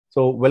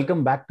So,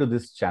 welcome back to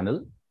this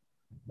channel.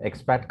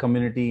 Expat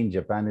community in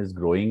Japan is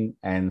growing,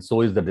 and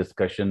so is the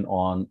discussion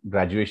on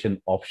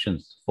graduation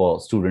options for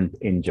students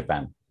in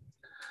Japan.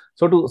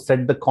 So, to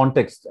set the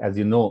context, as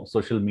you know,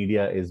 social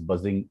media is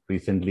buzzing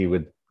recently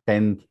with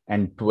 10th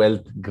and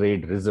 12th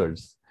grade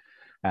results.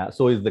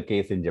 So is the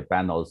case in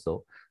Japan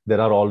also.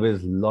 There are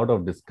always a lot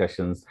of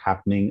discussions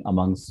happening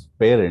amongst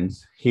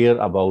parents here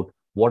about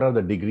what are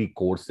the degree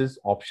courses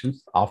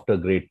options after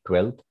grade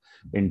 12th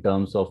in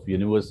terms of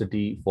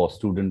university for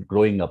student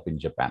growing up in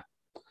Japan.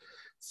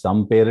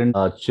 Some parents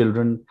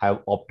children have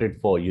opted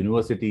for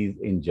universities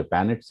in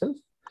Japan itself,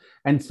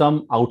 and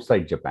some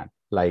outside Japan,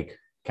 like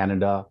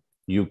Canada,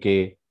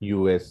 UK,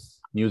 US,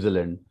 New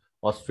Zealand,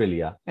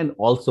 Australia, and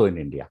also in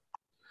India.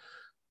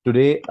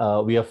 Today,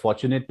 we are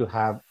fortunate to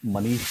have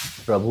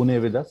Manish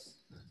Prabhune with us,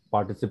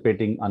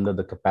 participating under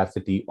the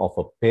capacity of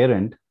a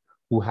parent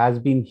who has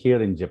been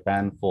here in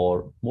Japan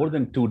for more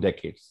than 2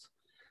 decades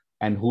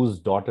and whose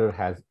daughter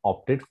has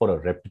opted for a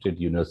reputed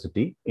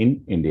university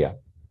in India.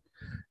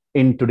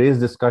 In today's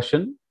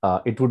discussion,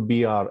 it would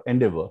be our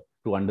endeavor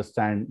to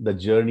understand the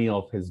journey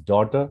of his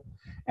daughter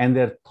and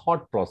their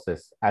thought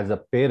process as a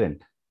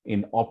parent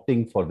in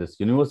opting for this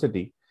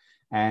university,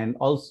 and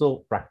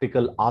also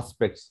practical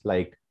aspects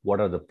like what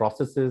are the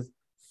processes,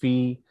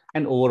 fee,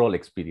 and overall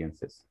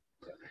experiences.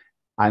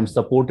 I'm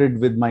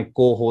supported with my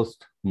co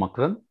host,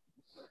 Makrand.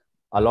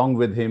 Along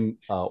with him,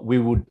 we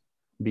would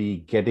be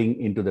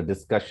getting into the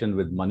discussion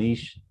with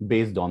Manish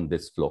based on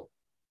this flow.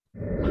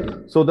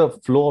 So the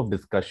flow of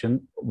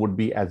discussion would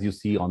be as you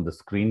see on the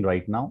screen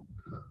right now.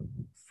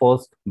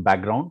 First,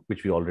 background,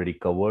 which we already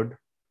covered.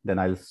 Then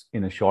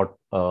in a short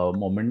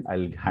moment,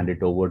 I'll hand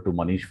it over to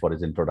Manish for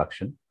his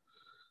introduction.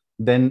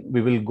 Then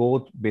we will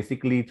go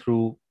basically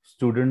through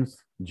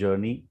students'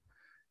 journey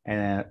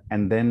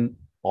and then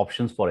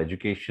options for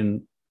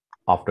education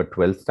after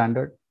 12th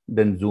standard,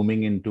 then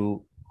zooming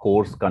into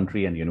course,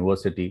 country, and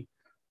university,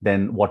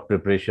 then what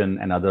preparation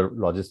and other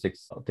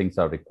logistics things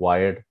are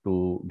required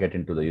to get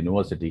into the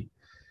university.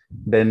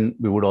 Then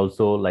we would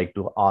also like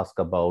to ask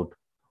about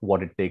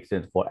what it takes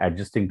for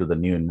adjusting to the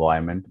new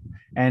environment,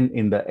 and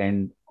in the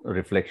end,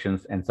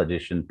 reflections and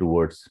suggestion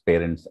towards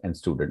parents and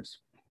students.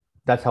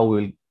 That's how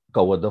we'll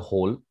cover the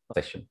whole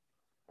session.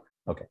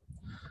 Okay.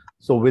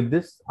 So with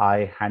this,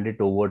 I hand it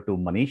over to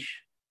Manish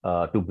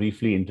to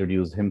briefly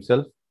introduce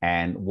himself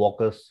and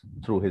walk us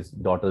through his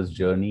daughter's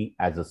journey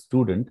as a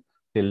student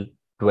till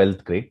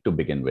 12th grade to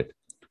begin with.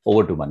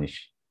 Over to Manish.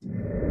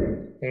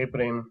 Hey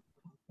Prem,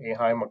 hey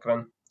hi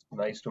Makrand.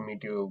 Nice to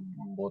meet you,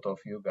 both of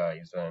you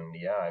guys. And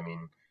yeah,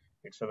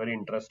 it's a very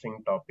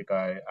interesting topic.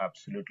 I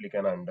absolutely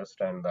can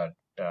understand that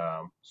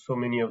so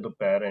many of the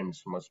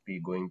parents must be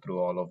going through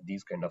all of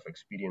these kind of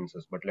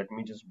experiences. But let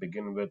me just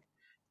begin with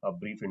a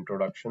brief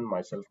introduction.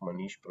 Myself,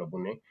 Manish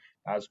Prabhune.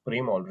 As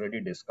Prem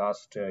already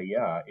discussed,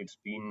 yeah, it's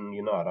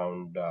been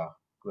around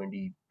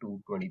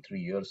 22, 23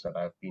 years that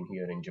I've been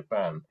here in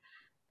Japan,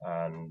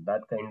 and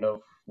that kind of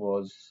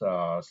was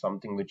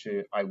something which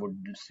I would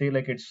say,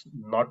 like, it's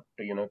not,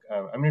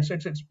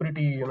 it's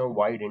pretty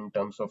wide in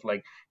terms of,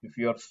 like, if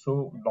you are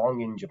so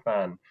long in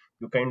Japan,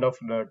 you kind of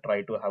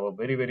try to have a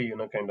very very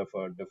kind of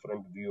a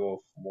different view of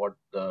what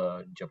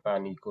the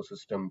Japan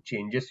ecosystem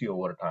changes you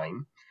over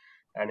time.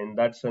 And in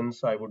that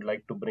sense, I would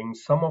like to bring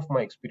some of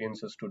my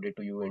experiences today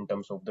to you in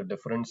terms of the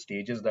different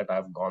stages that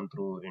I've gone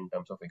through in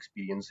terms of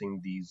experiencing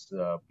these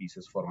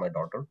pieces for my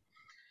daughter.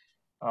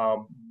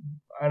 um,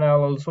 and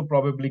I'll also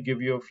probably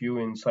give you a few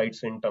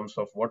insights in terms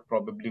of what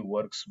probably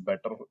works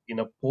better in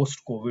a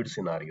post-COVID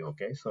scenario.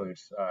 Okay, so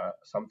it's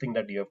something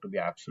that you have to be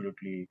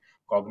absolutely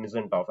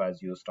cognizant of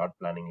as you start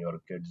planning your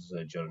kids'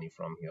 journey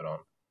from here on.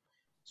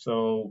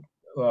 So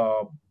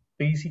uh,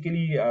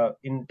 basically,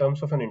 in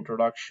terms of an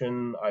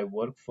introduction, I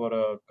work for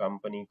a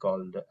company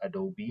called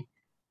Adobe.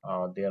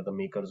 They are the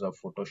makers of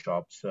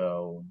Photoshop.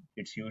 So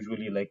it's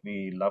usually like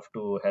we love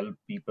to help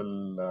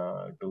people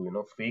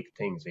to fake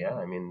things. Yeah,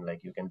 I mean, like,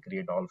 you can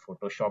create all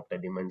Photoshopped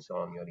elements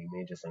on your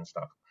images and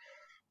stuff.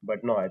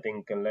 But no, I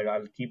think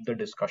I'll keep the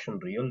discussion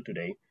real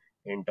today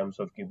in terms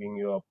of giving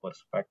you a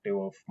perspective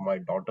of my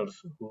daughter's,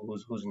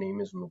 whose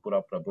name is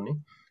Nupura Prabhune,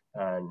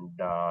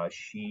 and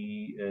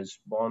she is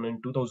born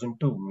in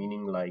 2002,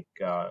 meaning like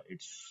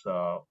it's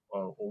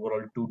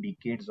overall 2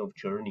 decades of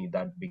journey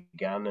that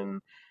began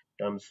in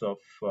terms of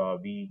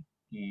we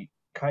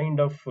kind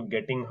of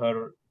getting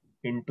her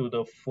into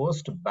the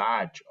first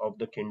batch of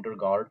the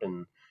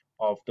kindergarten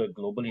of the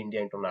Global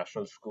India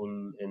International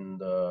School in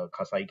the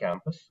Kasai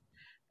campus.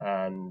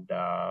 And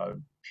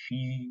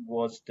she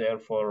was there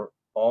for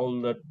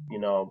all the,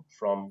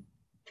 from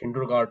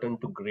kindergarten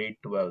to grade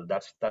 12.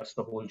 That's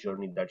the whole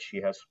journey that she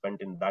has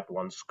spent in that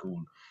one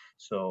school.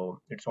 So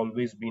it's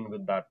always been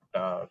with that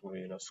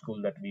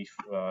school that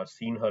we've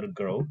seen her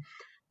grow.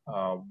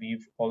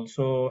 We've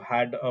also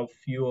had a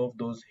few of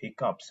those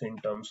hiccups in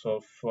terms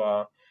of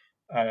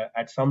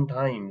at some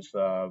times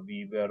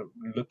we were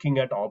looking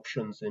at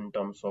options in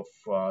terms of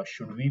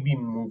should we be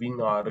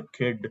moving our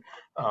kid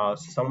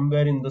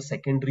somewhere in the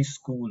secondary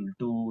school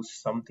to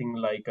something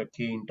like a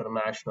K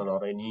International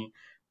or any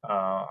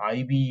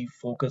IB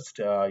focused,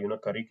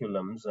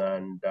 curriculums,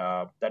 and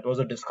that was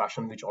a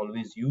discussion which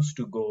always used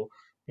to go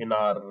in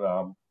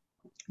our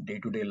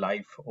day-to-day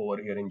life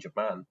over here in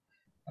Japan.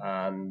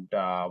 And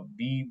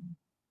we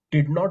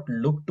did not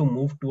look to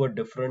move to a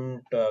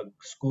different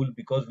school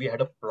because we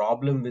had a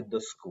problem with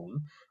the school,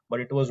 but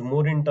it was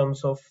more in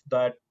terms of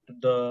that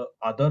the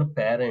other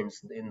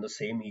parents in the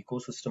same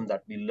ecosystem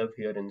that we live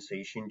here in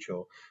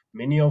Seishincho,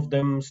 many of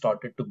them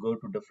started to go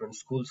to different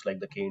schools like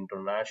the K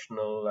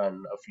International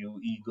and a few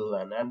Eagle,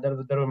 and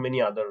there were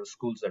many other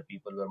schools that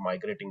people were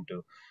migrating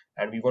to.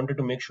 And we wanted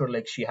to make sure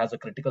like she has a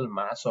critical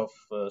mass of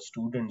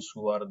students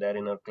who are there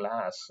in her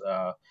class,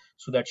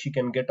 so that she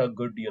can get a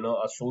good,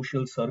 a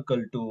social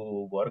circle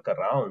to work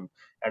around,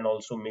 and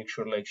also make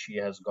sure like she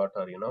has got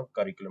her,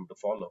 curriculum to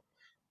follow.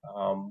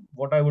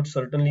 What I would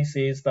certainly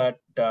say is that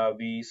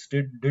we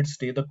did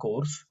stay the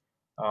course.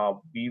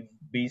 We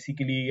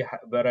basically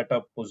were at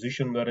a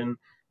position wherein,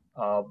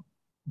 uh,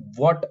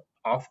 what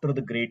after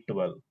the grade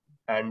 12,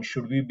 and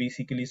should we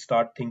basically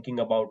start thinking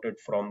about it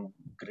from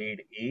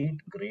grade 8,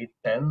 grade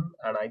 10?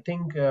 And I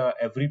think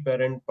every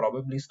parent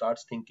probably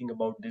starts thinking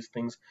about these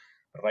things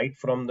right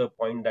from the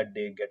point that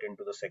they get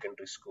into the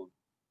secondary school.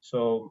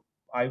 So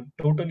I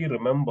totally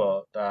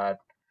remember that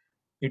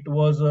it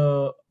was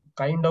a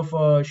kind of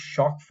a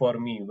shock for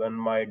me when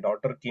my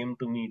daughter came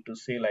to me to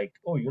say like,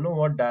 oh, you know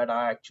what, dad,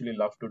 I actually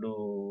love to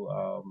do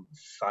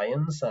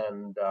science,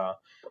 and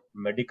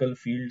medical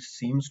field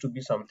seems to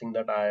be something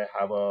that I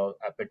have a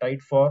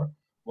appetite for.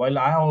 While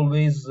I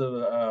always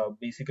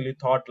basically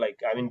thought like,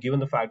 I mean, given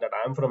the fact that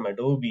I'm from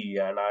Adobe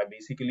and I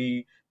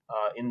basically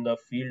in the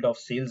field of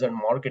sales and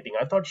marketing,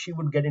 I thought she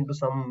would get into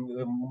some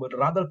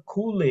rather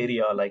cool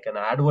area like an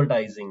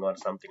advertising or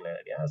something like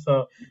that. Yeah,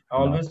 so I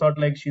No. always thought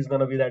like she's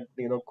gonna be that,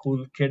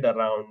 cool kid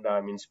around.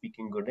 I mean,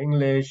 speaking good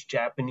English,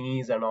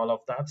 Japanese, and all of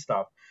that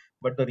stuff.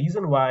 But the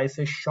reason why I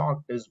say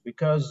shocked is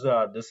because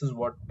this is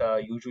what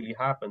usually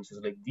happens.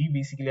 Is like we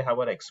basically have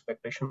our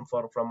expectation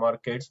for from our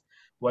kids,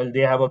 while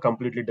they have a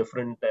completely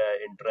different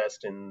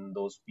interest in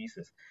those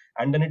pieces.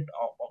 And then it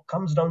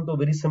comes down to a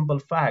very simple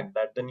fact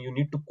that then you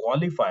need to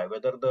qualify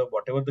whether the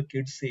whatever the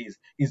kid says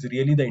is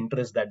really the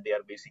interest that they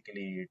are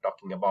basically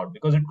talking about,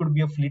 because it could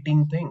be a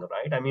fleeting thing,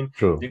 right? I mean,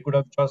 True. they could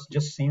have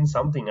just seen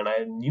something, and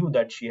I knew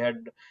that she had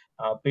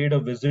paid a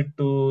visit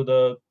to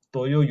the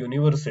Toyo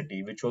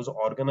University, which was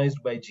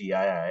organized by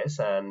GIIS,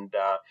 and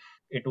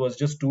it was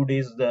just 2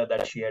 days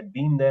that she had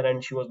been there,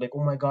 and she was like,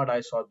 "Oh my God,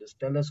 I saw this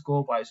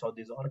telescope, I saw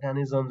these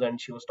organisms," and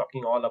she was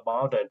talking all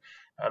about it.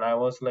 And I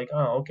was like,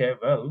 "Oh, okay,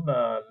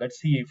 well, let's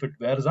see if it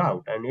wears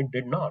out," and it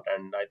did not.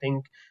 And I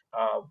think,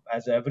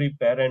 as every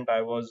parent,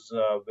 I was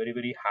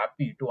very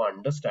happy to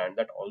understand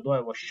that although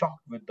I was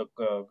shocked with the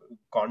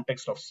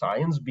context of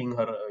science being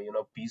her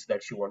piece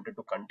that she wanted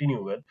to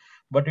continue with,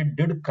 but it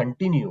did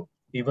continue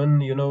even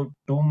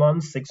 2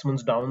 months, 6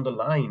 months down the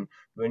line.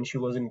 When she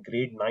was in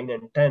grade 9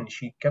 and 10,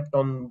 she kept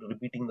on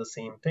repeating the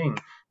same thing,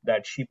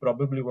 that she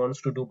probably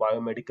wants to do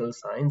biomedical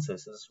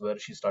sciences, is where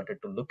she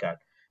started to look at.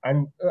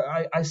 And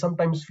I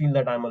sometimes feel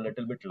that I'm a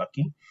little bit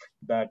lucky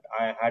that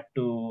I had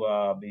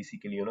to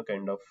basically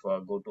kind of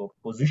go to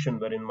a position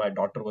wherein my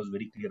daughter was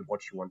very clear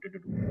what she wanted to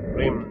do.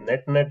 Prem,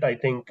 net, I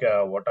think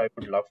what I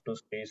would love to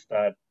say is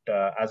that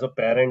as a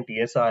parent,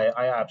 yes,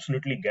 I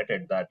absolutely get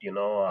it that,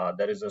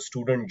 there is a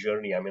student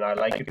journey. I mean, I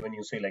like it when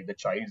you say like the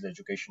child's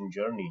education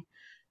journey,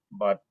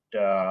 but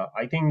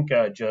I think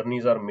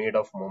journeys are made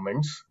of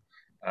moments,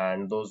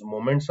 and those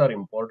moments are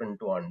important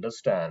to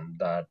understand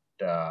that,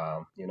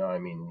 I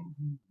mean,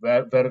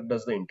 where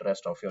does the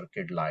interest of your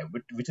kid lie?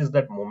 Which is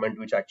that moment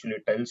which actually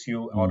tells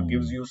you or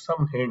gives Mm. you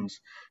some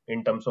hints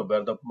in terms of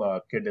where the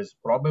kid is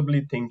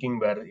probably thinking,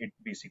 where it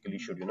basically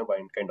should, by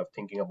kind of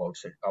thinking about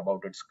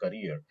its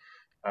career.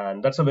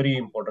 And that's a very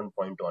important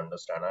point to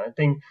understand. And I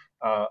think,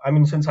 I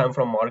mean, since I'm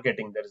from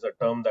marketing, there is a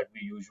term that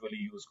we usually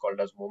use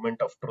called as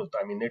moment of truth.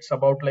 I mean, it's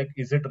about like,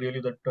 is it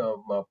really the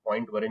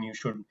point wherein you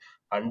should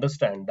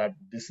understand that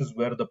this is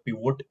where the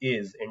pivot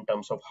is in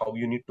terms of how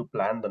you need to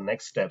plan the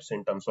next steps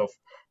in terms of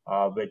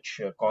which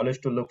college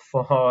to look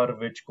for,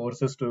 which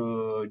courses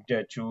to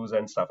choose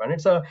and stuff. And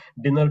it's a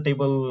dinner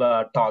table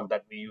talk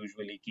that we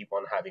usually keep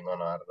on having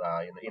on our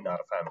in our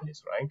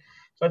families, right?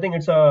 So I think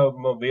it's a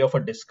way of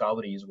a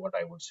discovery, is what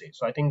I would say.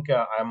 So I think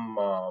I'm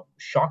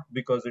shocked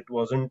because it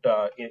wasn't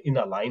in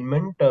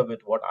alignment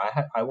with what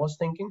I was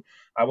thinking.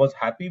 I was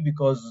happy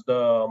because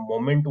the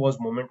moment was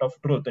moment of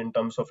truth in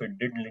terms of it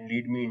did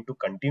lead me into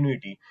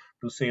continuity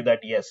to say that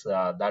yes,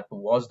 that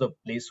was the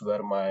place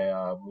where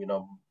my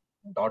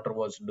daughter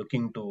was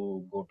looking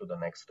to go to the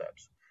next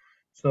steps.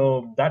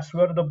 So that's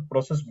where the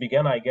process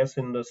began, I guess,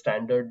 in the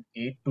standard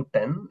 8 to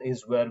 10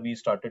 is where we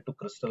started to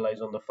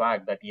crystallize on the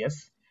fact that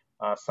yes,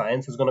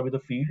 science is going to be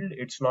the field.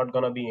 It's not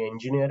going to be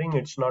engineering.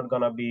 It's not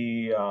going to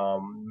be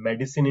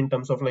medicine. In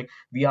terms of like,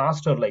 we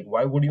asked her like,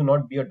 why would you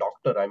not be a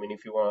doctor? I mean,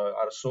 if you are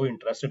so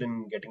interested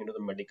in getting into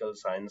the medical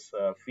science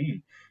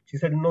field. She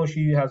said no,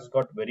 she has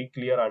got very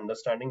clear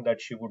understanding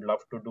that she would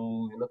love to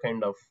do,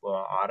 kind of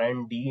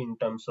R&D in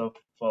terms of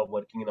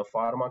working in a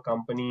pharma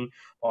company,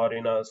 or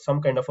in a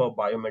some kind of a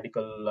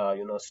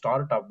biomedical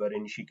startup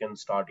wherein she can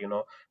start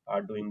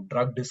doing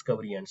drug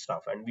discovery and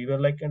stuff. And we were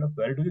like, kind of,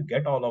 where do you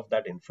get all of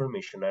that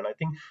information? And I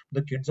think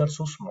the kids are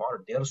so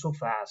smart, they are so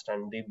fast,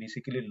 and they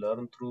basically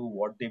learn through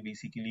what they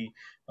basically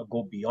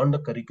go beyond the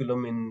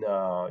curriculum in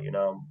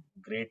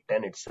grade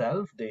 10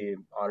 itself. They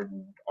are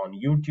on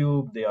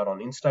YouTube, they are on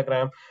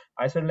Instagram.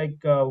 I said like,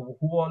 who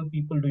all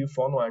people do you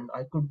follow? And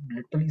I could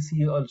literally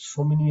see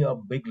so many a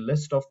big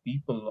list of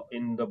people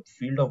in the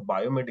field of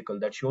biomedical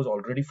that she was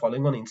already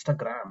following on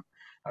Instagram.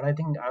 And I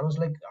think I was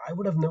like, I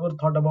would have never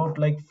thought about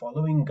like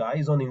following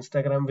guys on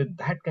Instagram with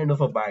that kind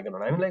of a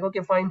background. I'm like,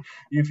 okay, fine.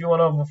 If you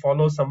want to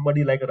follow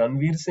somebody like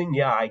Ranveer Singh,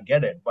 yeah, I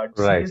get it. But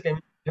Right. seriously, I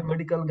mean,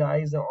 medical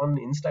guys on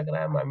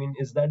Instagram, I mean,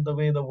 is that the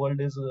way the world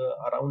is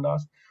around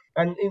us?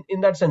 And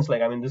in that sense,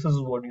 like, I mean, this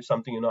is what you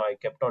something, I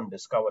kept on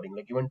discovering.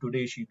 Like, even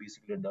today, she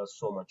basically does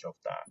so much of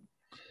that.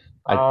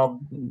 I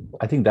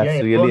I think Yeah, that's yeah,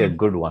 go really a ahead.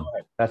 good Go one.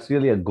 ahead. That's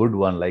really a good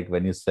one. Like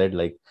when you said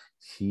like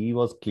she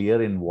was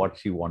clear in what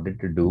she wanted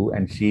to do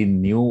and she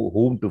knew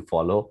whom to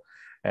follow,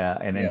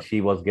 and then Yeah.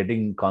 she was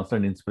getting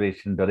constant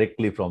inspiration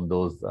directly from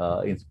those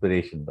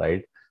inspiration,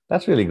 right?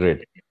 That's really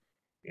great.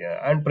 Yeah,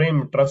 and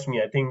Prem, trust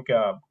me, I think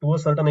to a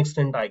certain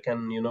extent I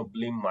can,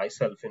 blame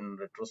myself in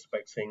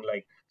retrospect, saying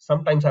like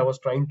sometimes I was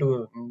trying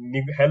to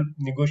help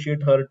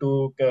negotiate her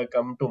to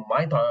come to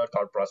my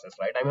thought process,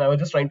 right? I mean, I was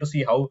just trying to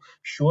see how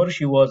sure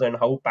she was and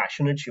how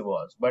passionate she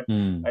was. But I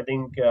Hmm.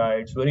 think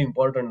it's very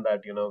important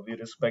that, we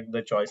respect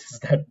the choices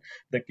that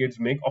the kids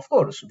make. Of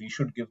course, we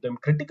should give them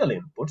critical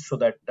inputs so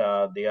that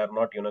they are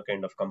not,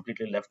 kind of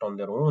completely left on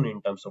their own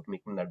in terms of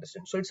making that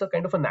decision. So it's a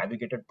kind of a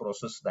navigated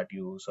process that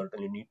you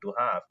certainly need to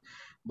have.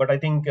 But I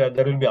think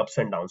there will be ups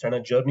and downs, and a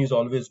journey is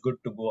always good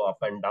to go up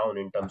and down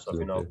in terms of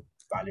Absolutely.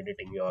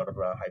 validating your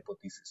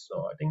hypothesis.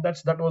 So I think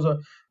that was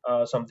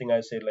a something I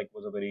say like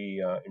was a very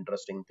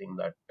interesting thing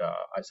that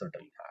I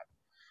certainly had.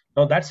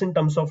 Now that's in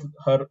terms of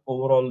her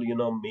overall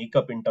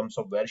makeup in terms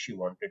of where she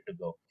wanted to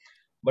go.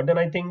 But then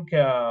I think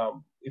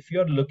if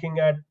you're looking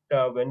at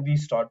when we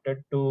started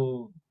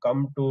to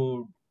come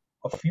to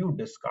a few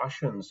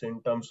discussions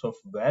in terms of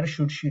where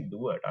should she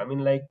do it. I mean,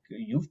 like,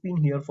 you've been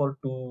here for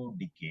 2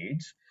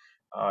 decades.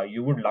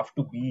 You would love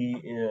to be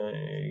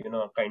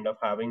kind of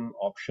having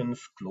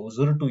options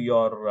closer to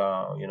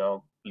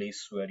your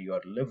place where you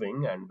are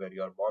living and where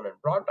you are born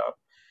and brought up.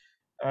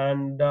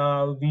 And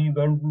we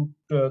went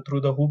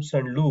through the hoops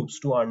and loops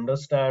to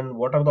understand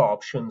what are the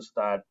options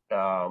that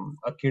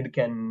a kid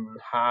can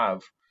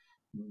have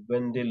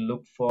when they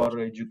look for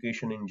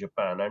education in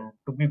Japan. And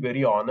to be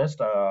very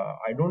honest,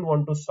 I don't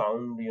want to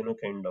sound,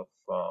 kind of,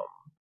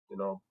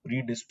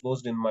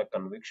 predisposed in my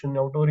conviction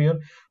out over here.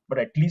 But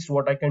at least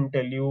what I can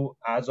tell you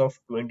as of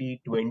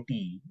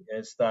 2020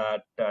 is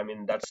that, I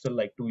mean, that's still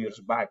like 2 years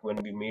back when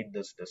we made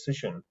this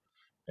decision.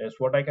 Is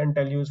what I can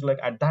tell you is like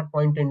at that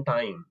point in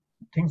time,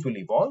 things will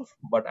evolve.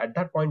 But at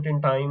that point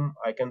in time,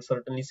 I can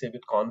certainly say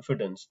with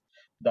confidence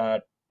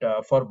that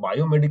for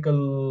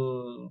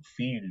biomedical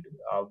field,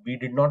 we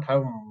did not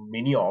have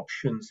many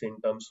options in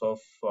terms of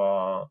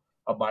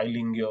a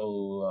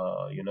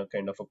bilingual,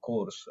 kind of a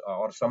course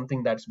or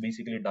something that's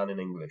basically done in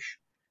English.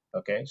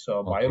 Okay, so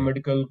a Okay.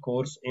 biomedical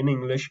course in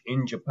English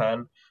in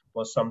Japan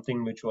was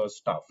something which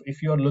was tough.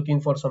 If you're looking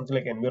for something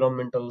like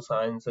environmental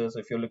sciences,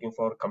 if you're looking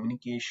for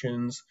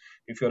communications,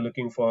 if you're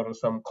looking for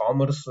some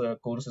commerce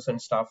courses and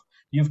stuff,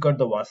 you've got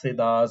the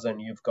Vasedas and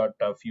you've got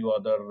a few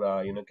other,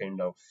 kind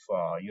of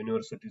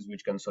universities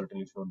which can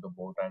certainly float the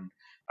boat. And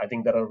I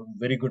think there are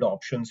very good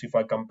options. If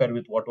I compare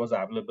with what was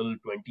available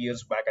 20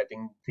 years back, I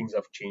think things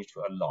have changed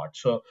a lot.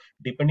 So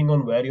depending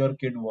on where your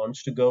kid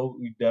wants to go,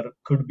 there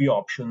could be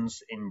options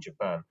in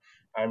Japan.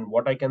 And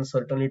what I can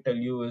certainly tell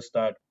you is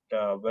that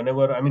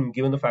whenever, I mean,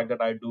 given the fact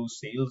that I do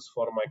sales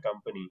for my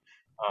company,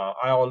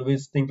 I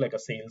always think like a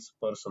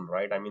salesperson,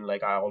 right? I mean,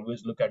 like, I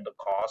always look at the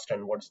cost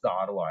and what's the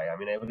ROI. I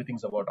mean,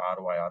 everything's about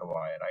ROI,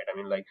 ROI, right? I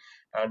mean, like,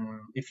 and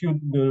if you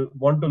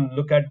want to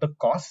look at the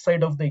cost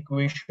side of the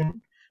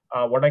equation,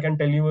 what I can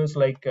tell you is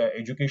like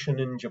education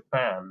in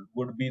Japan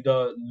would be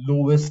the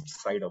lowest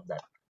side of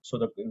that. So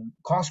the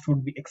cost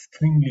would be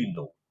extremely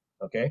low.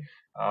 Okay,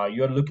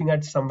 you're looking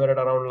at somewhere at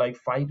around like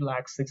 5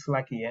 lakh, 6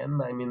 lakh yen.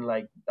 I mean,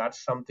 like,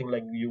 that's something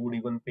like you would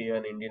even pay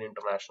an Indian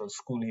international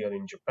school here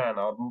in Japan,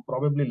 or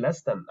probably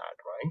less than that,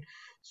 right?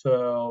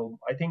 So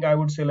I think I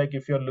would say, like,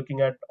 if you're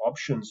looking at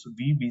options,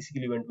 we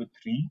basically went with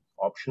three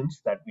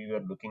options that we were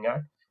looking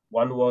at.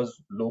 One was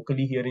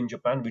locally here in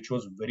Japan, which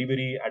was very,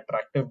 very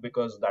attractive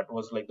because that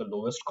was like the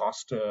lowest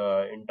cost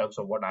in terms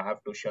of what I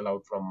have to shell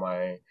out from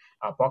my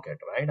pocket,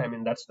 right? I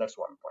mean, that's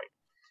one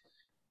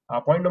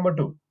point. Point number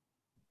two,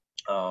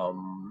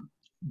 um,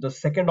 The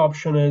second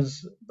option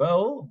is,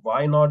 well,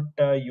 why not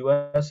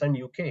US and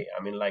UK?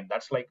 I mean, like,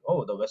 that's like,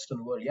 oh, the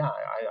Western world, yeah,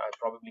 I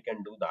probably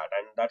can do that.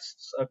 And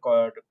that's a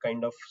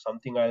kind of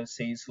something I'll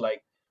say is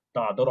like the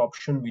other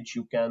option which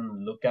you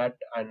can look at.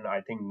 And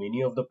I think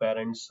many of the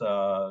parents,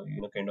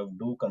 kind of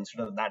do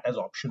consider that as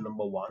option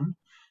number one.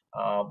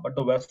 But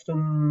the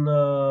Western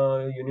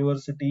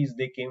universities,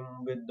 they came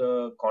with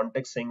the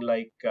context saying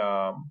like,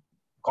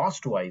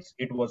 cost wise,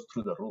 it was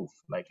through the roof.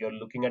 Like, you're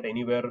looking at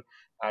anywhere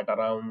at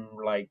around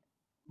like,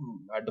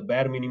 at the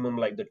bare minimum,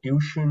 like the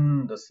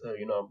tuition, this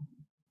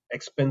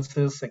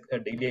expenses,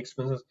 daily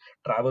expenses,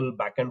 travel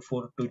back and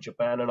forth to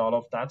Japan and all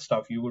of that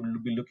stuff. You would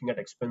be looking at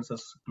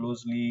expenses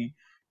closely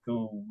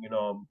to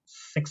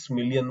 6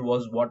 million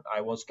was what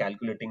I was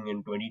calculating in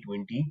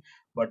 2020.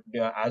 But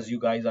as you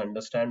guys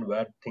understand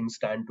where things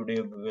stand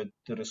today with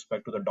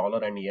respect to the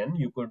dollar and yen,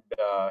 you could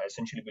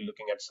essentially be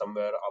looking at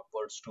somewhere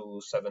upwards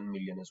to 7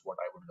 million is what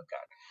I would look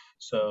at.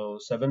 So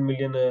 7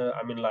 million,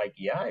 I mean, like,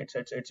 yeah, it's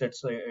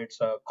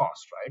a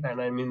cost, right?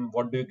 And I mean,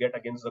 what do you get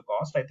against the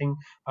cost? I think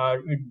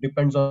it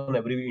depends on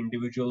every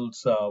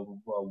individual's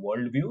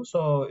worldview.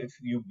 So if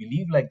you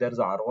believe like there's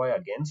ROI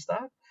against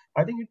that,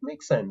 I think it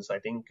makes sense. I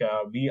think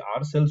we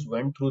ourselves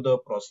went through the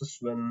process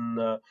when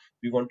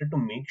we wanted to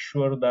make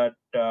sure that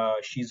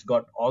she's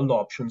got all the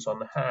options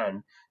on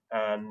hand,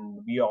 and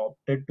we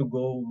opted to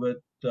go with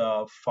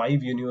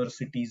five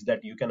universities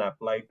that you can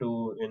apply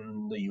to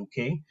in the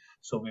UK.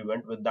 So we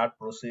went with that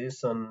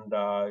process, and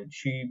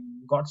she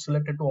got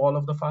selected to all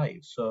of the five.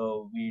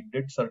 So we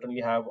did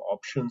certainly have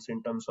options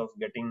in terms of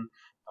getting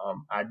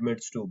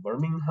admits to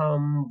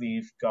Birmingham.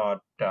 We've got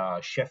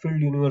Sheffield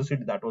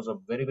University. That was a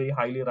very, very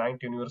highly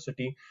ranked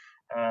university.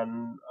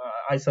 And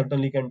I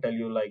certainly can tell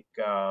you, like,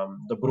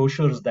 the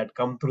brochures that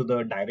come through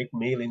the direct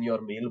mail in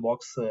your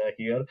mailbox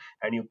here,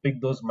 and you pick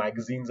those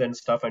magazines and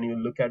stuff, and you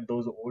look at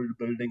those old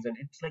buildings, and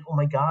it's like, oh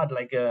my God,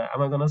 like,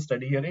 am I gonna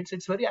study here?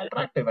 It's very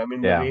attractive. I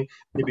mean, the Yeah. way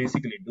they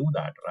basically do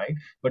that, right?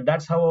 But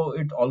that's how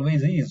it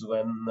always is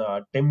when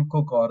Tim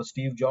Cook or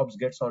Steve Jobs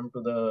gets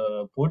onto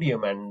the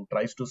podium and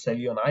tries to sell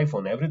you an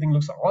iPhone. Everything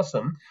looks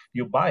awesome.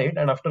 You buy it,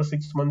 and after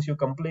 6 months, you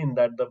complain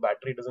that the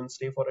battery doesn't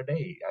stay for a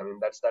day. I mean,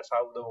 that's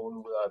how the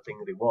whole thing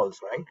revolves,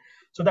 right?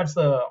 So that's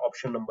the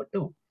option number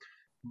two.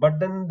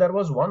 But then there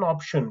was one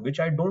option which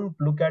I don't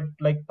look at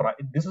like,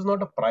 this is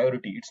not a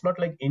priority. It's not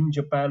like in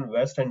Japan,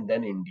 West, and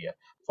then India.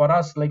 For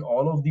us, like,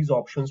 all of these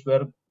options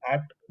were at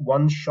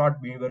one shot.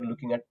 We were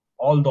looking at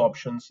all the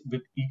options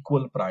with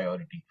equal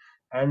priority.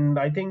 And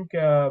I think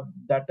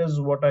that is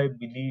what I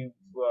believe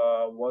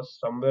was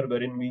somewhere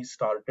wherein we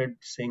started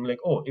saying like,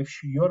 oh,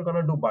 if you're going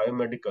to do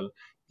biomedical,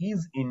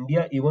 is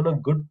India even a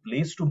good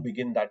place to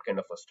begin that kind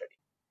of a study?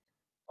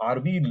 Are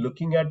we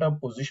looking at a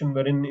position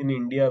wherein in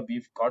India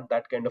we've got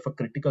that kind of a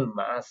critical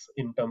mass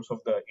in terms of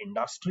the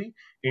industry,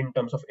 in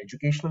terms of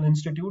educational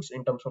institutes,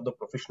 in terms of the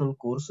professional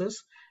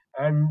courses?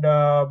 And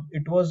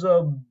it was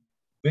a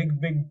big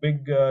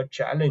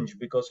challenge,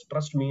 because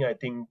trust me, I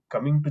think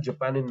coming to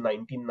Japan in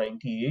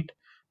 1998,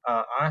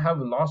 I have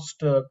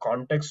lost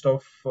context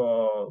of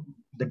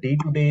the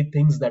day-to-day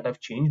things that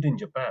have changed in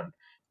Japan.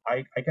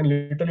 I can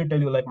literally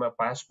tell you, like, my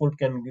passport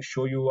can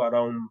show you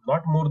around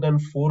not more than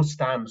four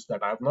stamps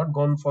that I have not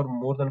gone for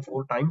more than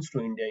four times to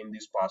India in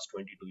these past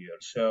 22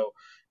 years. So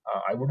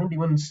I wouldn't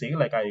even say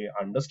like I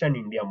understand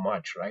India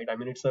much, right? I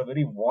mean, it's a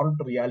very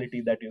warped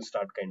reality that you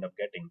start kind of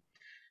getting.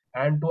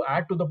 And to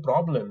add to the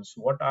problems,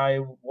 what I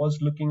was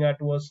looking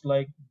at was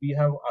like, we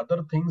have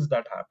other things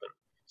that happen.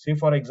 Say,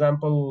 for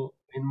example,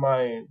 in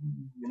my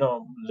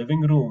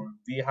living room,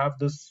 we have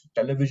this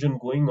television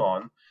going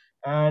on,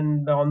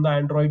 and on the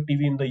Android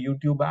TV, in the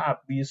YouTube app,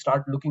 we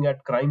start looking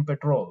at Crime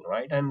Patrol,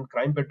 right? And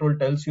Crime Patrol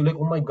tells you like,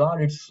 oh my God,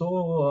 it's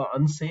so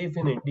unsafe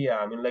in India.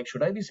 I mean, like,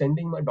 should I be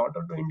sending my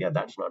daughter to India?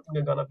 That's not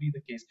gonna be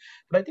the case.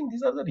 But I think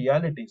these are the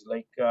realities.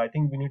 Like, I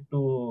think we need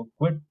to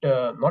quit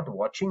not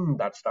watching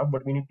that stuff,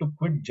 but we need to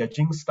quit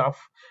judging stuff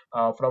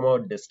from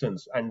a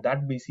distance. And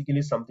that basically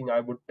is something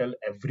I would tell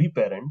every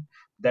parent,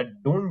 that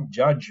don't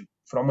judge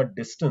from a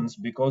distance,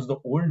 because the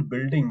old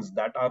buildings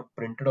that are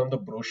printed on the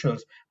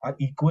brochures are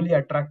equally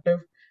attractive,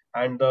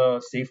 and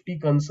the safety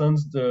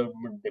concerns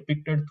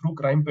depicted through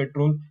Crime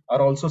Patrol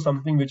are also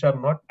something which are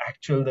not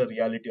actual the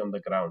reality on the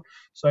ground.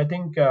 So I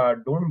think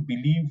don't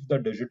believe the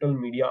digital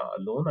media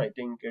alone. I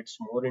think it's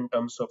more in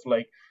terms of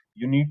like,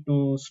 you need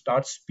to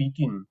start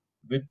speaking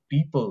with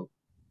people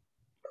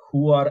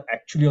who are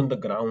actually on the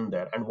ground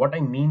there. And what I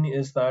mean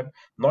is that,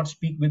 not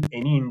speak with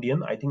any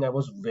Indian. I think I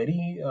was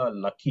very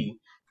lucky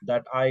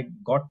that I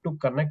got to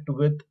connect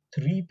with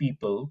three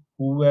people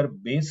who were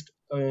based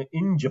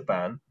in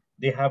Japan.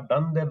 They have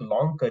done their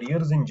long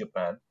careers in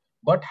Japan,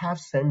 but have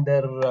sent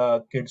their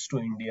kids to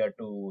India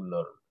to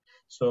learn.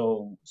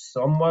 So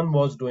someone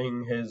was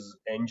doing his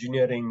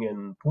engineering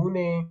in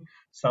Pune,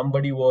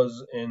 somebody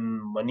was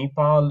in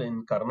Manipal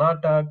in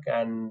Karnataka,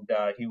 and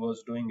he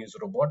was doing his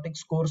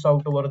robotics course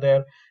out over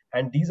there.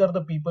 And these are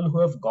the people who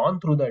have gone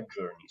through that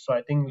journey. So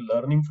I think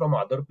learning from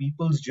other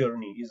people's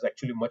journey is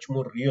actually much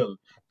more real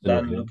than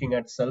Absolutely. looking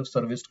at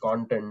self-serviced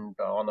content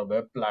on a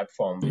web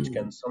platform, which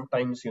can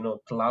sometimes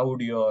cloud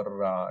your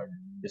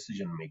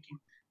decision making.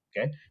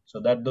 Okay,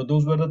 so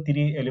those were the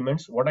three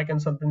elements. What I can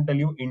certainly tell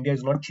you, India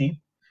is not cheap.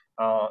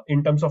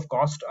 In terms of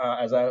cost,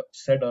 as I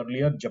said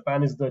earlier,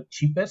 Japan is the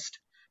cheapest.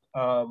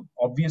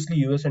 Obviously,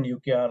 US and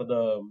UK are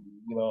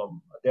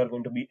they are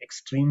going to be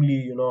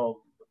extremely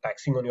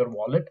taxing on your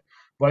wallet,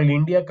 while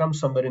India comes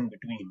somewhere in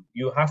between.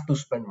 You have to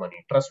spend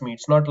money. Trust me,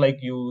 it's not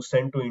like you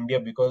send to India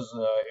because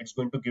it's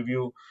going to give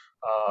you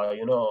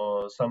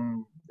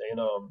some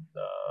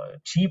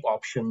cheap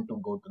option to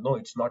go to. No,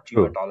 it's not cheap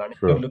at True. all. And if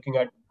you're True. looking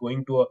at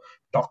going to a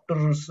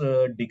doctor's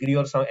degree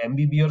or some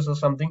MBBS or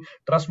something,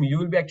 trust me, you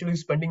will be actually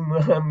spending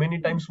many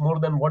times more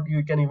than what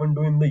you can even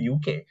do in the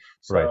UK.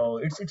 Right. So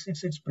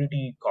it's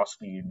pretty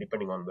costly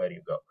depending on where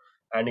you go.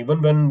 And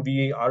even when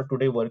we are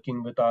today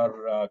working with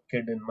our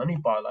kid in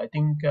Manipal, I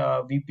think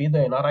we pay the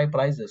NRI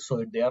prices,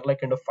 so they are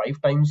like kind of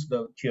five times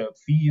the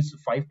fee is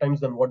five times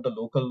than what the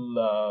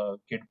local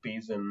kid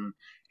pays in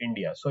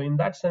India. So in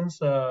that sense,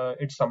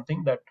 it's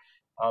something that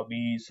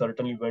we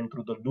certainly went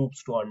through the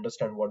loops to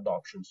understand what the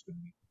options could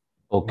be.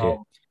 Okay.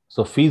 Um,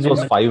 So fees and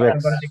was I'm gonna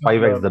 5x, take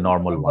 5x the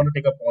normal I'm one. gonna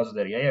take a pause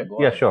there. Yeah, yeah, go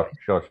Yeah, ahead, sure, guys.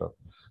 sure, sure.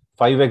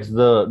 5x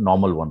the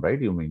normal one,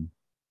 right? You mean?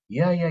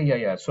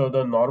 Yeah. So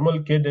the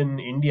normal kid in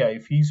India,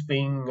 if he's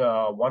paying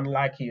 1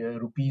 lakh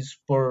rupees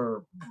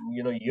per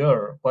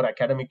year per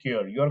academic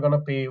year, you're gonna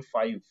pay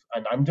five,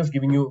 and I'm just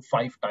giving you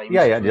five Yeah, times,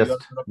 yeah, so you're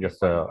gonna pay just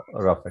five a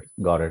times. rough.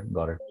 Got it,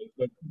 got it.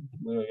 If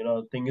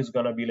the thing is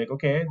gonna be like,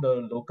 okay,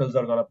 the locals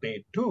are gonna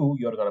pay two,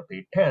 you're gonna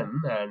pay 10,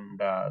 and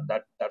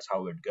that's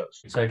how it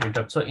goes. Sorry to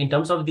interrupt. So, in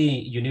terms of the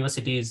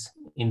universities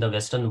in the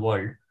Western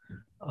world,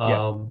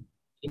 Yeah.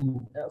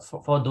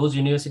 for those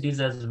universities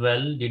as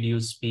well, did you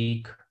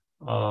speak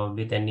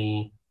with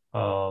any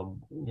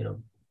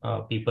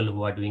people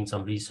who are doing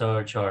some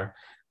research or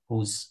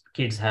whose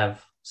kids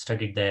have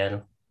studied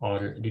there,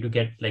 or did you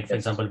get, like, for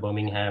Yes. example,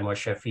 Birmingham or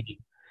Sheffield?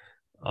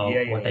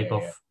 What type Yeah.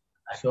 of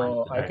advice So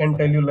you I had can for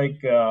tell that? you,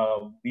 like,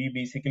 we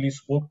basically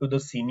spoke to the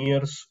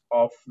seniors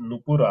of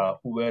Nupura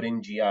who were in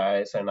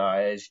GIS and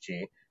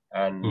ISJ,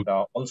 Mm. and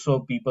also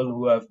people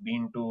who have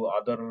been to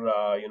other,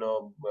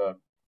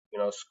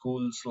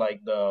 schools like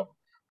the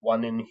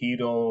one in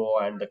Hero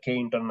and the K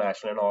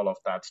International and all of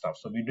that stuff.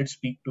 So we did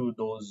speak to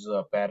those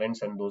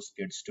parents and those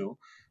kids too.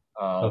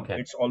 Okay.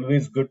 It's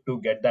always good to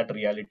get that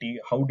reality.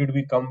 How did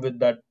we come with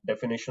that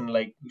definition?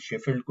 Like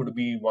Sheffield could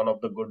be one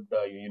of the good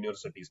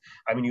universities.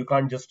 I mean, you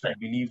can't just Right.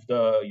 believe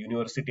the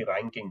university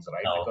rankings,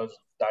 right? No, Because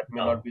that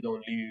may not no. be the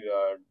only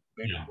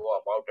way to Yeah. go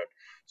about it.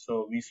 So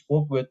we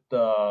spoke with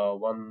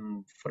one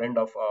friend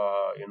of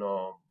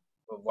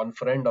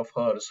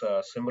hers,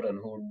 Simran,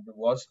 who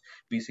was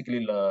basically,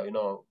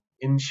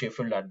 in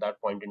Sheffield at that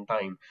point in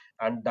time,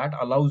 and that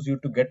allows you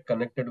to get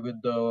connected with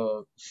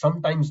the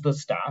sometimes the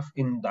staff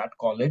in that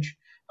college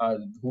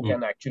who Mm.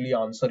 can actually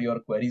answer your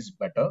queries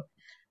better.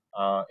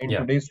 In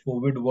Yeah. today's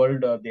COVID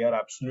world, they are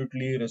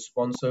absolutely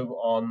responsive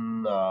on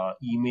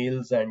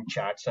emails and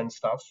chats and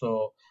stuff. So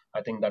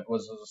I think that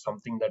was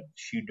something that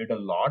she did a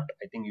lot.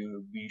 I think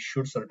we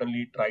should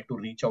certainly try to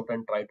reach out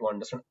and try to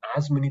understand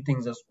as many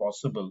things as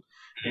possible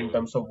in Mm.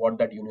 terms of what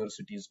that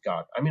university's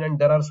got. I mean, and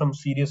there are some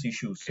serious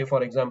issues. Say,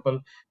 for example,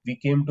 we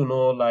came to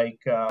know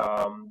like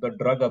the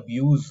drug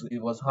abuse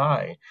it was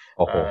high,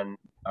 Oh, and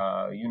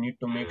you need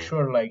to make Mm.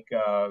 sure, like,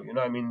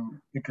 I mean,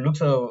 it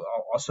looks a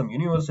awesome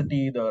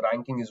university, the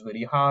ranking is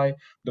very high,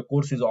 the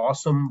course is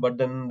awesome, but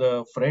then the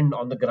friend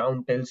on the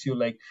ground tells you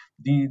like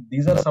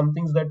these are some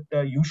things that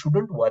you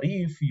shouldn't worry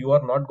if you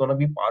are not going to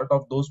be part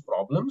of those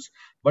problems,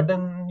 but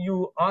then you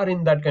are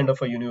in that kind of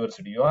a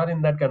university, you are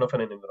in that kind of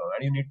an environment,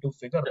 and you need to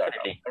figure that out.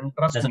 Definitely. And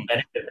trust As a me,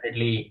 parent,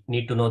 definitely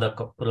need to know the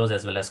pros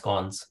as well as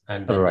cons,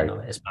 and then right.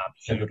 especially do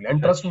absolutely,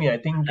 and trust research me, I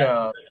think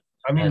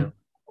I mean,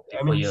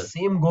 there 4 years.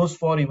 same goes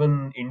for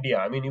even India.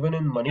 I mean, even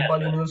in India as Manipal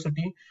well.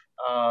 University,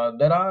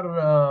 there are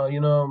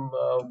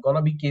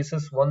gonna be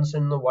cases once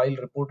in a while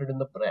reported in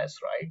the press,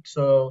 right?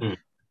 So Mm.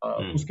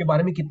 Mm. उसके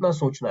बारे में कितना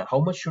सोचना है? How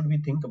much should we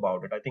think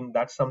about it? I think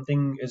that's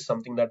something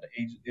that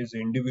is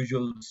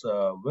individuals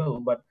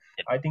will, but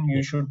Yeah. I think you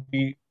Yeah. should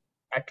be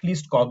at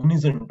least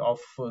cognizant of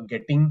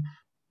getting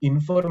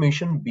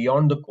information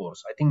beyond the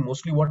course. I think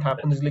mostly what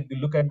happens is like we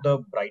look at the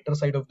brighter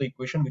side of the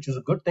equation, which is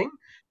a good thing,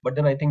 but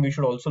then I think we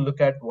should also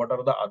look at what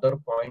are the other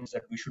points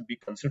that we should be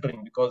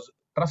considering, because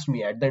trust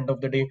me, at the end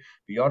of the day,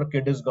 your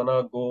kid is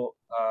gonna go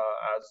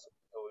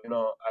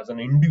as an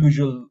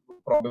individual,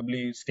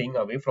 probably staying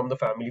away from the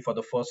family for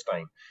the first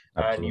time,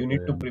 and you Absolutely.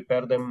 need to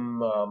prepare them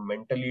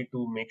mentally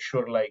to make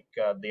sure like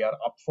they are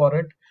up for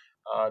it.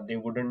 They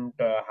wouldn't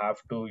have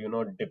to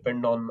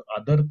depend on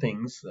other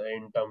things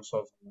in terms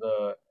of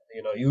the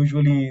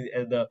usually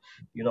the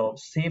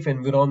safe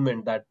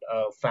environment that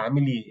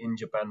family in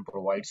Japan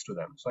provides to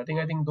them. So I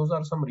think those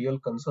are some real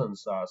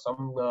concerns.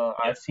 Some Yeah.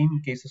 I've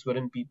seen cases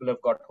wherein people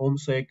have got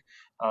homesick,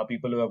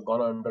 people who have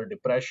gone under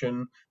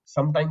depression.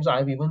 Sometimes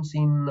I've even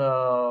seen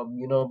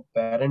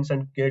parents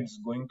and kids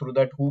going through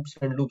that hoops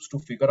and loops to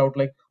figure out,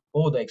 like,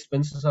 oh, the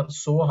expenses are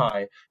so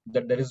high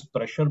that there is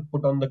pressure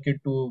put on the kid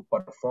to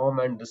perform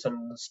and this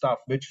and stuff,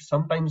 which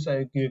sometimes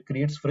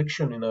creates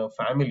friction in a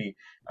family.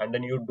 And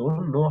then you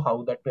don't know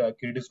how that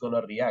kid is going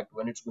to react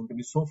when it's going to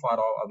be so far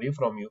away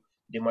from you.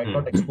 They might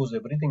not Mm. expose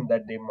everything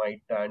that they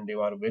might, and they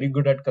are very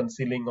good at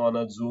concealing on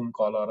a Zoom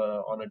call or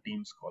on a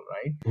Teams call,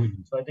 right? Mm.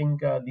 So I think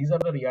these are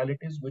the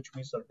realities which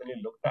we certainly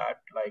looked at.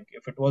 Like,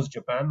 if it was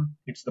Japan,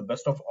 it's the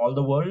best of all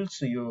the worlds.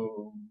 So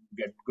you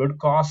get good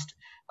cost,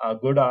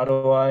 good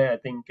ROI. I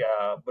think,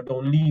 but the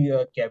only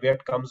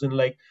caveat comes in,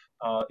 like,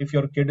 if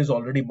your kid is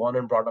already born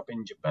and brought up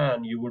in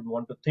Japan, you would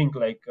want to think,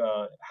 like,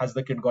 has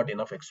the kid got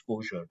enough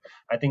exposure?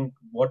 I think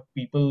what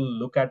people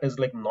look at is,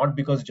 like, not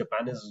because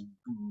Japan is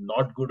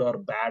not good or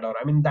bad, or,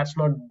 I mean, that's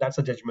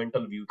a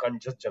judgmental view. You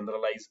can't just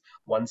generalize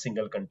one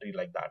single country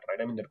like that,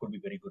 right? I mean, there could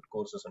be very good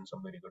courses and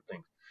some very good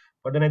things.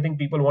 But then I think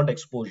people want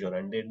exposure,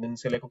 and they then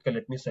say, like, okay,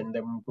 let me send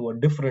them to a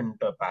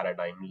different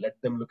paradigm. Let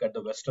them look at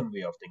the Western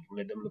way of thinking.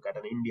 Let them look at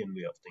an Indian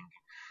way of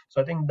thinking.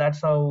 So I think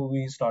that's how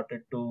we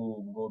started to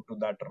go to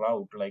that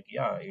route. Like,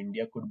 yeah,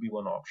 India could be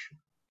one option.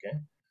 Okay.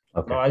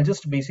 Now Okay. I'll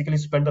just basically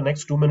spend the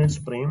next 2 minutes,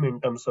 Prem, in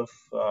terms of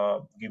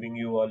giving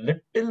you a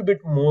little bit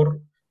more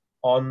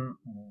on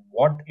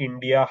what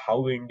India,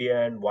 how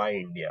India, and why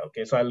India.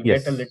 Okay, so I'll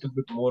get a Yes. little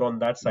bit more on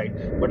that side,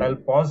 but I'll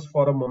pause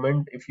for a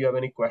moment. If you have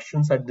any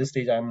questions at this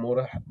stage, I'm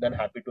more than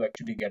happy to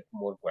actually get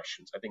more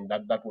questions. I think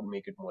that would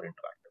make it more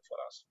interactive for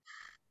us.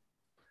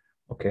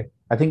 Okay.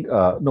 I think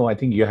no, I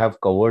think you have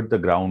covered the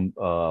ground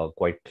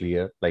quite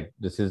clear. Like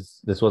this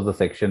was the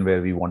section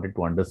where we wanted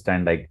to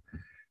understand, like,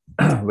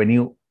 when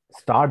you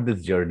start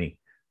this journey,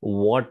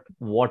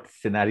 what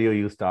scenario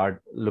you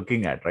start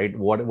looking at, right?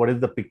 What is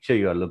the picture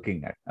you are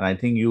looking at? And I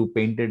think you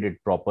painted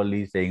it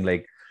properly, saying,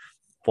 like,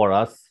 for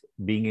us,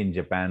 being in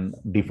Japan,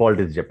 default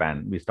is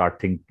Japan. We start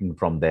thinking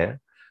from there.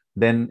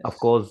 Then, of Yes.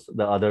 course,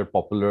 the other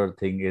popular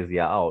thing is,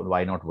 yeah, oh,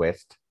 why not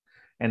West?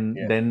 And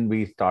Yeah. then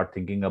we start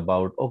thinking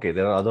about, okay,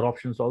 there are other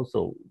options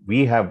also.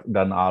 We have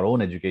done our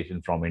own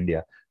education from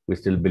India. We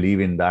still believe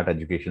in that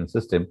education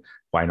system.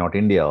 Why not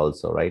India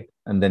also, right?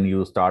 And then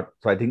you start.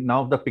 So I think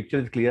now the picture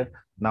is clear.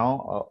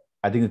 Now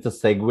I think it's a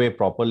segue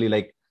properly.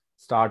 Like,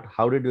 start.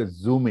 How did you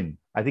zoom in?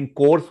 I think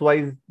course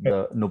wise,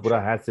 the Nupura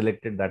Sure. has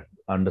selected that,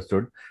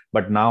 understood.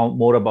 But now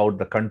more about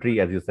the country,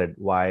 as you said,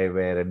 why,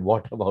 where, and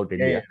what about Yeah,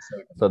 yeah, India. So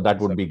certainly, that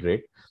would be certainly.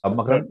 great. Good.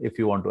 Makrand, if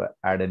you want to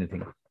add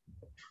anything.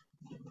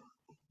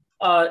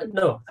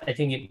 No, I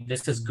think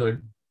this is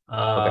good.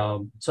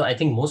 Okay. So I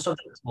think most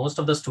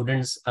of the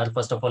students are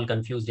first of all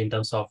confused in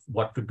terms of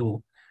what to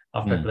do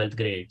after Hmm. 12th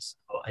grades.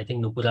 So I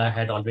think Nupura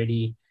had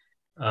already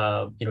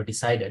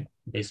decided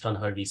based on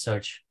her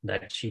research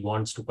that she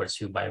wants to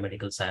pursue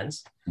biomedical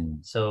science. Hmm.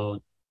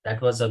 So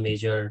that was a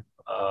major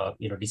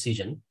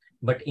decision.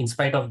 But in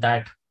spite of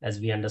that,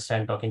 as we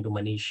understand talking to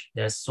Manish,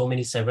 there's so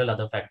many several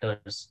other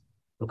factors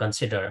to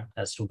consider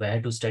as to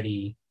where to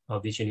study,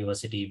 or which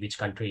university, which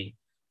country.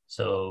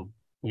 So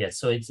yes,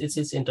 so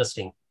it's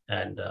interesting,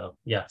 and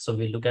yeah, so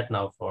we'll look at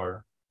now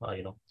for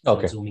some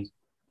Okay. zooming.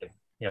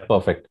 Yeah.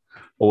 Perfect.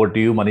 Over to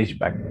you, Manish.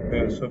 Back.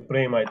 So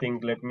Prem, I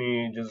think, let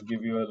me just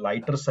give you a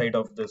lighter side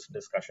of this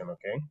discussion.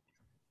 Okay.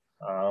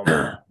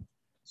 Um,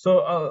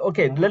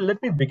 okay, let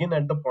me begin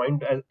at the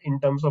point, in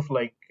terms of,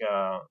 like,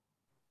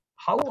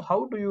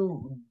 how do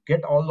you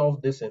get all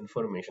of this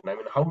information? I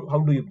mean, how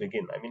do you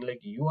begin? I mean,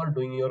 like, you are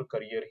doing your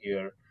career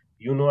here.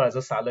 As a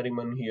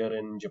salaryman here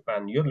in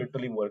Japan, you're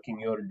literally working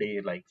your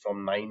day, like,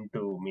 from 9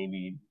 to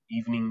maybe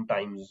evening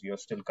times. You're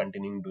still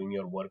continuing doing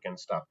your work and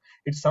stuff.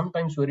 It's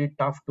sometimes very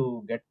tough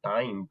to get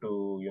time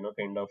to,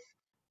 kind of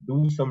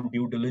do some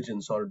due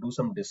diligence or do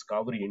some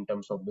discovery in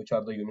terms of which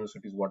are the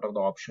universities, what are the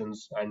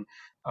options, and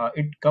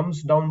it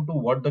comes down to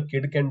what the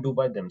kid can do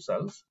by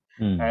themselves,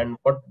 Hmm. and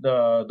what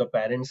the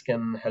parents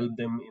can help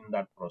them in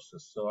that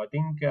process. So I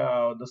think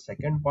the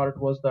second part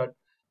was that,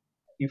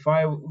 if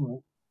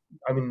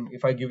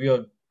if I give you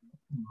a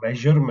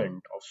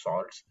measurement of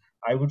sorts,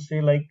 I would say,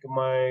 like,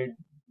 my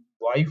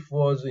wife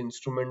was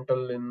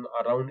instrumental in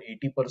around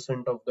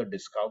 80% of the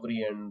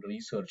discovery and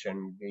research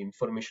and the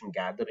information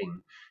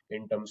gathering,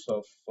 in terms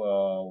of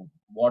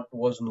what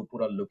was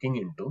Nupura looking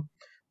into,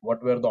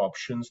 what were the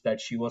options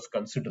that she was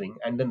considering,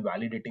 and then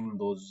validating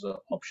those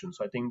options.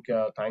 So I think,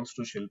 thanks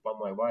to Shilpa,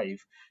 my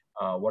wife,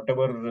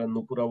 whatever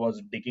Nupura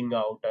was digging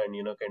out and,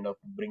 kind of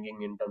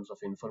bringing in terms of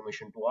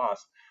information to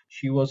us,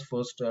 she was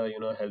first,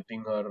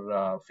 helping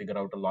her figure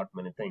out a lot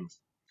many things,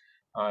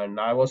 and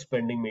I was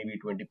spending maybe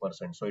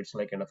 20%. So it's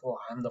like, kind of, oh,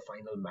 I'm the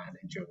final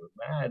manager,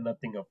 man,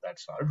 nothing of that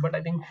sort. But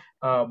I think,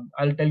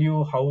 I'll tell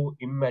you how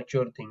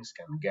immature things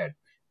can get.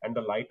 And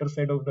the lighter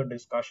side of the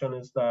discussion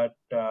is that,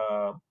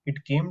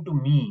 it came to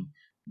me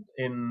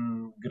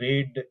in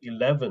grade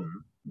 11.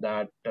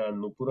 that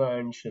Nupura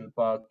and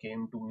Shilpa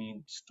came to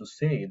me to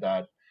say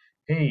that,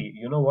 hey,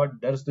 you know what?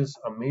 There's this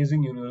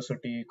amazing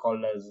university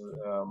called as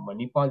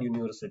Manipal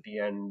University,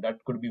 and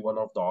that could be one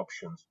of the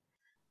options.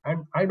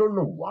 And I don't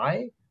know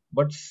why,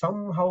 but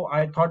somehow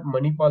I thought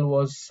Manipal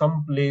was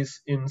some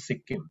place in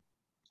Sikkim.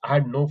 I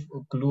had no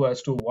clue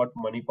as to what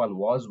Manipal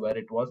was, where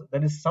it was.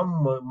 There is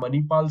some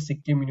Manipal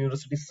Sikkim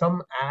University,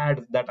 some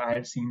ad that I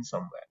had seen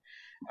somewhere.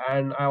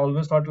 And I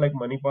always thought like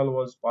Manipal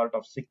was part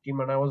of Sikkim,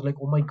 and I was like,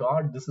 oh my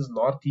God, this is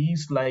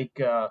Northeast. Like,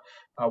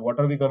 what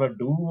are we gonna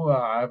do?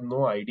 I have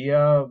no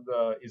idea.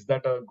 Is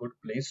that a good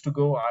place to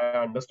go?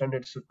 I understand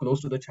it's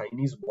close to the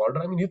Chinese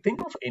border. I mean, you think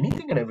of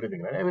anything and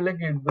everything, right? I mean, like,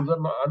 those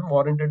are not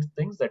unwarranted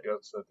things that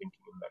you're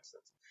thinking in that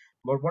sense.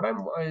 But what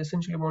I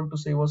essentially want to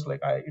say was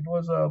like, it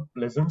was a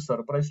pleasant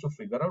surprise to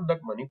figure out that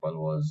Manipal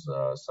was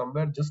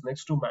somewhere just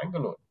next to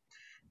Mangalore.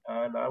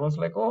 And I was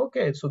like, oh,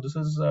 okay, so this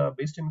is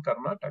based in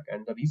Karnataka.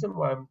 And the reason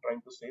why I'm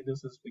trying to say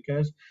this is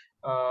because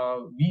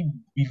we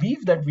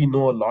believe that we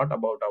know a lot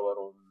about our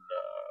own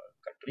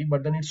country,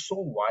 but then it's so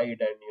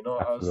wide. And,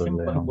 a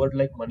Absolutely. simple word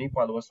like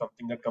Manipal was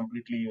something that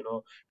completely,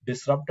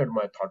 disrupted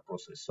my thought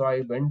process. So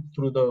I went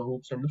through the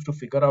hoops and loops to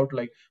figure out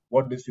like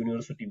what this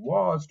university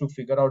was, to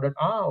figure out that,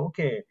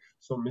 okay,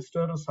 so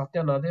Mr.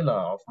 Satya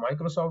Nadella of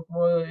Microsoft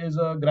is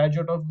a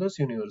graduate of this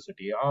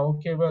university.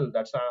 Okay, well,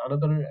 that's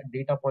another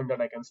data point that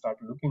I can start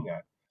looking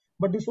at.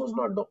 But this was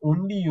not the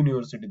only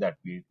university that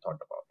we thought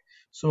about.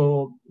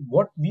 So,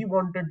 what we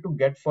wanted to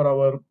get for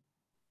our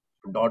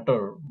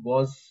daughter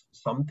was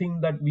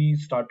something that we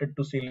started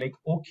to say, like,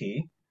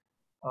 okay,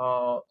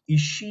 is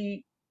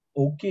she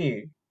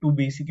okay to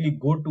basically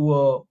go to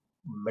a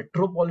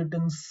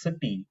metropolitan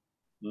city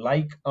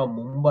like a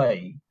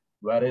Mumbai,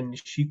 wherein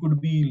she could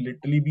be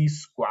literally be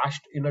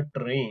squashed in a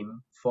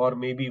train for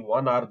maybe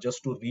 1 hour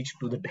just to reach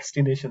to the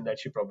destination that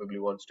she probably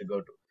wants to go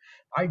to?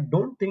 I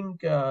don't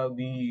think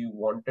we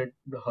wanted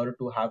her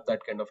to have that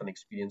kind of an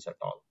experience at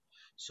all.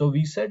 So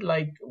we said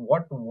like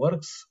what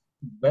works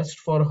best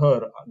for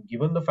her,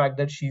 given the fact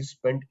that she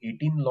spent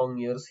 18 long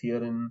years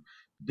here in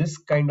this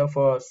kind of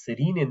a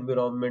serene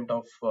environment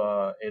of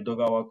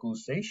Edogawaku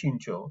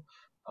Seishincho,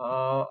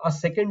 a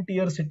second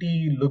tier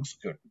city looks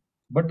good.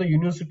 But the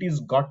university's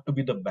got to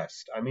be the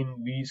best. I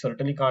mean, we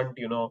certainly can't,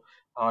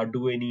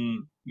 do any,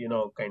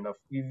 kind of,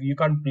 you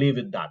can't play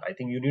with that. I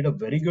think you need a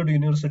very good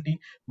university,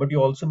 but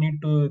you also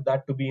need to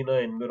that to be in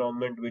an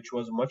environment which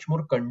was much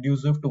more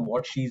conducive to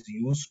what she's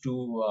used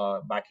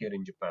to back here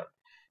in Japan.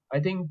 I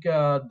think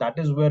that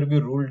is where we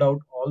ruled out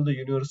all the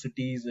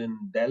universities in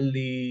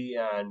Delhi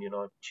and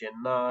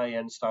Chennai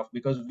and stuff,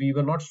 because we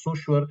were not so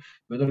sure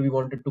whether we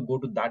wanted to go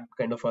to that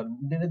kind of a.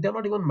 They're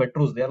not even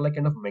metros; they are like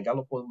kind of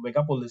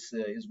megapolis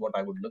is what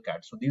I would look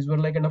at. So these were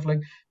like kind of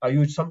like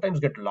you sometimes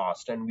get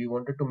lost, and we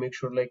wanted to make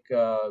sure like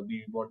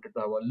we wanted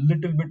to have a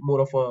little bit more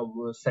of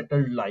a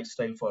settled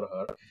lifestyle for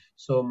her.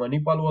 So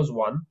Manipal was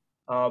one.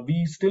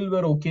 We still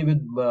were okay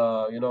with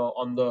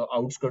on the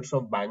outskirts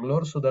of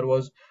Bangalore. So there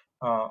was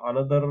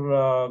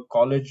another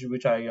college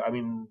which I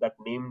mean that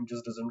name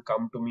just doesn't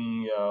come to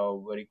me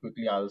very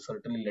quickly. I'll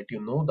certainly let you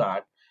know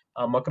that.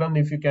 Makrand,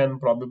 if you can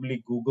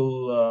probably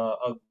Google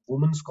a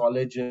women's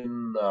college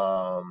in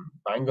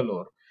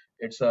Bangalore,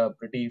 it's a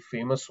pretty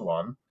famous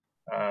one.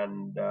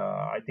 And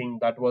I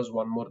think that was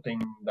one more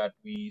thing that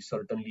we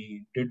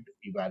certainly did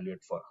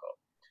evaluate for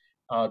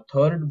her.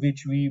 Third,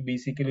 which we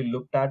basically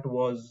looked at,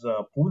 was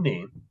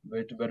Pune,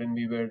 wherein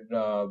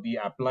we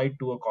applied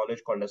to a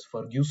college called as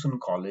Ferguson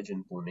College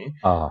in Pune,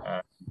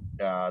 Ah,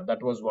 and that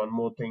was one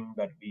more thing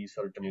that we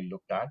certainly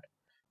looked at.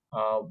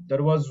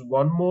 There was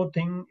one more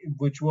thing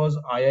which was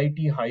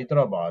IIT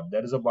Hyderabad.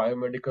 There is a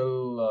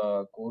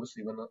biomedical course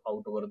even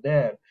out over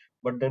there,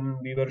 but then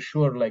we were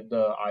sure like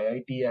the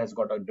IIT has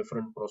got a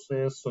different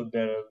process, so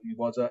there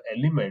was a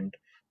element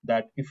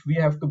that if we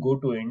have to go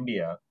to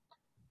India,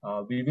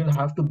 we will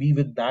have to be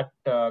with that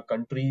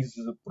country's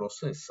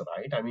process,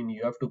 right? I mean,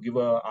 you have to give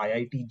a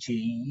IIT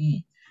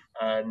JEE,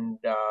 and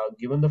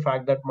given the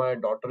fact that my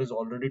daughter is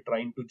already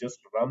trying to just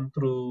run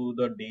through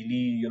the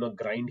daily,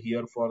 grind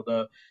here for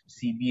the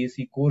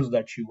CBSE course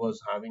that she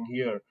was having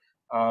here.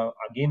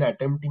 Again,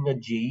 attempting a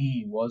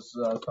JEE was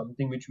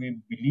something which we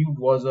believed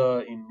was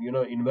a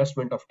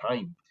investment of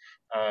time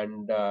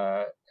and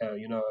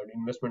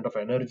investment of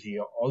energy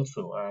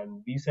also.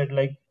 And we said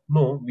like,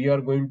 no, we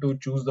are going to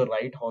choose the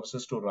right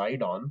horses to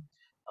ride on.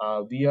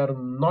 We are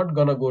not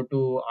gonna go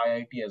to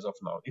IIT as of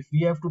now. If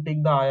we have to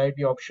take the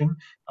IIT option,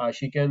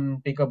 she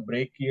can take a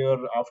break here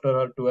after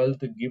her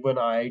 12th, give an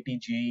IIT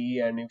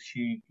JEE, and if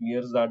she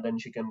clears that, then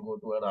she can go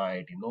to an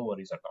IIT. No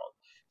worries at all.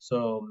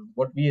 So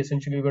what we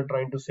essentially were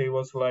trying to say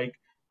was like,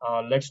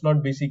 let's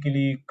not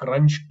basically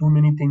crunch too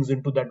many things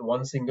into that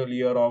one single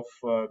year of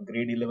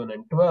grade 11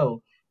 and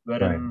 12,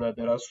 right. wherein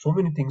there are so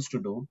many things to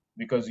do,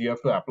 because you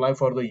have to apply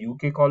for the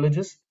UK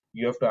colleges,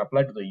 you have to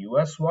apply to the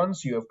US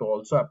ones, you have to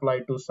also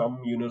apply to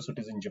some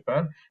universities in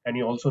Japan, and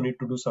you also need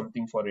to do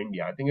something for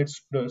India. I think it's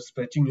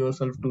stretching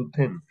yourself too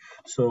thin.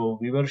 So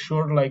we were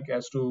sure like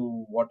as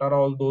to what are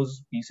all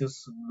those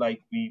pieces,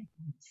 like we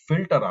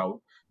filter out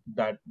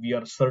that we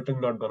are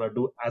certain not going to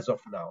do as of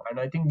now. And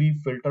I think we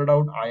filtered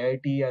out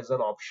IIT as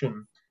an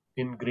option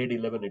in grade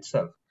 11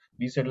 itself.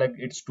 We said like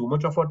it's too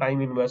much of a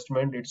time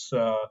investment. It's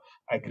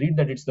agreed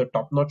that it's the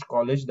top notch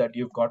college that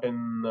you've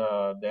gotten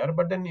there,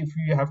 but then if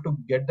you have to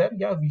get there,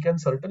 yeah, we can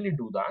certainly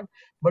do that.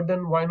 But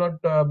then why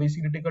not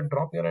basically take a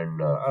drop year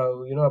and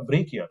a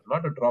break year,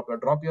 not a drop. A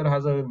drop year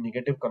has a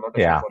negative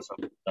connotation Yeah, for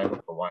some. I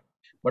don't know why,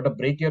 but a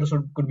break year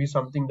could be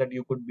something that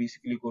you could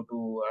basically go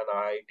to an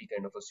IIT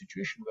kind of a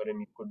situation wherein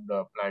you could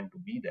plan to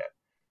be there.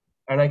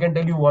 And I can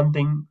tell you one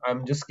thing,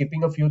 I'm just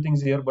skipping a few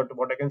things here, but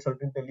what I can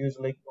certainly tell you is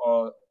like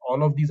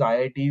all of these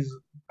IITs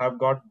have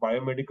got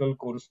biomedical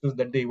courses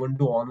that they even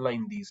do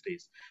online these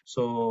days.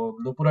 So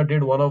Nupura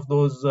did one of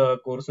those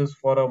courses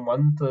for a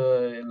month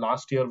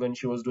last year when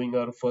she was doing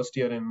her first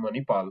year in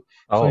Manipal.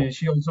 So oh,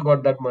 she also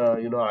got that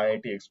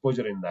IIT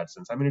exposure in that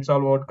sense. I mean, it's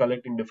all about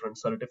collecting different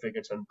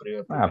certificates and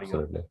preparing your,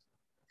 absolutely.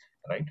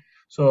 right?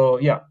 So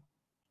yeah,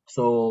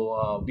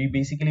 so we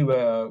basically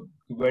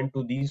went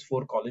to these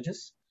four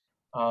colleges.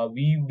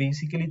 We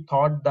basically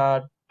thought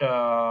that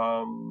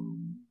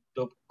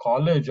the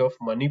college of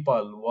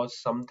Manipal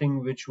was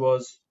something which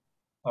was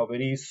a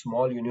very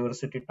small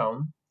university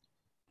town.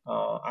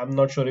 I'm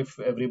not sure if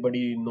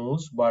everybody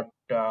knows, but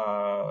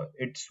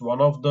it's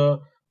one of the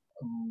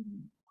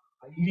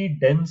highly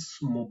dense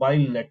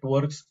mobile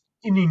networks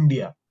in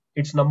India.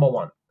 It's number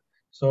one.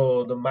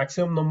 So the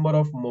maximum number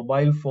of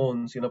mobile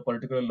phones in a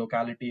particular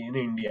locality in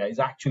India is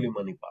actually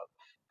Manipal.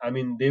 I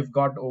mean, they've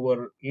got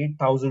over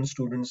 8,000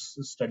 students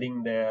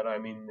studying there. I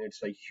mean,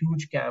 it's a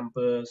huge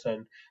campus,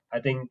 and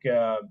I think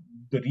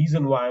the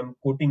reason why I'm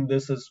quoting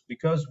this is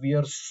because we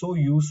are so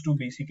used to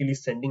basically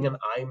sending an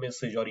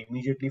iMessage or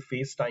immediately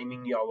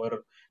FaceTiming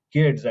our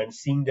kids and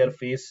seeing their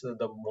face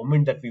the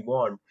moment that we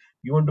want.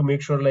 You want to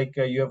make sure like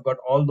you have got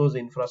all those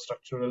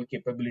infrastructural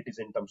capabilities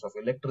in terms of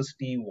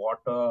electricity,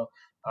 water,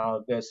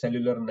 the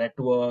cellular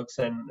networks,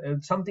 and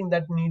it's something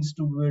that needs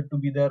to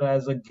be there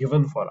as a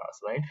given for us,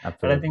 right?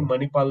 And I think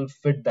Absolutely. Manipal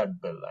fit that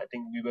bill. I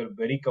think we were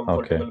very Okay.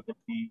 comfortable when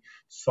we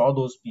saw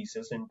those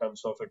pieces in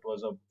terms of it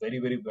was a very,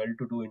 very well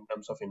to do in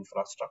terms of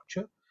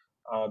infrastructure.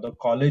 The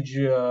college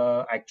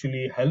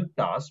actually helped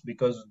us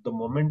because the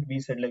moment we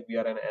said like we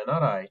are an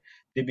NRI,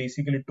 they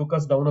basically took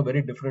us down a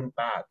very different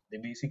path. They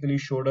basically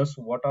showed us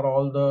what are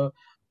all the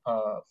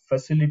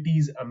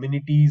facilities,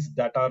 amenities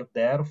that are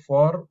there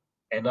for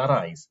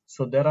NRIs.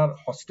 So there are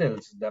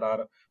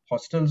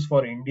hostels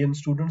for Indian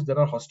students, there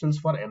are hostels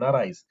for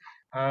NRIs,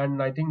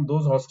 and I think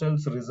those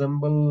hostels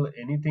resemble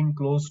anything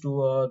close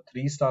to a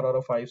 3 star or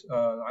a five.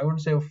 I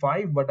wouldn't say a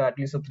five, but at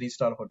least a 3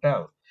 star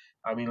hotel.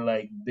 I mean,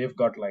 like they've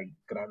got like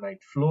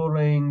granite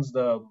floorings,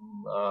 the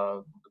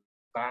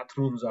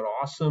bathrooms are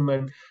awesome,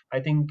 and I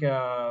think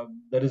there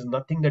is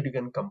nothing that you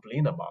can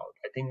complain about.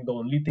 I think the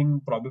only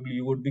thing probably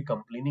you would be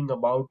complaining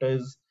about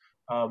is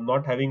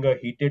not having a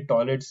heated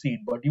toilet seat,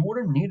 but you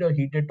wouldn't need a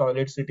heated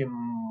toilet seat in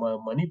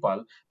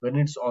Manipal when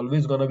it's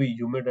always going to be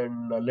humid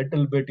and a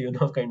little bit,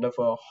 kind of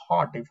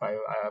hot, if I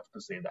have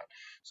to say that.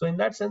 So in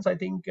that sense, I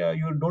think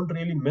you don't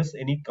really miss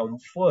any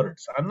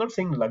comforts. I'm not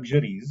saying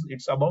luxuries.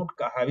 It's about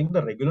having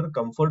the regular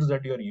comforts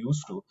that you're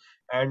used to,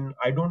 and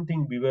I don't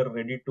think we were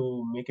ready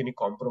to make any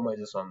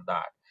compromises on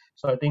that.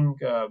 So I think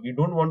we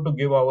don't want to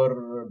give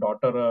our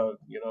daughter a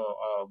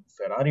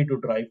Ferrari to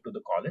drive to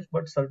the college,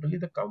 but certainly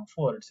the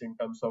comforts in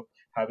terms of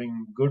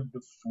having good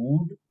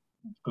food,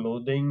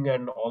 clothing,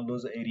 and all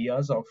those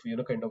areas of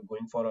kind of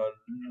going for a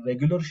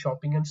regular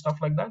shopping and stuff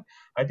like that.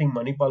 I think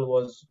Manipal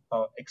was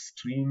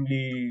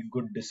extremely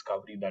good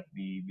discovery that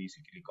we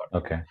basically got to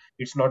know. Okay.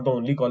 It's not the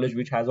only college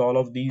which has all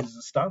of these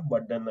stuff,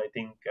 but then I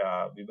think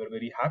we were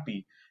very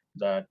happy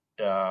that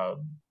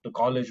the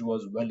college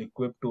was well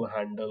equipped to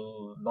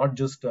handle not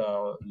just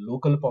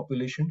local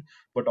population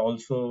but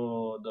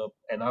also the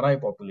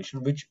NRI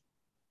population, which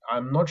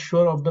I'm not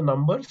sure of the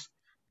numbers,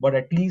 but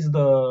at least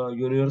the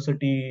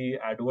university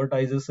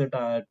advertises it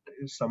at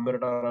somewhere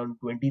around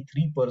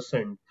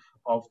 23%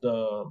 of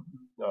the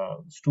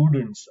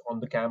students on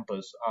the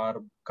campus are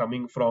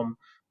coming from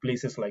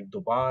places like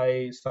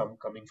Dubai, some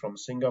coming from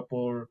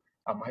Singapore,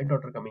 my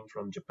daughter coming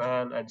from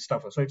Japan and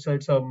stuff. So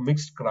it's a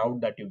mixed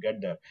crowd that you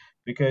get there,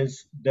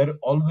 because there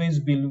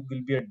always will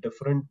be a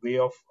different way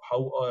of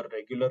how a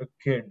regular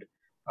kid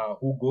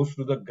who goes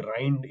through the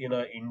grind in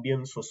a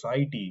Indian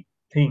society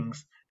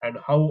thinks, and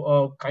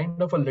how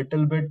kind of a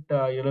little bit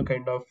um,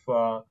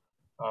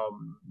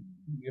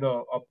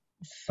 a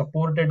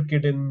supported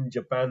kid in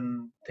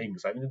Japan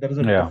thinks. I mean, there is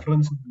a Yeah.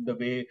 difference in the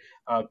way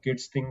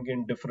kids think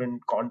in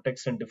different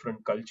contexts and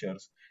different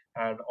cultures.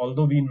 And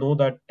although we know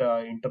that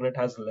internet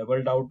has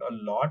leveled out a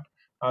lot,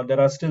 there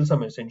are still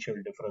some essential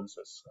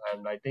differences.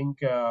 And I think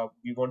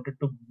we wanted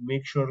to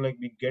make sure like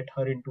we get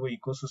her into an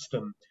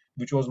ecosystem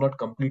which was not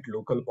complete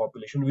local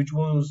population, which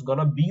was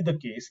gonna be the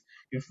case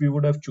if we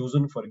would have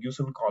chosen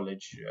Ferguson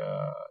College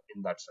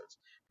in that sense.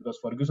 because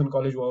Ferguson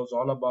College was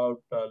all about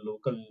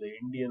local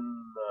Indian,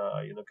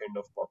 kind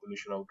of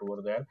population out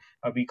over there.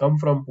 We come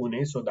from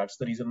Pune, so that's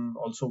the reason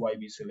also why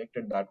we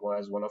selected that one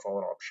as one of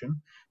our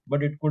option.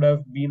 But it could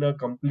have been a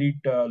complete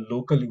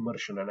local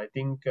immersion, and I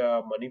think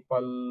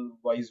Manipal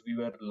wise we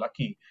were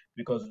lucky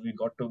because we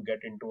got to get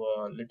into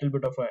a little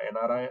bit of a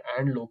NRI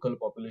and local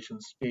population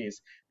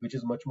space, which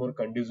is much more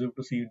conducive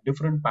to see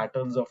different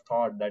patterns of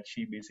thought that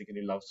she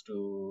basically loves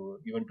to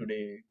even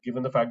today.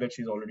 Given the fact that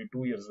she's already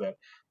 2 years there,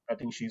 I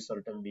think she's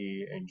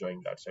certainly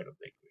enjoying that side of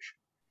the equation.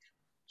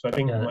 So I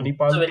think Yeah, that's a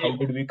Manipal, very how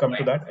did we come to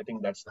important that? I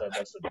think that's the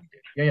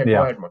detail. Yeah, go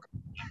Yeah. ahead, Mak.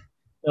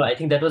 No, I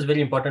think that was a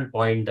very important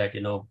point that,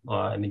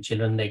 I mean,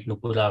 children like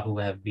Nupura who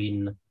have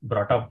been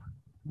brought up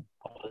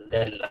all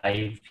their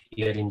life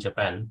here in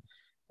Japan.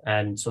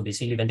 And so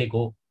basically when they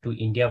go to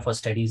India for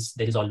studies,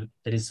 there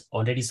is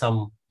already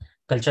some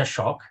culture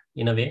shock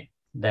in a way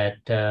that,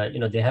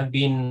 they have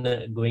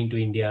been going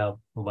to India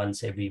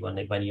once every 1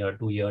 year,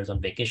 2 years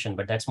on vacation,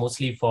 but that's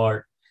mostly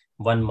for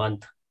 1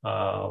 month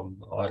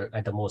or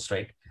at the most,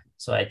 right?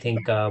 So I think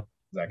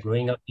Exactly.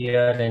 growing up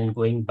here and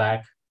going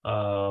back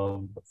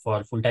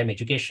for full-time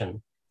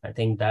education, I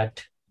think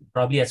that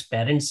probably as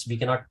parents, we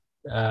cannot,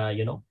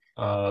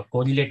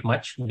 correlate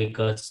much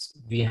because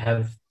we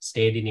have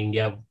stayed in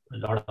India a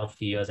lot of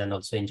years and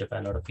also in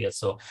Japan a lot of years.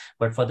 So,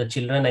 but for the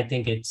children, I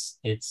think it's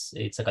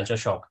a culture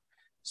shock.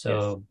 Yes.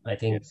 So I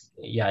think, Yes.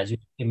 yeah, as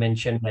you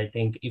mentioned, I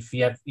think if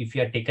you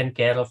have taken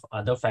care of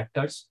other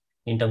factors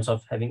in terms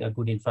of having a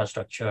good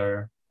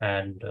infrastructure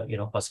and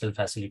hostel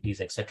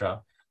facilities,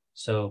 etc.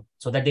 So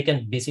that they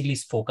can basically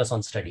focus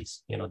on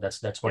studies.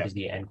 That's what Yeah. is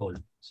the end goal.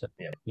 So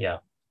Yeah. yeah,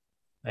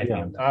 I agree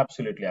Yeah. on that.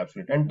 Absolutely,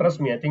 absolutely. And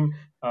trust me, I think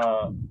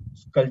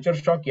culture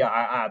shock, yeah,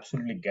 I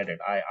absolutely get it.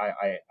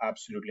 I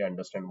absolutely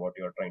understand what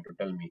you're trying to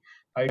tell me.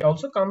 It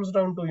also comes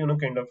down to,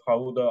 kind of how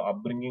the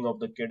upbringing of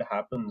the kid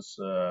happens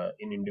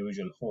in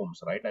individual homes,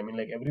 right? I mean,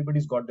 like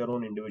everybody's got their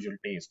own individual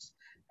tastes.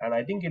 And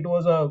I think it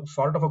was a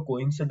sort of a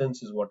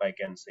coincidence, is what I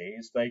can say.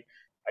 It's like,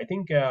 I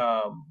think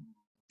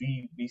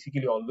we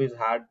basically always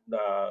had,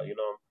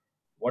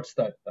 what's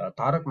that?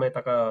 Tarak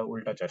Mehta ka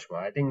Ulta Chashma.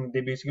 I think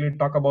they basically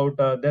talk about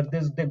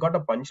they got a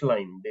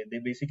punchline. They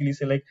basically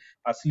say like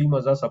asli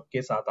maza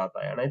sabke saath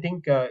aata hai. And I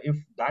think if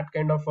that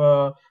kind of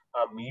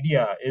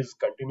media is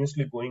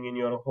continuously going in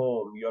your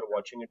home, you're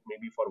watching it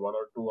maybe for 1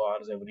 or 2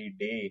 hours every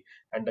day,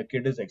 and the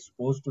kid is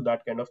exposed to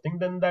that kind of thing,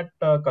 then that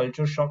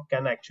culture shock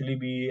can actually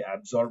be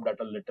absorbed at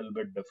a little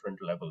bit different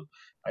level.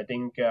 I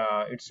think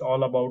it's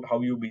all about how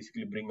you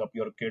basically bring up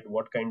your kid,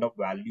 what kind of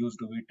values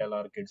do we tell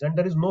our kids, and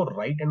there is no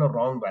right and a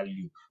wrong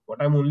value.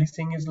 What I'm only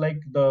saying is like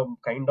the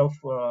kind of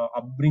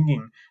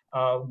upbringing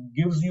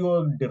gives you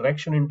a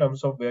direction in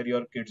terms of where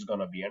your kid's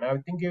gonna be. And I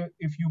think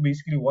if you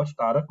basically watch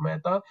Tarak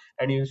Mehta,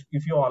 and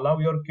if you allow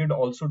your kid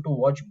also to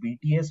watch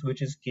BTS,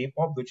 which is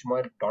K-pop, which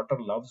my daughter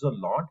loves a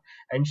lot,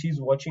 and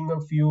she's watching a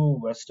few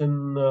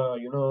Western,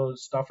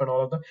 stuff and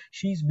all of that,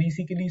 she's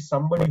basically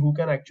somebody who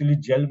can actually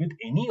gel with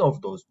any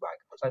of those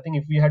backgrounds. I think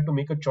if we had to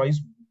make a choice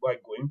by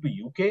going to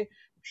UK,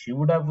 she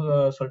would have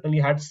certainly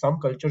had some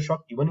culture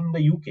shock even in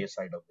the UK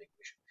side of the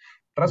equation.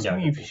 Trust Yeah,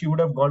 me, if definitely. she would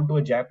have gone to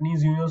a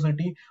Japanese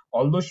university,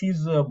 although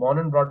she's born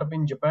and brought up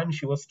in Japan,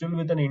 she was still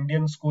with an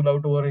Indian school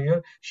out over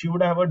here. She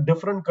would have a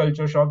different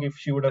culture shock if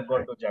she would have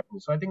gone to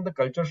Japanese. So I think the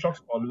culture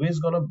shock's always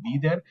gonna be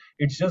there.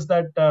 It's just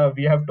that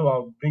we have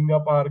to bring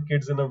up our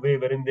kids in a way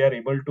wherein they are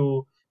able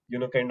to,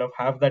 kind of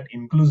have that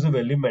inclusive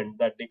element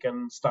that they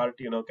can start,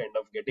 kind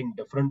of getting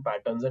different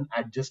patterns and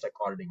adjust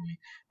accordingly.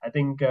 I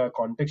think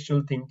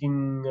contextual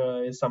thinking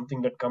is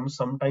something that comes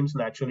sometimes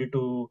naturally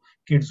to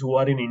kids who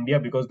are in India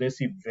because they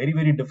see very,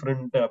 very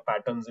different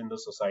patterns in the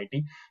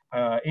society.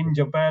 In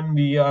Japan,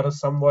 we are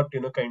somewhat,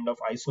 kind of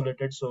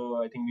isolated.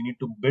 So I think we need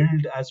to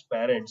build as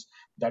parents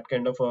that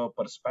kind of a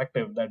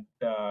perspective that,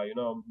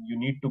 you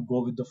need to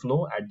go with the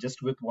flow,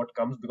 adjust with what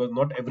comes, because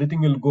not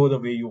everything will go the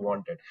way you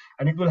want it.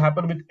 And it will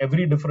happen with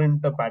every different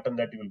pattern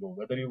that you will go.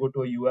 Whether you go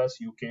to a US,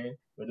 UK,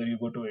 whether you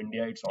go to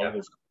India, it's Yeah.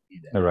 always going to be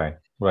there. Right.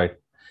 Right.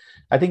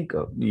 I think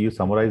you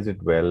summarized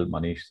it well,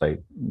 Manish,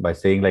 by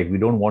saying like we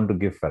don't want to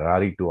give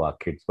Ferrari to our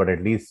kids, but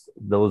at least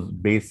those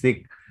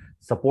basic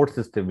support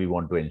system we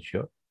want to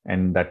ensure,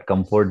 and that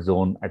comfort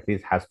zone at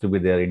least has to be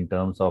there in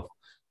terms of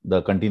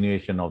the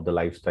continuation of the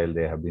lifestyle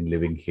they have been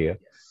living here.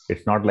 Yes.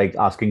 It's not like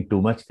Yes. asking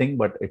too much thing,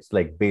 but it's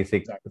like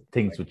basic Exactly.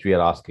 things Exactly. which we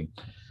are asking.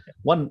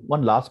 One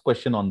last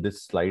question on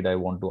this slide I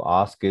want to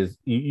ask is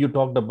you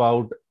talked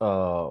about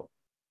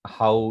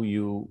how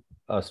you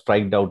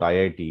striked out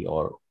IIT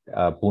or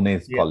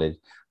Pune's Yeah. college.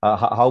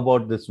 How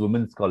about this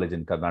women's college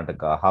in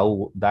Karnataka?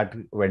 How that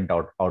went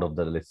out of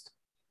the list?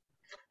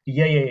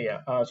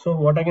 So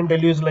what I can tell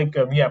you is like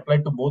we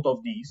applied to both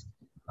of these,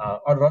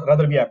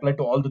 rather we applied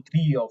to all the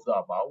three of the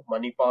above.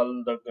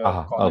 Manipal, the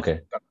college in Okay.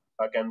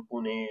 Karnataka, and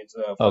Pune, it's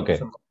Okay.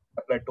 Ferguson.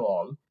 Applied to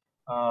all.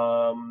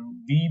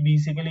 We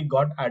basically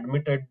got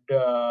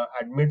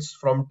admits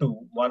from two,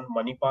 one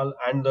Manipal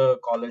and the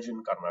college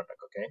in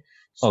Karnataka. Okay,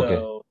 Okay.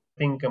 so I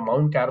think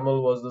Mount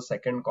Carmel was the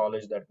second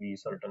college that we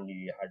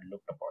certainly had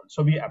looked upon.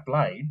 So we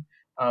applied.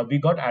 We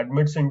got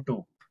admits in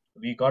two.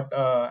 We got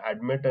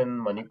admit in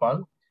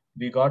Manipal.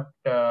 We got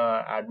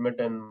admit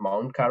in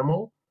Mount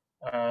Carmel,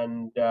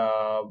 and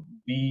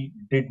we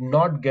did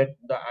not get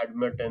the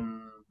admit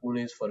in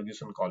Pune's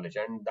Ferguson College,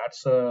 and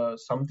that's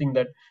something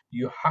that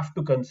you have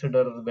to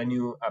consider when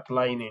you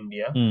apply in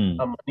India.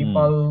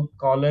 Manipal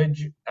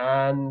College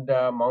and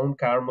Mount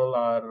Carmel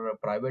are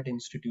private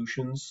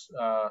institutions.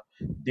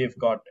 They've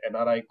got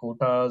NRI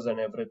quotas and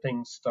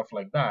everything, stuff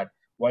like that.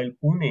 While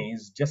Pune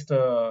is just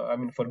I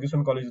mean,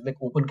 Ferguson College is like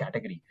open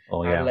category,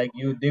 Oh, and yeah. like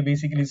they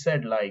basically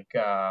said like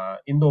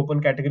in the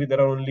open category there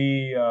are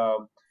only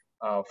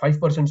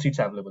 5% seats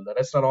available. The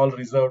rest are all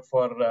reserved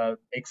for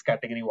X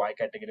category, Y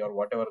category, or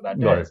whatever that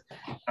Got it. is.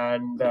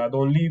 And the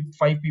only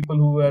five people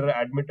who were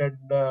admitted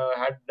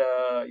had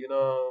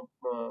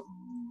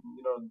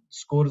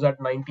scores at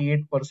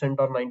 98%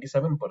 or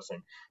 97%,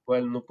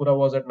 while Nupura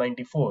was at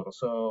 94.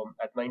 So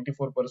at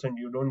 94%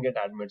 you don't get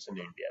admits in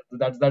India.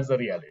 That's the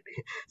reality.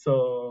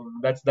 So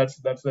that's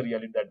the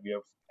reality that we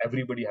have.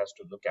 Everybody has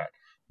to look at.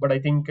 But I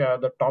think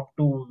the top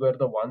two were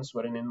the ones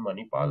were in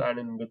Manipal and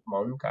in with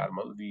Mount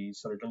Carmel. We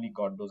certainly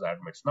got those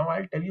admits. Now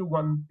I'll tell you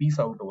one piece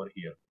out over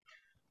here.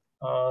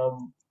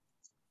 Um,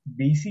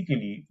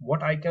 Basically,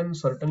 what I can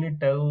certainly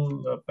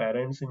tell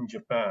parents in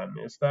Japan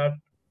is that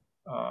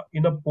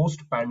in a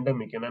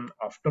post-pandemic and an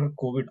after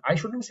COVID, I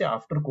shouldn't say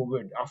after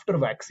COVID, after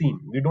vaccine,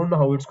 we don't know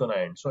how it's going to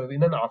end. So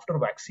in an after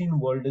vaccine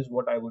world is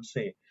what I would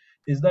say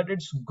is that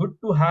it's good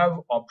to have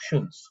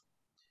options.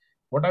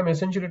 What I'm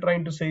essentially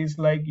trying to say is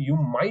like you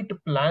might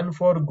plan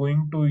for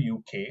going to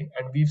UK,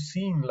 and we've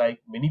seen like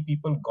many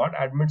people got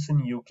admits in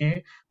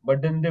UK,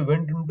 but then they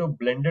went into a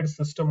blended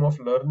system of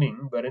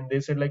learning wherein they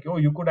said like, oh,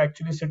 you could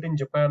actually sit in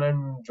Japan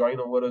and join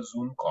over a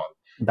Zoom call.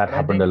 That And I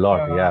happened a think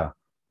lot. Yeah.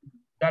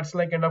 that's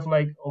like kind of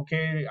like,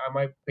 okay, am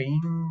I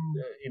paying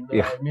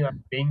Yeah. I mean,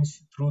 I'm paying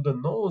through the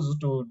nose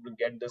to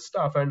get this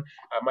stuff, and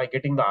am I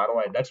getting the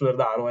ROI? That's where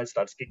the ROI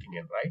starts kicking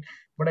in, right?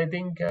 But I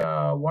think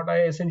what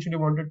I essentially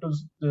wanted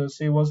to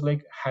say was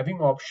like having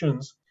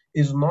options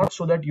is not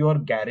so that you are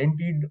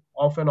guaranteed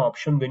of an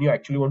option when you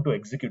actually want to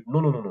execute. No,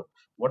 no, no, no.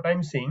 What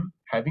I'm saying,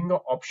 having an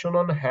option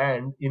on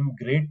hand in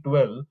grade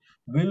 12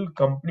 will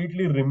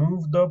completely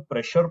remove the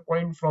pressure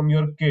point from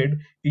your kid.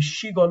 Is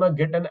she gonna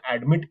get an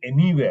admit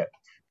anywhere?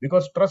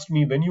 Because trust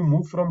me, when you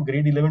move from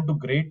grade 11 to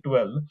grade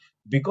 12,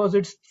 because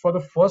it's for the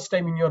first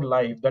time in your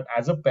life that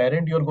as a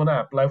parent you're going to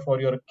apply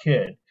for your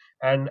kid,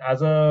 and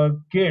as a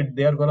kid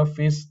they are going to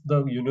face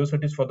the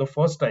universities for the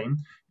first time,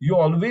 you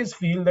always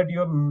feel that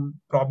you're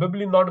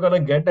probably not going to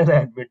get an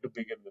admit to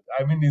begin with.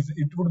 I mean,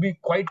 it would be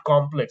quite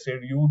complex.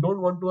 You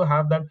don't want to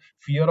have that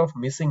fear of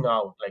missing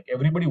out. Like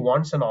everybody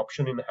wants an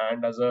option in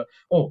hand as a,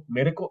 oh,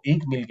 mere ko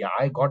ek mil gaya,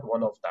 I got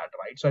one of that,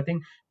 right? So I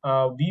think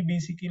we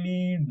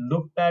basically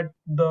looked at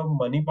the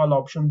Manipal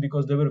option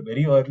because they were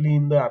very early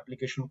in the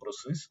application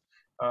process.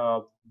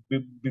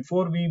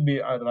 Before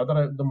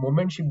rather, the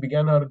moment she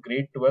began her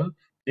grade 12,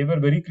 they were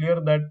very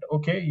clear that,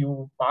 okay,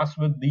 you pass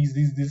with these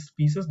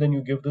pieces, then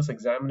you give this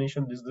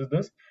examination,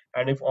 this,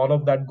 and if all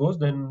of that goes,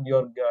 then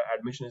your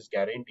admission is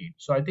guaranteed.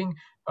 So I think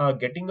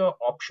getting an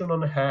option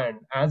on hand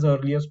as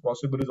early as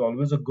possible is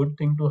always a good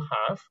thing to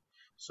have,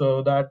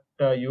 so that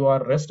you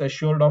are rest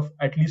assured of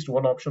at least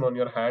one option on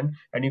your hand,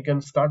 and you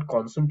can start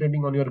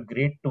concentrating on your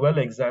grade 12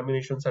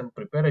 examinations and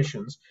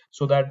preparations,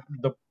 so that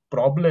the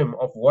problem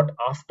of what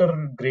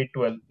after grade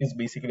 12 is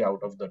basically out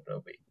of the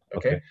way.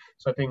 Okay. Okay.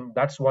 So I think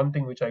that's one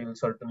thing which I will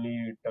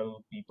certainly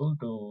tell people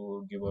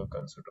to give a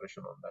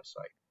consideration on that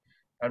side.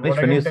 And what Manish,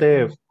 I can tell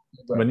you is,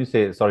 go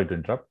ahead. sorry to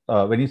interrupt,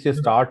 when you say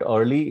start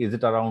early, is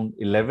it around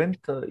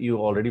 11th you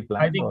already I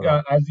planned think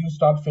or? as you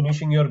start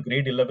finishing your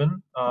grade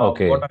 11, what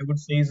Okay. I would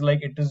say is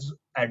like it is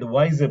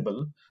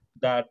advisable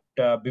that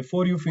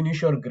before you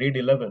finish your grade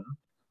 11,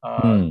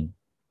 uh, Hmm.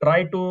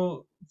 try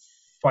to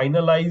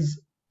finalize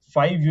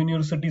five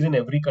universities in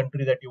every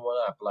country that you want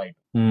to apply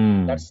to.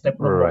 Hmm. That's step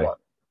number Right. one.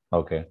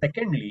 Okay.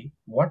 Secondly,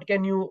 what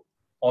can you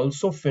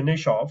also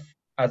finish off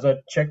as a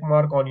check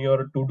mark on your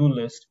to-do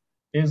list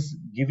is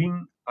giving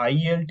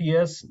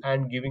IELTS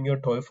and giving your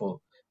TOEFL.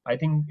 I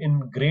think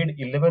in grade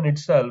 11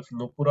 itself,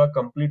 Nupura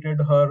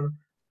completed her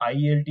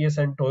IELTS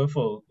and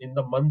TOEFL in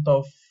the month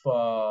of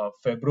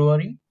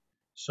February.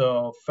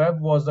 So Feb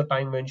was the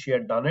time when she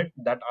had done it.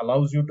 That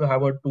allows you to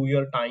have a 2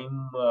 year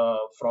time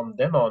from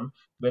then on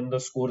when the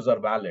scores are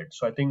valid.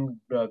 So I think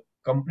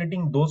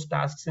completing those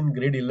tasks in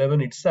grade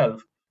 11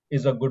 itself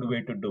is a good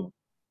way to do.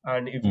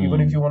 And if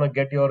even if you Hmm. want to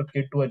get your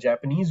kid to a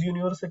Japanese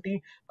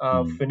university,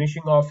 Hmm.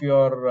 finishing off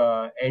your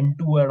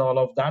N2 and all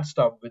of that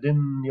stuff within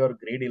your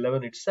grade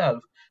 11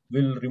 itself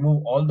will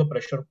remove all the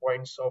pressure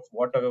points of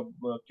what a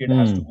kid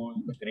has to Hmm. go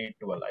in the grade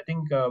 12. I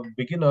think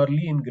begin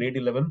early in grade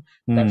 11.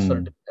 That's Hmm.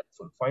 certainly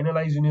helpful.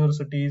 Finalize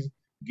universities,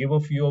 give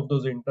a few of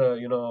those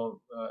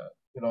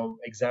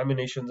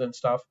examinations and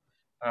stuff,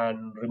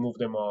 and remove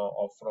them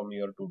off from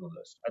your to-do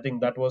list. I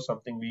think that was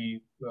something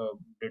we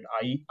did.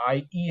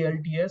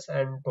 IELTS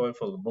and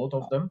TOEFL, both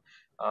of them,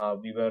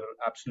 we were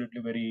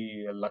absolutely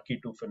very lucky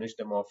to finish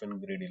them off in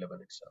grade 11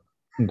 itself.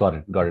 Got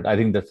it. Got it. I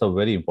think that's a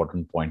very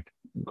important point.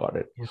 Got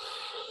it. Yeah.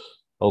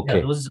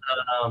 Okay.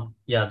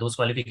 Those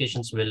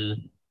qualifications will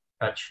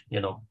touch,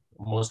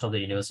 most of the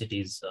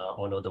universities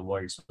all over the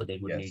world. So they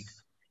would need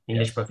Yes.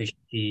 English Yes.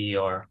 proficiency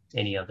or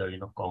any other,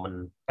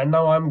 common. And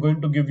now I'm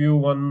going to give you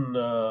one,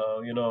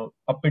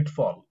 a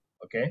pitfall.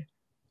 Okay.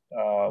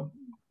 Uh,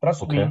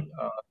 Trust Okay. me,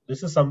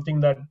 this is something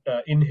that,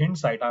 in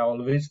hindsight, I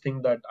always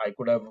think that I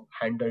could have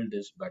handled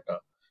this better.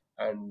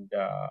 And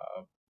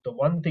the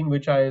one thing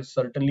which I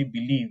certainly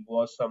believe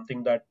was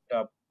something that,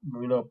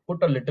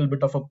 put a little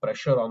bit of a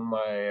pressure on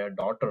my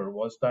daughter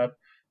was that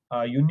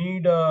you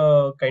need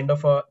a kind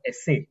of a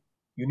essay.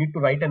 You need to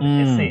write an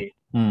Hmm. essay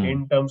Hmm.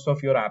 in terms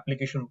of your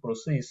application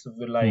process.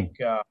 Hmm. Like,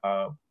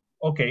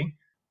 okay,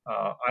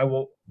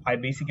 I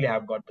basically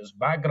have got this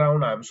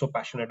background. I'm so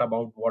passionate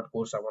about what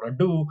course I want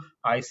to do.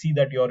 I see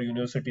that your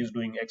university is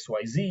doing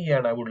XYZ,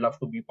 and I would love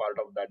to be part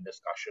of that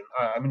discussion.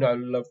 I would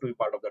love to be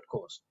part of that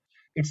course.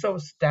 It's a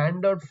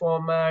standard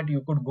format.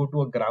 You could go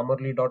to a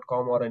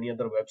grammarly.com or any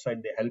other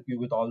website. They help you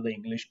with all the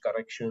English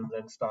corrections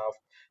and stuff.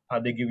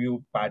 They give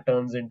you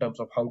patterns in terms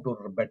of how to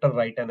better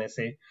write an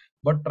essay.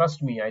 But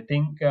trust me, I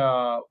think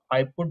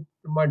I put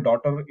my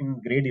daughter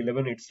in grade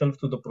 11 itself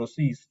to the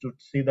process to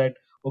say that,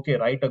 okay,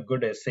 write a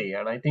good essay.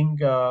 And I think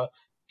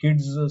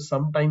kids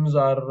sometimes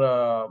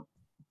are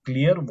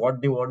clear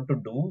what they want to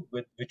do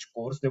with which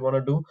course they want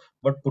to do,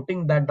 but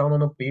putting that down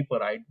on a paper,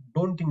 I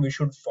don't think we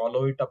should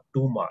follow it up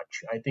too much.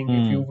 I think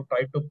if you Hmm.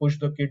 try to push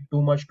the kid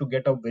too much to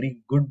get a very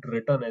good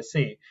written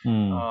essay,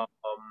 Hmm.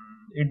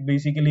 it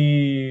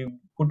basically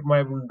put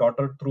my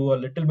daughter through a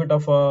little bit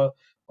of a,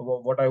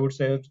 what I would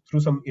say,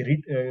 through some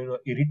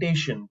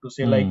irritation to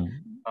say like,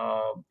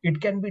 Hmm. it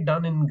can be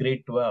done in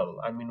grade 12.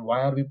 I mean,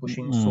 why are we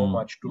pushing so Hmm.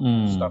 much to do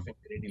Hmm. stuff in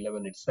grade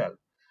 11 itself?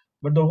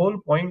 But the whole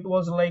point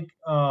was like,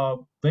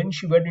 when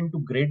she went into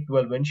grade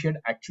 12, when she had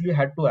actually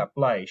had to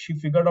apply, she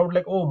figured out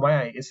like, oh, my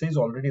essay is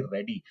already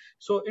ready.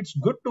 So it's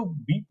good to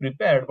be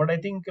prepared, but I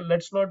think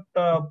let's not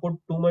put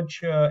too much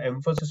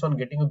emphasis on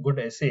getting a good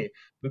essay,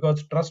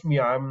 because trust me,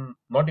 I'm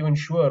not even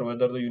sure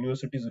whether the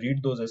universities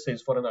read those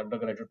essays for an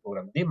undergraduate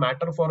program. They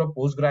matter for a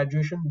post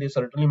graduation, they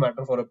certainly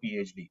matter for a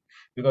PhD,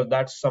 because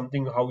that's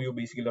something how you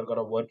basically are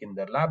going to work in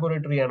their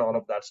laboratory and all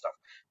of that stuff.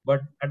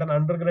 But at an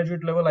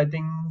undergraduate level, I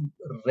think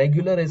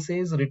regular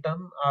essays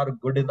written are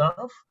good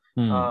enough.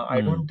 Hmm. I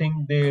Hmm. don't think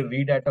they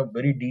read at a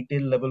very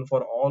detailed level for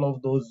all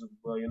of those,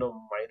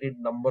 myriad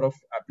number of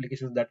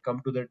applications that come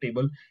to their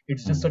table.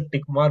 It's just Hmm. a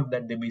tick mark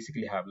that they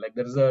basically have. Like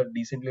there is a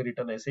decently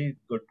written essay,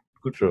 good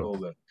to True. go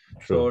with.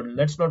 So True.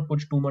 let's not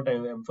put too much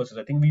emphasis.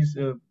 I think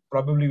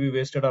probably we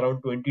wasted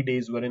around 20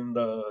 days wherein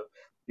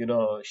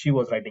she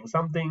was writing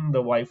something,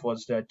 the wife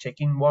was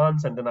checking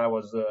once, and then I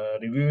was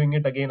reviewing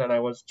it again, and I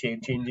was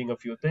changing a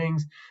few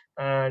things.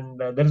 And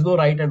there is no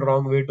right and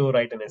wrong way to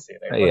write an essay,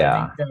 right? But I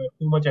think Yeah.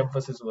 too much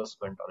emphasis was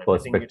spent on it. I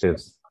think it's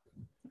Perspectives.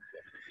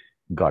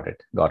 Got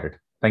it. Got it.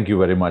 Thank you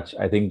very much.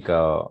 I think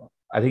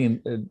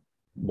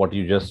what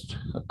you just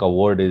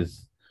covered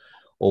is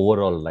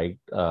overall, like,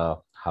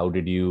 how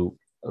did you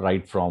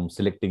write from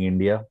selecting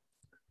India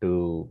to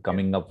yeah,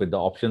 coming up with the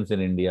options in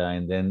India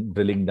and then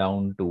drilling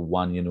down to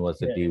one yeah,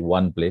 university, yeah,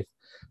 one place.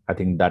 I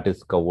think that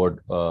is covered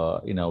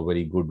in a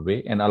very good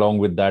way. And along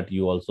with that,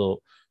 you also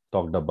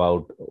talked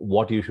about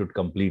what you should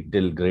complete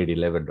till grade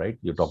 11, right?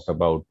 You talked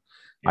about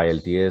yes,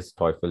 IELTS,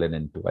 TOEFL, and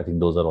N2. I think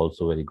those are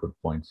also very good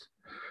points.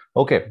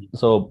 Okay,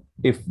 so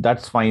if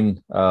that's fine,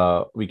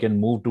 we can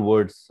move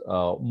towards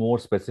more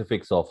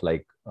specifics of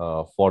like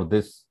for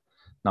this.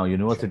 Now, sure,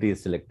 university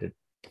is selected,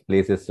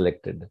 place is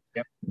selected.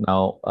 yep,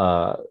 Now,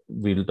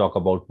 we'll talk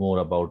about more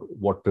about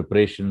what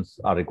preparations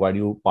are required.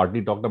 You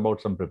partly talked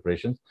about some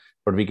preparations,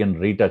 but we can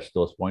retouch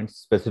those points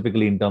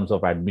specifically in terms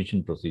of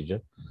admission procedure,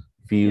 yep,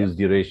 fees,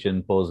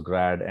 duration, post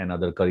grad, and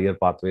other career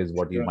pathways.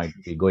 What you sure, might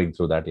sure, be sure. going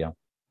through that, yeah.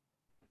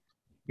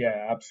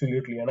 Yeah,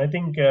 absolutely. And I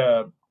think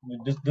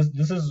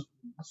this is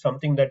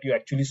something that you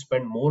actually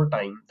spend more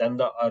time than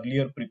the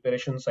earlier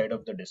preparation side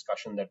of the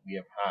discussion that we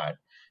have had.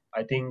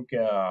 I think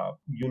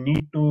you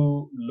need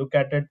to look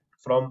at it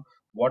from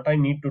what I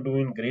need to do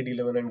in grade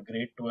 11 and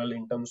grade 12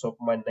 in terms of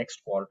my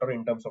next quarter,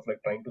 in terms of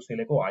like trying to say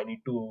like, oh, I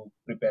need to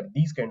prepare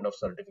these kind of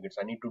certificates.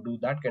 I need to do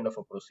that kind of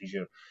a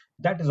procedure.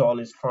 That is all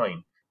is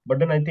fine. But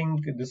then I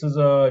think this is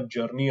a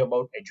journey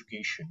about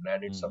education,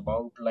 and it's Mm.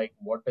 about like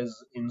what is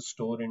in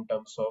store in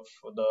terms of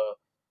the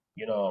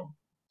you know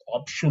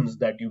options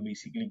that you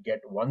basically get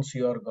once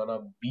you're gonna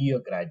be a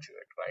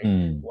graduate, right?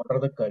 Mm. What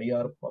are the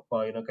career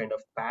kind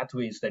of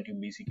pathways that you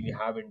basically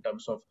have in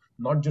terms of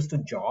not just a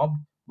job,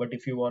 but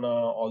if you wanna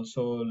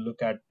also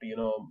look at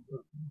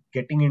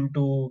getting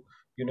into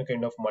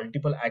kind of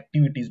multiple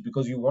activities,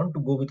 because you want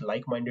to go with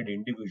like-minded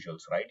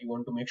individuals, right? You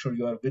want to make sure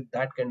you are with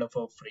that kind of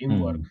a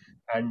framework. Mm.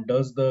 And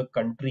does the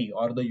country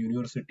or the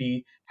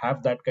university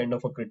have that kind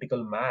of a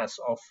critical mass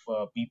of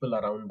people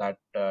around that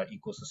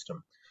ecosystem?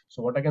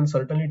 So what I can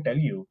certainly tell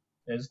you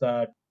is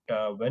that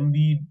when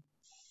we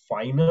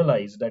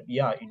finalized that,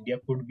 yeah, India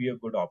could be a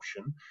good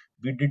option,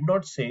 we did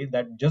not say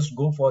that just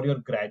go for your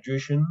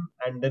graduation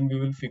and then we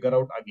will figure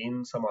out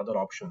again some other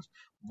options.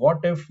 What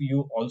if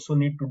you also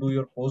need to do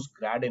your post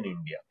grad in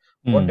India?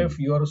 What Hmm. if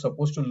you are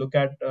supposed to look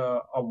at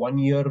a 1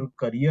 year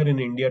career in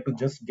India to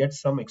just get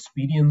some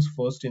experience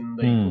first in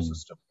the Hmm.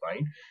 ecosystem,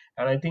 right?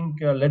 And I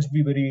think let's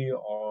be very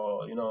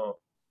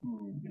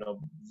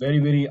very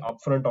very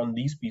upfront on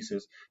these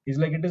pieces. Is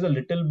like it is a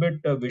little bit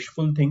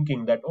wishful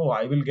thinking that, oh,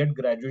 I will get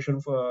graduation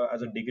for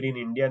as a degree in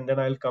India, and then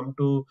I'll come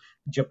to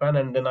Japan,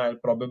 and then I'll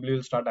probably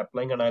will start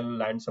applying and I'll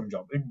land some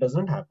job. It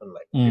doesn't happen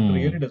like that. It Hmm.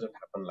 really doesn't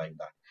happen like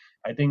that.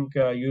 I think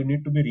you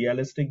need to be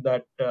realistic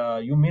that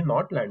you may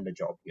not land a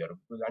job here,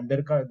 and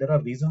there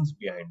are reasons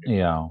behind it.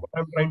 Yeah. What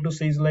I'm trying to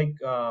say is like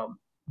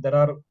there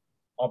are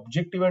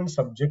objective and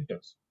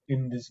subjectives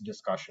in this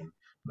discussion.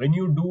 When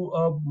you do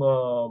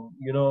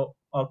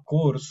a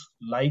course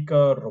like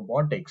a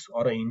robotics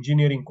or an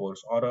engineering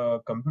course or a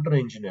computer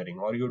engineering,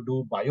 or you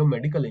do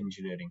biomedical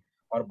engineering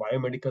or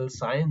biomedical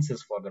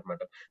sciences for that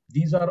matter,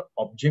 these are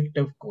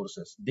objective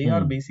courses. They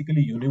are Hmm.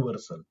 basically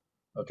universal.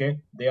 Okay,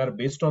 they are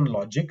based on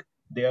logic.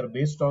 They are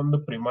based on the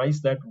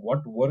premise that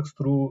what works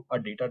through a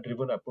data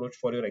driven approach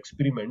for your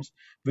experiments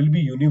will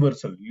be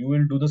universal. You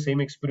will do the same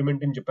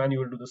experiment in Japan, you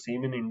will do the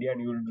same in India, and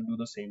you will do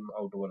the same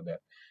out over there.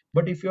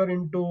 But if you're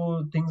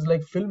into things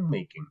like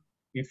filmmaking,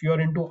 if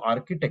you're into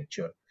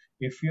architecture,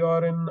 if you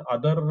are in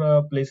other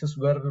places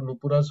where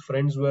Nupura's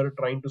friends were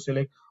trying to say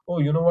like, oh,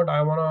 you know what,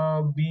 I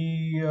wanna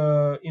be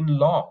in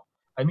law.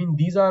 I mean,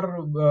 these are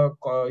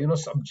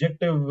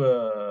subjective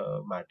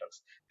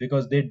matters,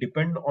 because they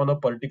depend on a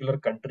particular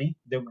country,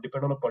 they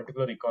depend on a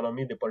particular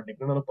economy, they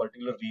depend on a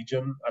particular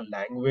region. A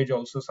language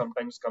also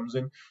sometimes comes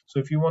in. So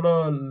if you want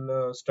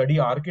to study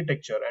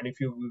architecture, and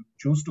if you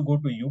choose to go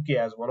to UK,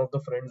 as one of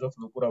the friends of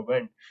Nupura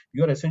went,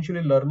 you are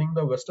essentially learning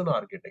the Western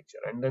architecture,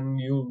 and then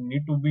you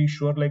need to be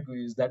sure like,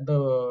 is that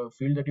the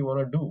field that you want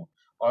to do,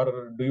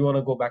 or do you want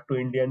to go back to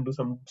India and do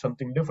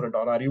something different,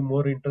 or are you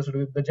more interested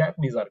with the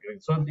Japanese architecture?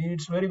 So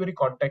it's very very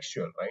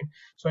contextual, right?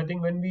 So I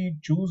think when we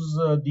choose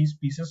these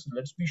pieces,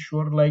 let's be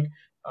sure like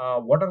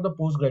what are the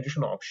post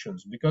graduation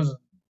options, because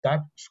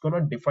that's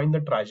gonna define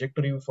the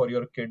trajectory for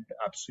your kid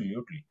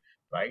absolutely,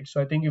 right? So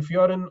I think if you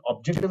are in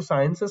objective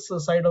sciences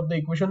side of the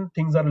equation,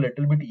 things are a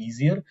little bit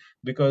easier,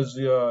 because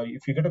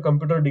if you get a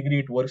computer degree,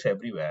 it works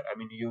everywhere. I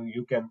mean,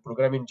 you can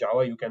program in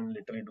Java, you can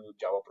literally do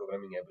Java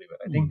programming everywhere.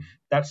 I think Hmm.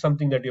 that's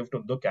something that you have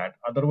to look at.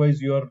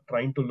 Otherwise, you are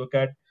trying to look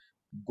at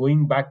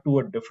going back to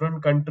a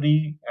different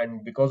country,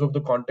 and because of the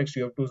context,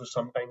 you have to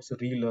sometimes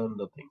relearn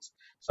the things.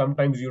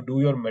 Sometimes you do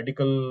your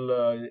medical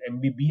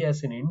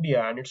MBBS in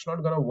India, and it's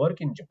not going to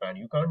work in Japan.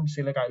 You can't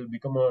say like, I'll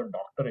become a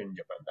doctor in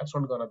Japan. That's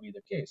not going to be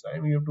the case. I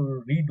mean, you have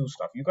to redo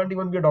stuff. You can't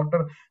even be a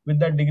doctor with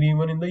that degree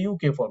even in the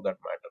UK for that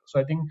matter. So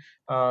I think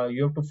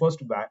you have to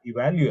first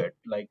evaluate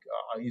like,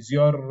 is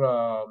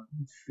your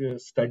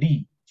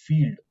study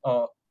field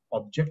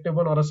objective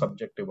one or a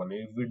subjective one?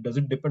 If it, does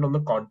it depend on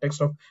the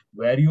context of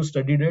where you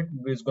studied it,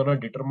 is going to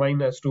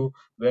determine as to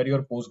where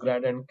your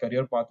postgrad and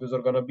career pathways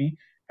are going to be.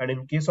 And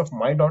in case of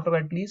my daughter,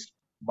 at least,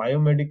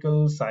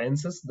 biomedical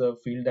sciences, the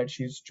field that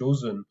she's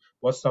chosen,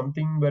 was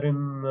something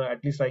wherein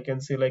at least I can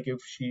say like, if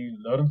she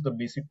learns the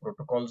basic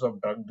protocols of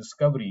drug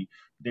discovery,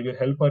 they will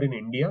help her in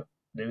India,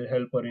 they will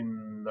help her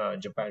in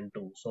Japan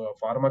too. So a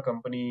pharma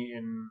company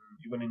in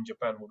even in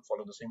Japan would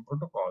follow the same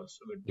protocols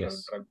with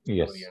Yes. drug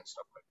discovery Yes. and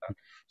stuff like that.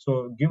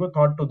 So give a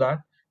thought to that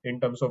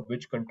in terms of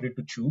which country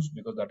to choose,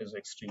 because that is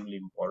extremely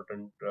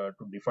important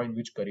to define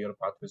which career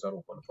pathways are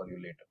open for you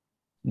later.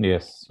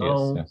 Yes. Yes.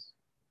 Now, Yes.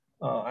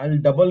 I'll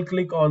double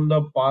click on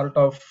the part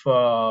of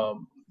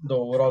the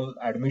overall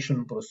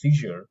admission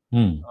procedure.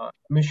 Hmm.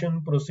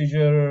 Admission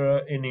procedure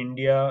in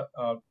India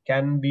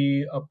can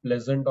be a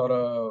pleasant or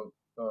a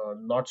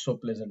not so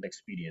pleasant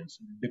experience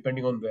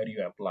depending on where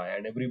you apply,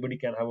 and everybody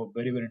can have a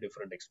very very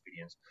different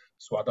experience.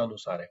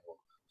 Swadanusare ho.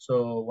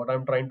 So what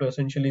I'm trying to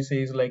essentially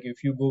say is like,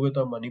 if you go with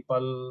a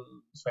Manipal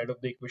side of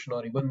the equation,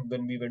 or even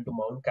when we went to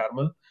Mount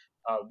Carmel,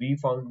 we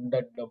found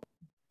that the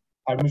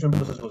admission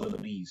process was a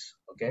breeze.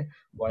 Okay,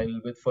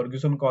 while with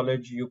Ferguson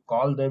College, you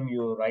call them,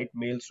 you write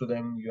mails to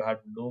them, you had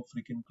no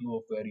freaking clue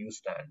of where you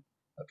stand.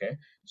 Okay,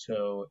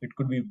 so it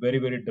could be very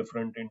very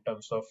different in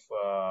terms of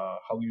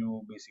how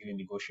you basically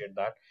negotiate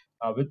that.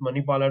 With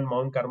Manipal and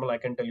Mount Carmel, I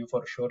can tell you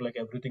for sure like,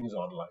 everything is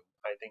online.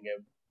 I think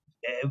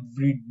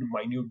every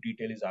minute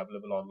detail is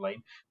available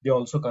online. They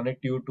also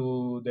connect you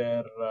to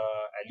their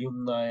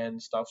alumni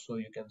and stuff, so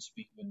you can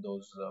speak with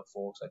those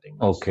folks. I think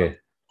that's Okay.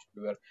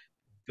 something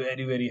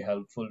very very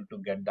helpful to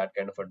get that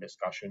kind of a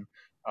discussion.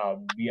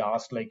 We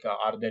asked like,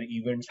 are there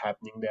events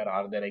happening there,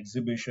 are there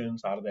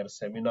exhibitions, are there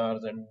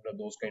seminars, and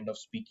those kind of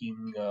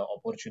speaking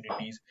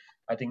opportunities.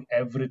 I think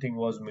everything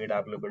was made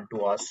available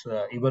to us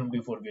even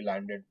before we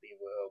landed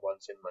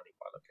once in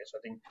Manipal. Okay, so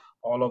I think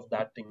all of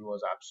that thing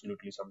was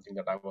absolutely something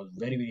that I was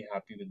very very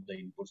happy with the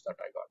inputs that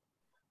I got.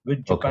 With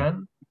Okay.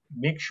 Japan,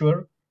 make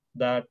sure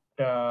that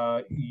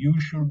you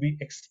should be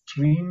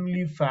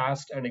extremely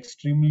fast and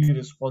extremely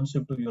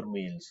responsive to your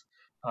mails.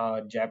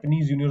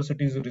 Japanese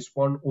universities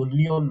respond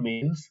only on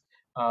mails.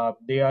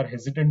 They are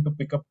hesitant to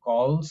pick up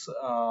calls.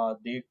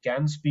 They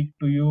can speak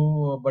to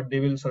you, but they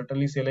will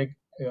certainly say like,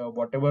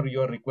 whatever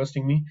you are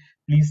requesting me,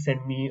 please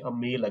send me a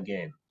mail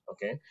again.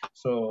 Okay,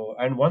 so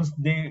and once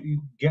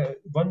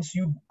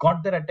you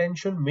got their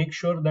attention, make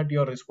sure that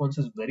your response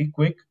is very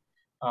quick,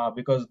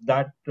 because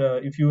that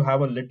if you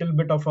have a little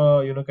bit of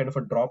a kind of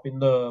a drop in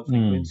the Mm.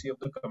 frequency of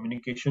the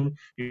communication,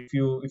 if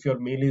your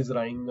mail is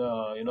running,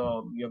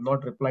 you have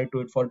not replied to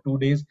it for 2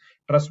 days,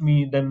 trust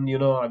me, then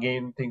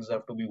again things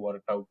have to be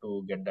worked out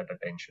to get that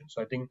attention.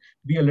 So I think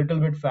be a little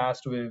bit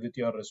fast with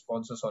your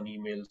responses on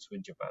emails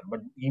with Japan,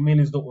 but email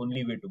is the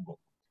only way to go.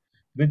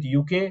 With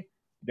UK,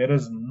 there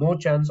is no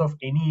chance of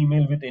any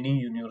email with any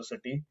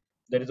university.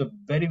 There is a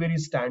very, very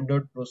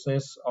standard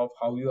process of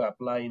how you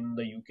apply in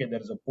the UK. There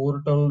is a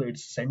portal,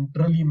 it's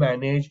centrally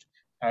managed.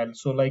 And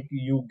so, like,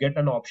 you get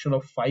an option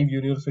of 5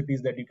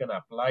 universities that you can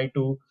apply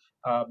to.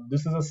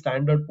 This is a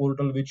standard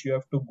portal which you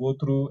have to go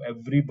through.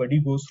 Everybody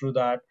goes through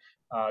that.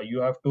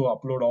 You have to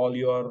upload all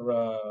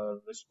your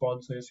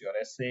responses, your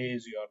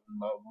essays, your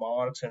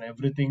marks, and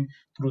everything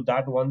through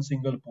that one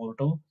single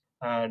portal.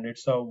 And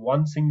it's a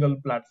one single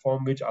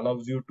platform which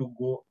allows you to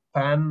go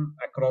pan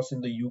across in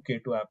the UK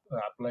to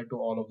apply to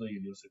all of the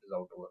universities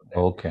out over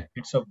there. Okay.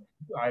 It's a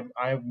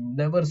I've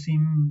never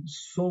seen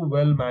so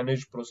well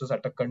managed process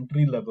at a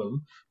country level,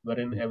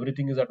 wherein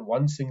everything is at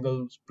one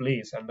single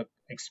place, and the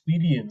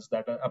experience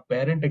that a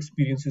parent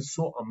experience is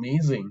so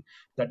amazing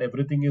that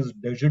everything is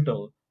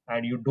digital,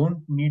 and you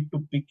don't need to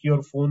pick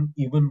your phone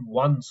even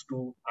once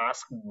to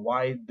ask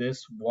why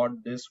this,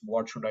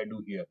 what should I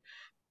do here.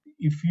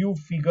 If you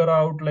figure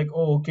out like,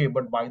 oh, okay,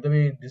 but by the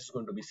way, this is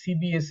going to be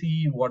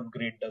CBSE, what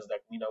grade does that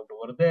mean out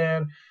over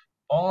there,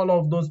 all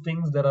of those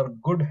things, there are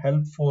good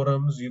help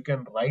forums, you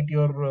can write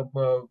your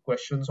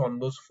questions on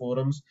those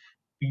forums,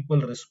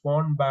 people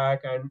respond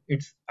back, and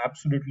it's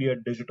absolutely a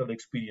digital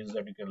experience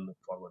that you can look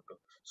forward to.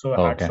 So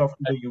hats Okay. off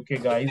to the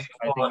UK guys.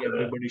 I For think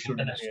everybody should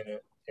international,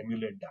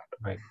 emulate that.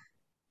 right?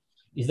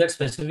 Is that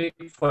specific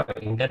for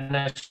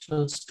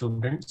international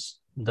students,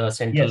 the Yes.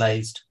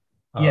 centralized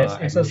Yes,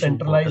 admission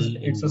portal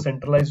in it's a UK?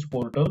 centralized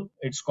portal.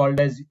 It's called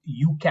as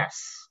UCAS.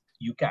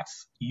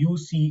 UCAS.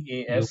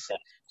 UCAS. UK?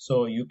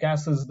 So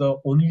UCAS is the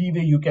only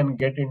way you can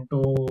get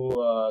into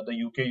the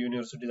UK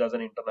universities as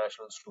an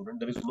international student.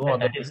 There is no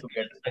And other that way is to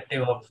get.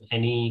 irrespective of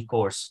any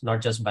course,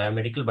 not just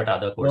biomedical, but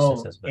other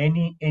courses No, as well.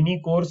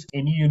 any course,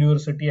 any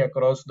university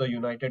across the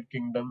United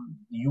Kingdom,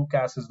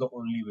 UCAS is the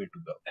only way to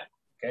go.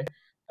 Okay,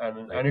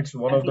 Right. and it's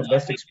one And of the the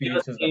best Japanese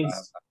experiences that I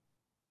have universities, had.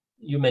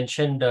 you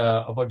mentioned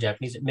about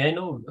Japanese. May I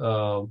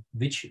know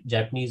which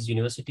Japanese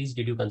universities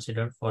did you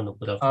consider for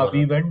Nopura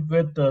We for? went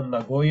with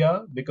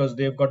Nagoya because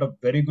they've got a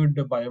very good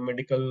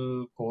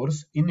biomedical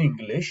course in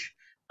English.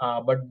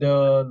 But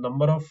the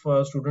number of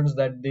students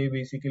that they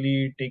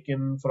basically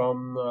taken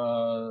from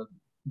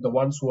the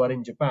ones who are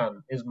in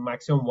Japan is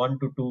maximum 1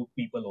 to 2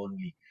 people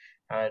only.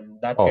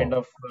 And that kind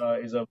Oh, of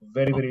is a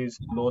very, very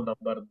low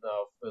number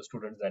of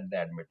students that they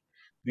admit.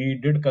 We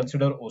did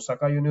consider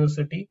Osaka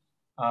University.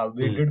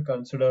 We Hmm. did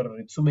consider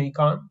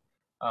Ritsumeikan.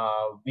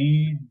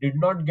 We did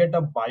not get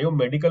a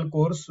biomedical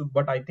course,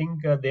 but I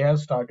think they have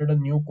started a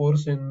new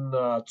course in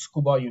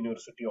Tsukuba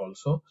University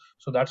also.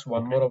 So that's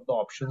one Okay. more of the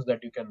options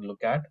that you can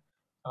look at.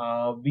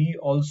 We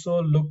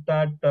also looked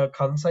at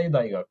Kansai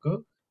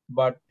Daigaku,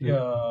 but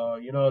Hmm.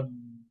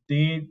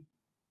 they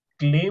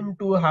claim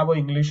to have an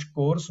English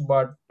course,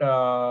 but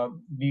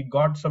we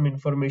got some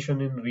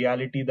information in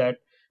reality that,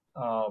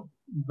 uh,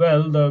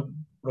 the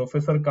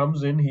professor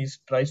comes in, he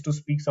tries to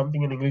speak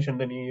something in English, and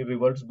then he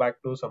reverts back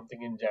to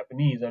something in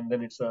Japanese, and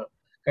then it's a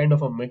kind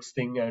of a mixed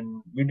thing,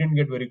 and we didn't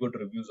get very good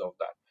reviews of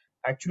that.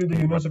 Actually, the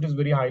Right. university is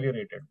very highly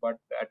rated, but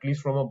at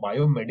least from a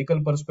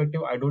biomedical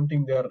perspective, I don't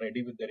think they are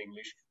ready with their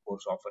English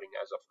course offering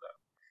as of now.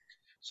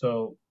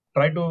 So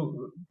try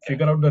to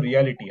figure out the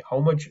reality. How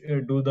much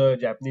do the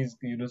Japanese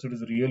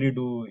universities really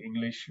do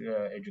English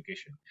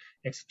education?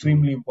 Hmm.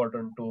 Extremely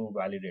important to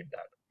validate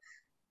that.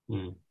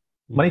 Hmm.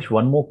 Hmm. Manish,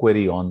 one more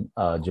query on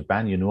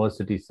Japan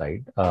university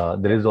side.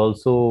 There Yeah. is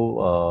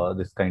also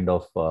this kind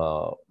of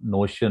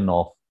notion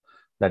of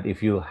that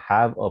if you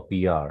have a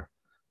PR,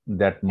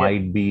 that Yeah.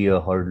 might be a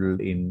hurdle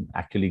in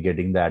actually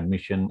getting the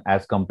admission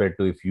as compared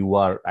to if you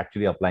are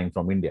actually applying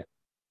from India.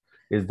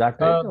 Is that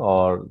right? Uh,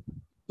 Or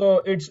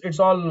So it's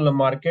all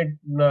market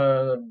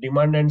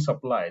demand and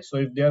supply. So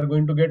if they are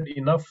going to get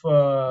enough,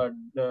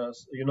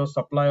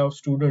 supply of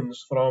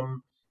students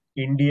from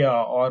India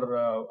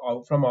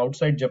or from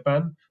outside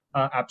Japan,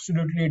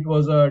 absolutely it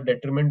was a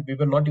detriment. We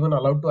were not even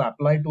allowed to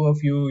apply to a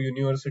few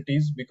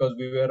universities because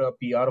we were a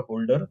PR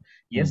holder.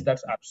 Yes, hmm.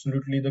 that's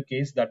absolutely the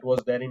case. That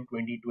was there in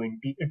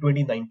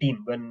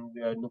 2019 when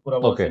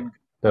Nupura was Okay, in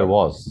there green.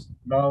 was.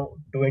 Now,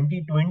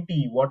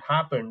 2020, what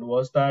happened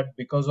was that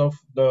because of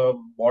the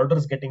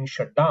borders getting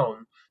shut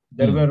down,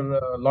 there Hmm. were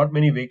a lot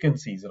many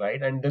vacancies,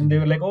 right? And then they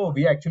were like, oh,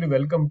 we actually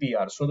welcome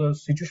PR. So the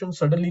situation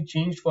suddenly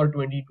changed for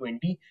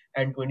 2020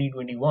 and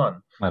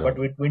 2021. All But right.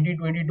 with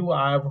 2022,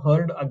 I have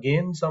heard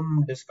again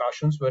some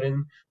discussions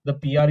wherein the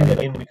PR is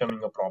again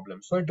becoming a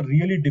problem. So it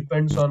really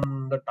depends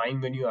on the time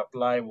when you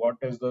apply, what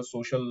is the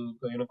social,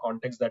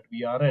 context that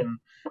we are in.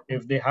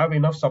 If they have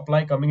enough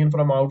supply coming in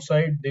from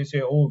outside, they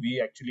say, oh,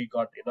 we actually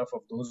got enough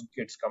of those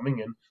kids coming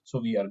in, so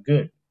we are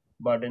good.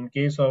 But in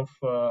case of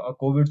a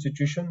COVID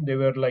situation, they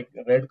were like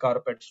red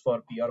carpets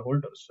for PR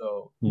holders.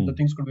 So the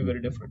things could be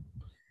very different.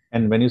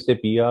 And when you say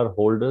PR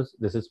holders,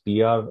 this is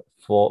PR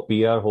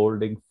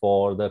holding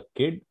for the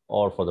kid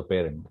or for the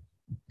parent?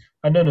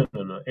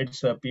 No.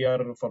 It's a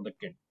PR for the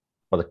kid.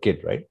 For the kid,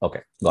 right?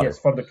 Okay, got Yes,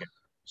 it. for the kid.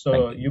 So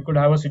Thank you. you could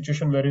have a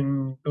situation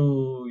wherein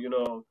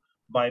to,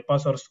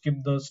 bypass or skip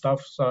the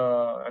stuffs.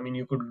 I mean,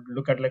 you could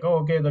look at like, oh,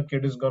 okay, the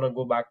kid is gonna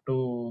go back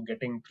to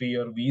getting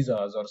 3-year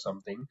visas or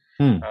something,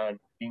 Hmm. and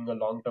being a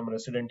long-term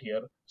resident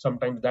here.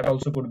 Sometimes that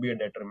also could be a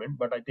detriment.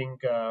 But I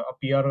think a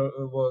PR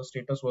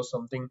status was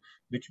something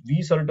which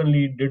we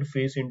certainly did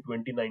face in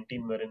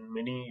 2019, wherein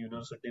many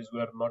universities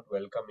were not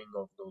welcoming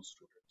of those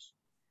students.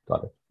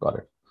 Got it. Got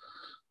it.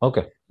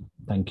 Okay.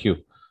 Thank you.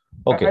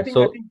 I I Okay. think I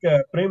So, think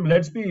Prem,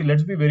 let's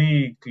be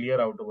very clear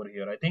out over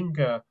here. I think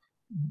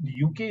the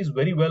UK is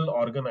very well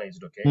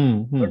organized, okay,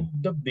 but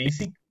hmm. the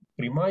basic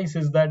premise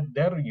is that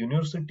their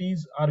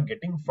universities are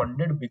getting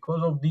funded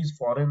because of these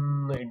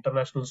foreign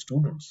international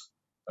students.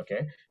 Okay,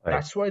 Right.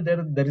 that's why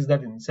there is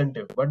that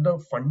incentive. But the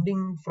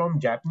funding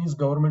from Japanese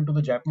government to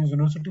the Japanese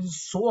universities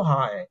is so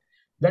high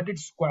that it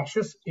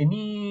squashes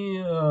any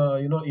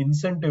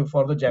incentive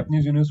for the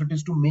Japanese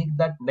universities to make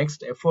that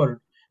next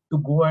effort to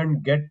go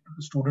and get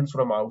students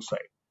from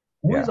outside.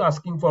 Who is Yeah.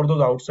 asking for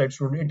those outside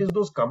students? It is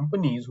those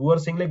companies who are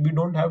saying like, we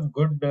don't have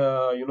good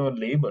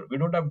labor, we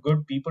don't have good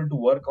people to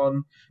work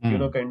on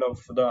Hmm. kind of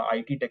the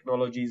IT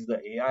technologies, the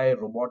AI,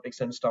 robotics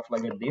and stuff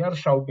like that. They are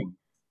shouting.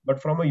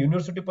 But from a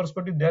university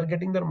perspective, they are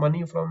getting their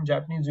money from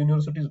Japanese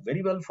universities,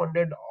 very well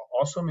funded,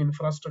 awesome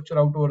infrastructure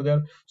out over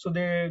there, so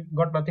they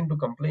got nothing to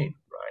complain,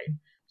 right?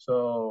 So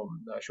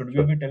should we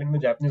Sure. be telling the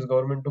Japanese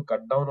government to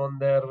cut down on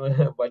their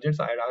budgets?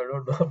 I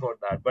don't know about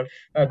that, but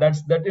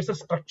that is a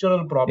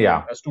structural problem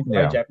Yeah. as to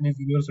why Yeah. Japanese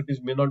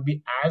universities may not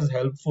be as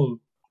helpful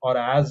or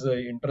as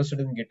interested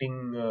in getting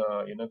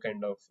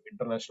kind of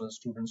international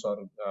students or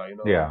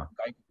Yeah.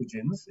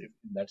 gaikokujins in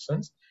that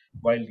sense,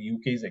 while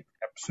UK is like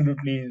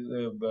absolutely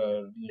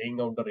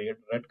laying out the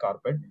red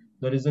carpet.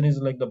 The reason is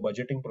like the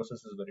budgeting process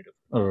is very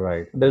different.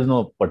 Right. There's no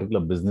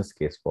particular business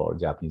case for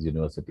Japanese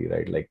university,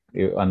 right? Like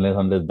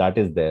unless that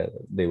is there,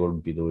 they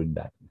wouldn't be doing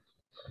that.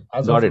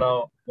 As Got of it.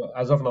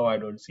 now, I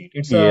don't see it.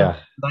 It's a Yeah.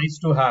 nice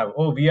to have.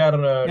 Oh, we are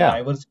Yeah.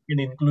 diversity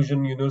and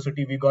inclusion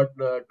university. We got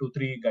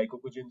 2-3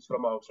 gaikokujins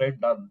from outside.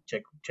 Done.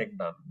 Check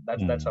done.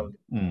 That's how.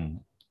 Mm. Mm.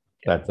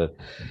 Yeah. That's it.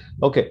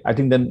 Okay. I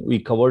think then we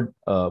covered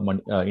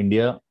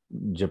India,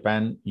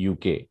 Japan,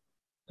 UK.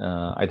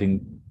 I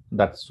think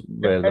that's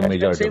where the And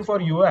majority same of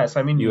for US.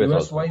 I mean, US US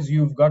also. wise,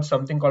 you've got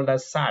something called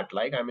as SAT.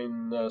 Like, I mean,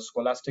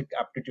 Scholastic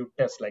Aptitude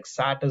Test. Like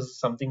SAT is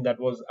something that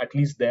was at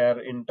least there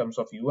in terms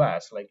of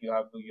US. Like you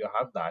have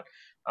that.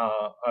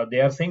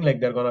 They are saying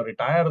like they're gonna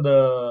retire the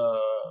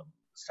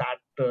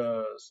SAT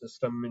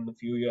system in a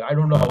few years. I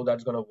don't know how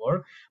that's gonna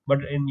work.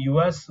 But in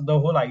US, the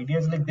whole idea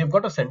is like they've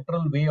got a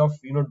central way of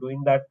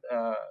doing that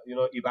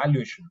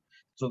evaluation.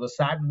 So the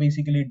SAT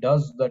basically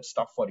does that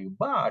stuff for you.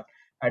 But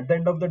at the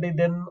end of the day,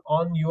 then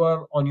on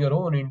your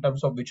own in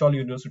terms of which all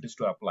universities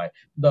to apply.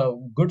 The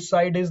good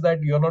side is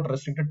that you're not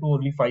restricted to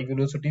only 5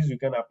 universities. You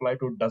can apply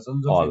to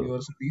dozens of All.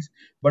 universities,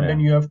 but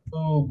then Yeah. you have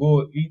to go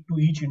to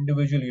each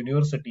individual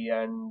university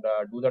and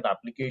do that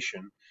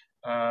application.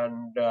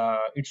 And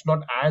it's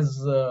not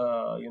as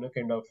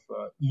kind of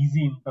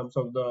easy in terms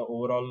of the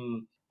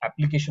overall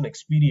application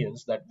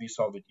experience that we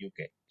saw with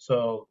UK.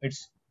 So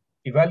it's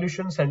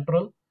evaluation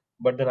central,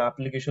 but then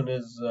application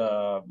is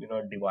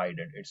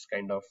divided. It's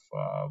kind of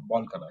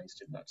balkanized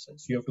in that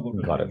sense. You have to go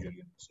to Got it. individual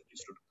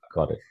universities to do that.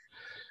 Got it.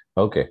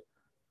 Okay.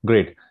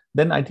 Great.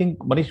 Then I think,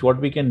 Manish, what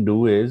we can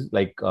do is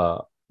like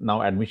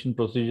now admission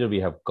procedure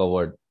we have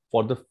covered.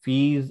 For the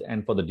fees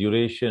and for the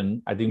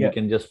duration, I think we Yeah,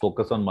 can just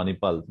focus on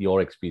Manipal, your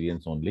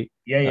experience only,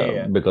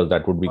 yeah. because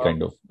that would be Uh,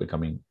 kind of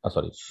becoming.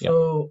 Sorry. Yeah.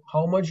 so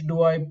how much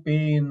do I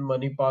pay in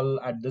Manipal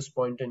at this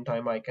point in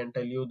time? I can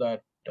tell you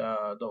that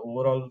the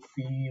overall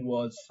fee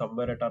was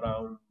somewhere at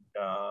around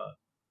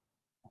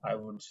I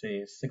would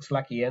say 6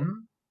 lakh yen,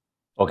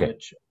 Okay.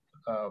 which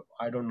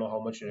I don't know how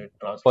much it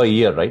Per translates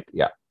year, into. right?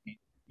 Yeah.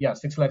 Yeah,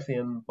 6 lakhs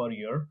yen per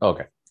year.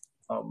 Okay.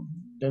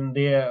 Then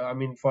I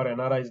mean, for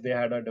NRIs, they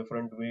had a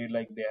different way.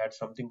 Like they had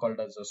something called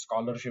as a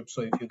scholarship.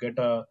 So if you get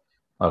a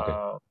Okay.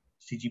 uh,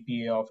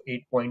 CGPA of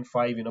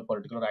 8.5 in a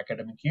particular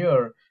academic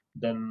year,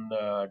 then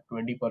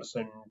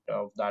 20%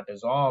 of that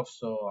is off.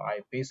 So I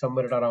pay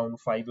somewhere at around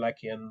 5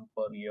 lakh yen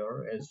per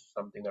year is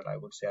something that I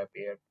would say I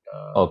pay at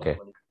Okay.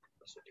 Manipal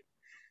University.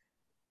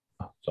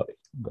 Sorry.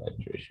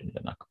 Graduation,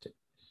 then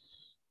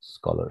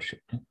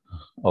scholarship.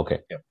 Okay.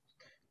 Yeah.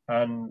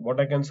 And what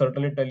I can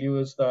certainly tell you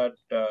is that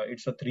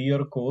it's a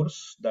 3-year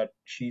course that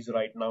she's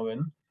right now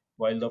in.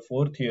 While the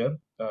fourth year,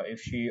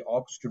 if she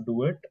opts to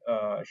do it,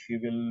 she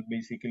will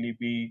basically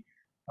be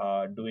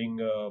doing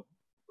a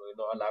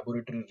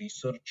laboratory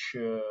research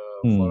for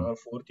Hmm. her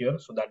fourth year.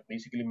 So that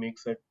basically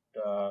makes it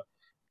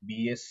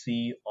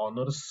BSc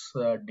honors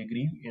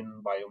degree in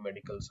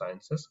biomedical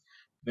sciences,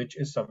 which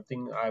is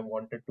something I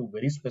wanted to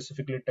very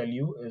specifically tell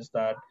you is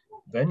that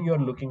when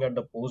you're looking at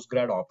the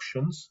postgrad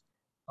options,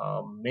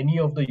 many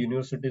of the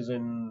universities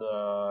in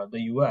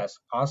the US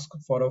ask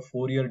for a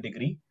 4-year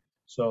degree.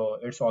 So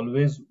it's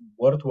always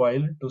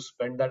worthwhile to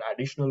spend that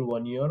additional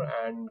 1 year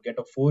and get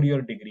a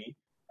 4-year degree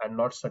and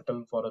not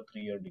settle for a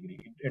 3-year degree.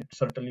 It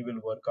certainly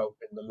will work out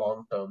in the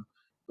long term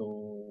to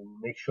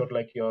make sure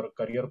like your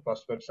career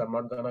prospects are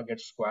not gonna get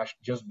squashed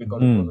just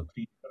because it was a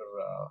 3-year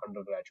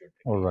undergraduate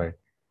All degree. right.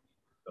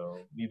 So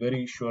be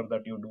very sure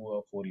that you do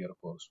a 4-year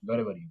course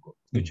wherever you go,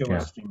 whichever Yeah.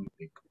 stream you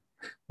take.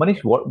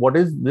 Manish, what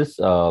is this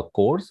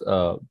course?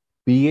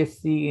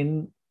 BSc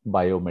in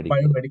biomedical.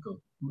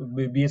 Biomedical,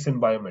 BS in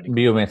biomedical.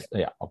 BMS.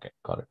 Yeah. Okay.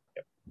 Got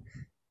it.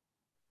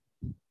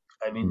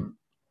 I mean,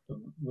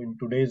 in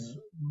today's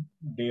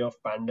day of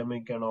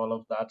pandemic and all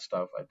of that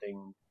stuff, I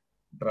think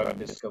drug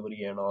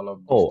discovery and all of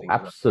these Oh, things.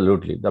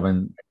 absolutely. I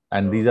mean,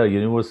 and these are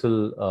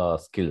universal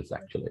skills,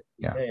 actually.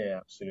 Yeah. Yeah,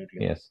 absolutely.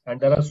 Yes. And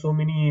there are so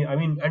many. I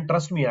mean, and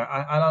trust me,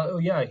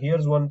 yeah.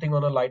 Here's one thing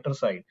on a lighter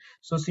side.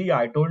 So, see,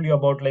 I told you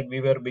about like we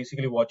were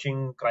basically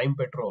watching Crime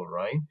Patrol,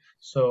 right?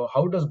 So,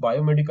 how does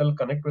biomedical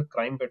connect with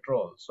Crime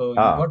Patrol? So, you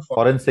got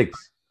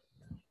Forensics.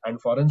 and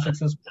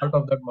forensics is part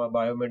of that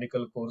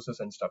biomedical courses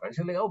and stuff. And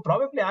she's like, oh,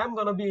 probably I'm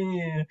gonna be,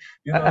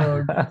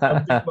 doing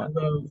something for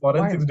the Why?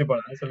 forensics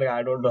department. I said, like,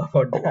 I don't know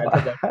about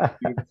that. That's for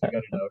you to figure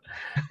it out.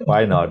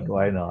 Why not?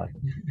 Why not?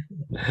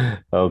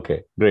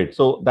 Okay, great.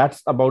 So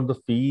that's about the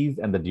fees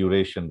and the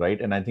duration, right?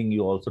 And I think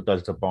you also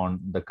touched upon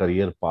the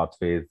career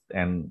pathways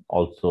and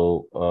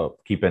also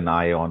keep an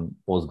eye on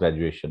post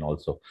graduation.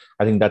 Also,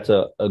 I think that's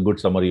a good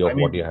summary I of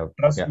what mean, you have.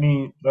 trust Yeah,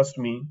 me, trust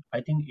me.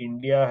 I think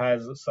India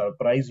has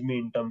surprised me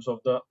in terms of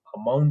the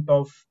amount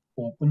of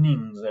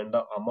openings and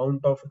the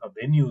amount of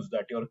avenues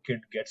that your kid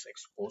gets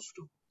exposed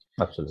to.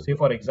 Say, absolutely.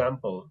 for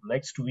example,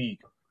 next week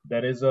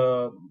there is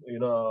a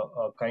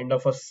kind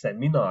of a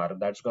seminar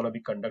that's going to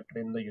be conducted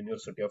in the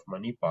University of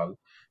Manipal,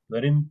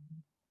 wherein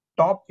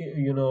top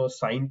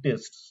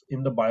scientists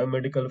in the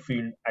biomedical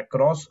field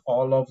across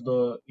all of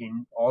the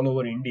in all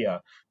over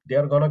India, they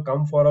are gonna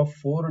come for a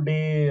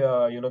 4-day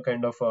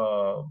kind of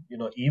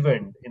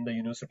event in the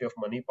University of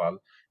Manipal,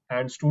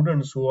 and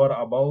students who are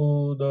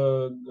above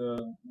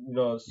the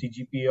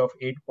CGPA of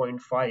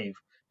 8.5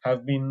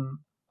 have been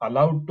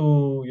allowed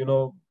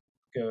to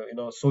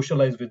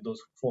socialize with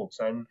those folks.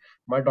 And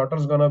my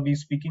daughter's gonna be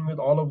speaking with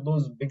all of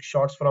those big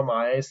shots from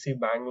ISC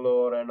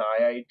Bangalore and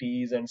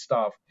IITs and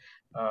stuff,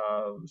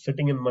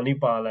 sitting in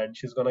Manipal, and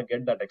she's gonna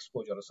get that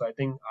exposure. So I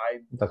think I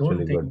That's don't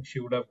really good. think she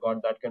would have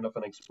got that kind of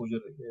an exposure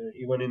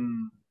even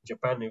in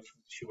Japan if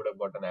she would have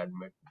got an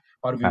admit,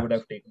 or we would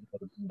Abs- have taken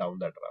her down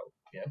that route.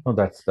 Yeah, No,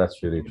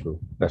 that's really true.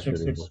 it's That's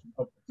it's really it's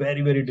true. a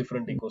very very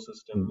different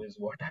ecosystem Mm. is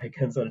what I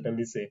can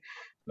certainly say.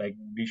 Like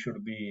we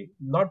should be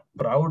not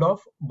proud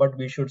of, but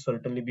we should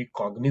certainly be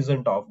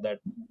cognizant of that.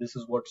 This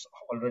is what's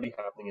already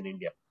happening in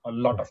India. A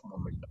lot of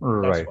momentum.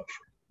 That's Right. for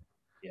sure.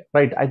 Yeah.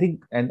 Right. I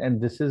think, and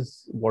this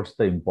is what's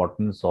the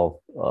importance of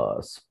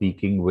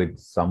speaking with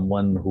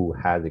someone who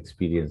has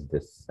experienced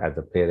this as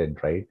a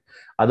parent, right?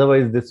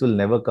 Otherwise, this will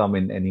never come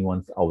in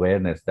anyone's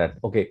awareness that,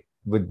 okay,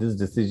 with this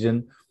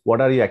decision, what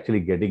are you actually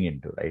getting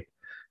into, right?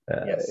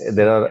 Yes.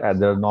 There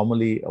are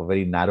normally a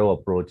very narrow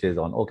approaches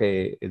on,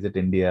 okay, is it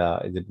India?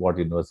 Is it what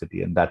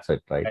university? And that's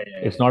it, right? Yeah,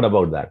 yeah, It's yeah, not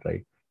about that,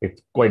 right? It's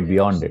yeah, quite yeah,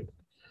 beyond it.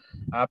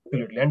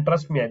 absolutely. And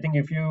trust me, I think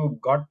if you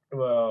got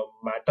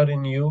matter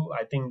in you,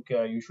 I think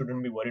you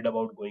shouldn't be worried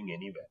about going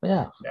anywhere.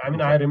 Yeah, I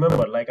mean, I exactly.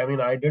 remember, like, I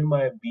mean, I did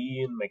my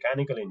BE in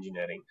mechanical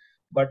engineering,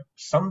 but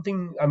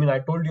something, I mean, I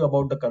told you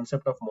about the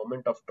concept of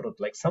moment of truth,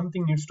 like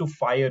something needs to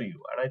fire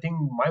you. And I think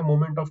my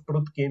moment of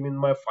truth came in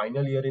my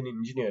final year in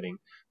engineering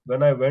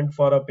when I went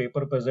for a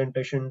paper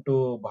presentation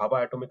to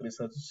Bhabha Atomic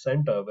Research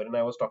Center, wherein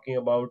I was talking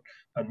about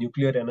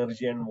nuclear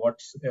energy and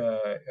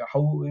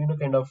how,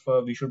 kind of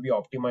we should be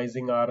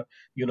optimizing our,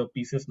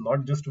 pieces,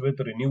 not just with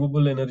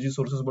renewable energy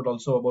sources, but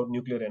also about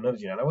nuclear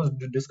energy. And I was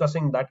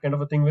discussing that kind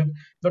of a thing with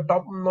the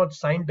top-notch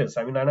scientists.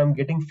 I mean, and I'm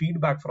getting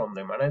feedback from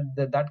them,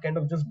 and that kind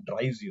of just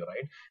drives you,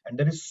 right? And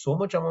there is so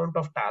much amount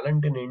of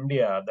talent in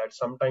India that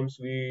sometimes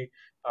we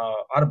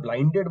are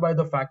blinded by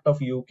the fact of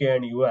UK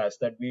and US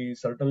that we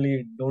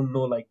certainly don't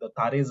know, like the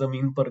Tare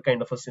Zameen Par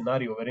kind of a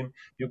scenario wherein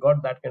you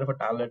got that kind of a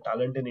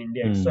talent in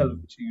India itself,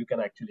 Hmm. which you can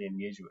actually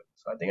engage with.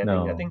 So I think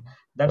No, that's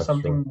that's true.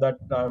 something that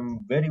I'm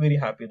very very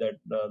happy that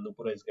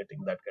Nupura is getting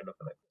that kind of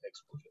an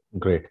exposure.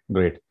 Great,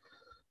 great.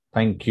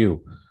 Thank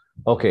you.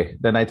 Okay,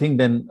 then I think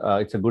then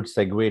it's a good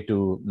segue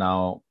to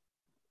now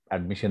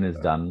admission is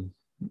done.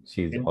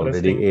 She's Interesting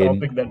already in.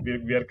 topic that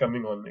we are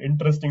coming on.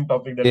 Interesting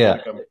topic that we Yeah,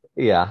 are coming.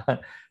 yeah.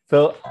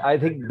 So I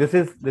think this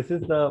is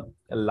the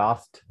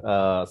last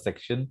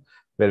section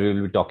where we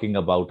will be talking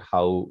about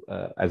how,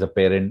 as a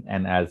parent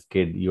and as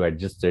kid, you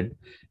adjusted,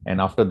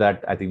 and after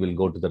that, I think we'll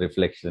go to the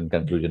reflection and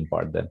conclusion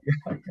part then.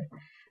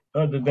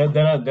 There are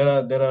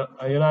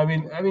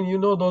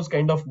those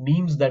kind of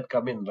memes that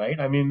come in, right?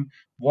 I mean,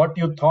 what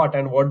you thought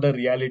and what the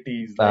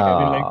reality is. Like, I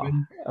mean, like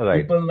when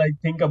Right. people like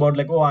think about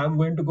like, oh, I'm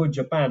going to go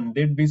Japan,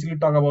 they basically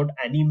talk about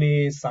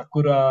anime,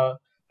 sakura,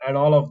 and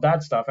all of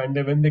that stuff. And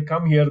when they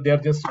come here, they are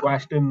just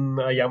squashed in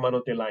a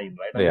Yamanote line,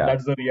 right? I mean, Yeah.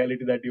 that's the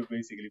reality that you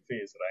basically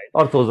face, right?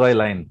 Or Tozai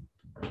line.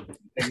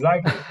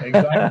 Exactly,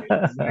 exactly,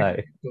 exactly.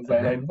 Hi. So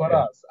sideline for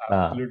Yeah. us, Ah,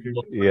 absolutely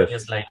true. yes.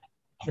 Yes, like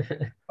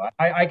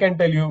I can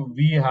tell you,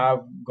 we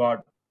have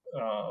got,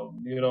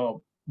 you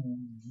know,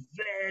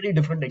 very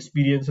different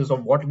experiences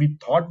of what we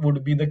thought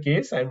would be the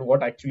case and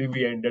what actually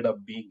we ended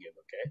up being in.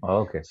 Okay.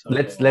 Okay. So,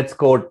 Let's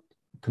quote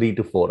 3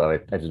 to 4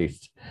 at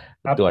least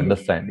to absolutely,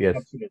 understand. Yes.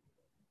 absolutely.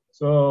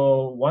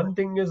 So, one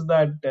thing is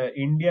that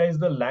India is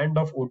the land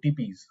of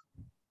OTPs.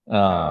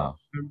 Ah,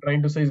 I'm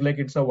trying to say is like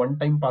it's a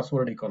one-time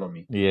password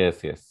economy.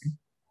 yes, yes.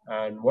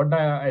 And what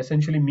I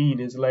essentially mean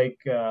is like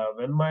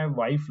when my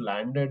wife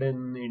landed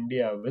in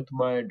India with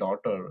my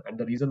daughter, and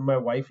the reason my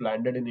wife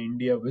landed in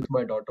India with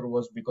my daughter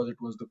was because it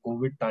was the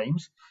COVID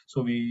times,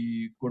 so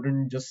we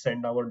couldn't just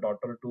send our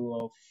daughter to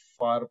a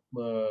far,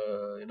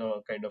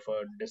 kind of a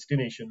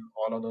destination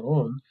all on her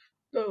own.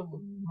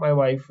 My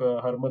wife,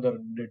 her mother,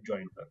 did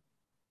join her.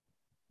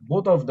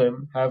 Both of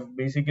them have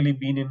basically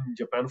been in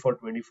Japan for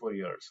 24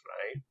 years,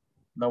 right?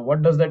 Now,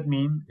 what does that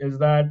mean? Is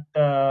that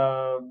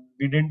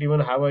we didn't even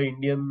have an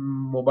Indian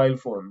mobile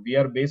phone. We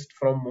are based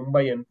from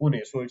Mumbai and Pune,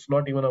 so it's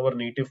not even our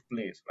native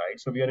place, right?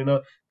 So we are in a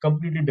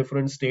completely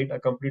different state, a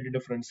completely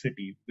different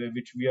city,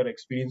 which we are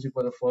experiencing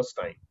for the first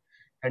time.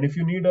 And if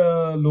you need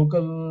a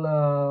local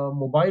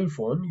mobile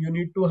phone, you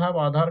need to have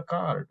Aadhaar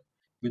card.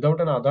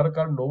 Without an Aadhaar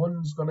card, no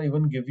one's gonna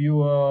even give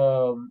you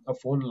a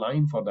phone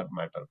line for that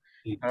matter.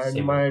 And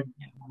same. my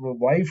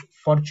wife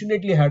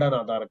fortunately had an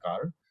Aadhaar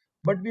card,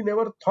 but we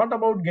never thought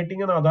about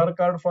getting an Aadhaar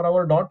card for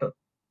our daughter.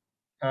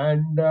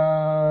 And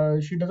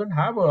she doesn't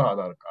have a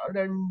Aadhaar card,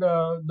 and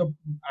the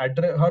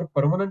address, her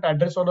permanent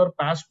address on her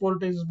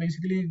passport is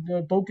basically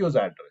Tokyo's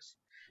address.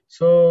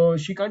 So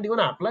she can't even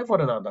apply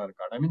for an Aadhaar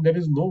card. I mean, there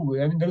is no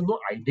way. I mean, there is no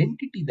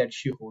identity that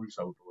she holds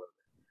out over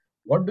there.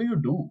 What do you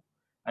do?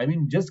 I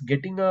mean, just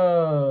getting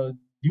a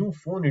new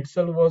phone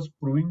itself was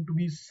proving to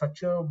be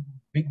such a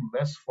big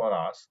mess for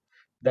us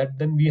that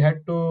then we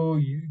had to,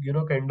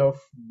 kind of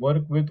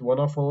work with one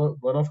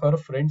of her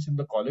friends in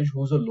the college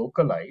who's a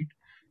localite.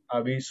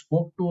 We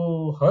spoke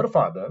to her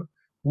father,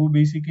 who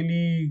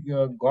basically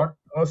got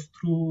us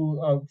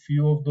through a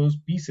few of those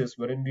pieces,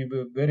 wherein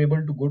were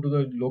able to go to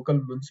the local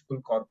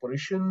municipal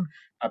corporation,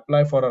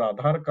 apply for an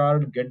Aadhaar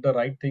card, get the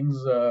right things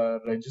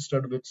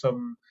registered with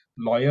some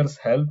lawyers'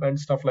 help and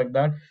stuff like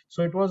that.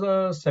 So it was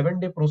a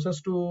 7-day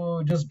process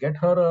to just get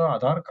her a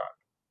Aadhaar card,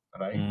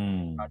 right?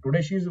 Mm.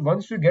 Today, she's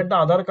once you get the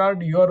Aadhaar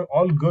card, you are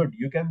all good.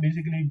 You can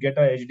basically get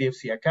a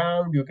HDFC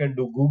account. You can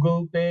do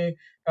Google Pay.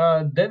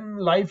 Then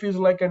life is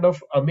like kind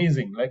of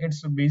amazing. Like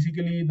it's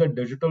basically the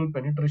digital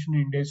penetration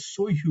in India is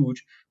so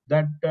huge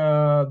that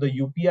the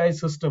UPI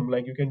system,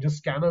 like you can just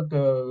scan a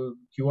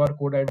QR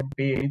code and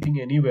pay anything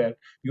anywhere.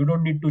 You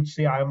don't need to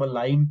say I am a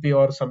line pay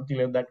or something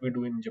like that we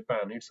do in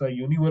Japan. It's a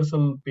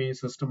universal pay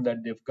system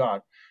that they've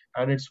got,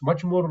 and it's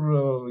much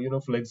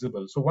more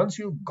flexible. So once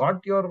you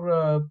got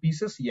your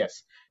pieces,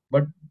 yes,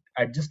 but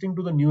adjusting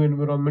to the new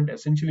environment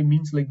essentially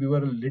means like we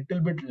were a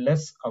little bit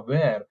less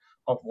aware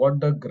of what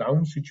the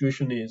ground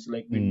situation is.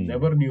 Like we Mm.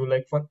 never knew,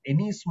 like for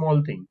any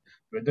small thing,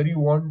 whether you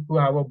want to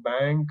have a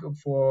bank,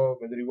 for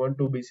whether you want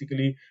to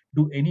basically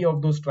do any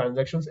of those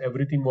transactions,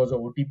 everything was a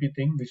OTP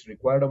thing which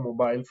required a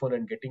mobile phone,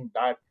 and getting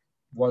that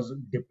was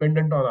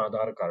dependent on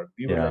Aadhaar card.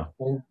 We were like,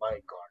 Yeah. oh my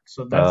god.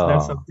 So that's Ah,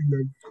 something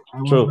that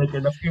I was true. like,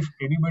 kind of, if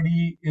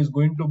anybody is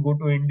going to go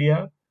to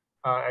India,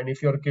 and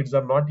if your kids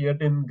are not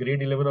yet in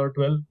grade 11 or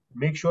 12,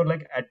 make sure,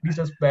 like, at least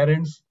as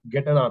parents,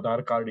 get an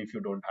Aadhaar card if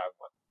you don't have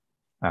one.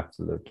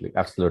 Absolutely.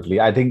 Absolutely.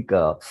 I think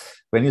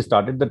when you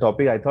started the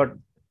topic, I thought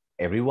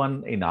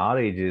everyone in our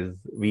ages,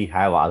 we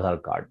have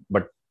Aadhaar card.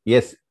 But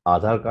yes,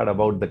 Aadhaar card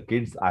about the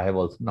kids, I have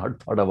also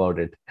not thought about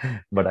it.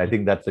 But I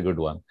think that's a good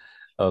one.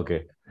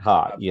 Okay.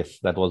 Ha, yes,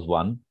 that was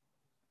one.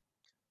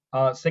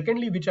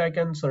 Secondly, which I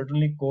can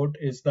certainly quote,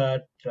 is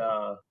that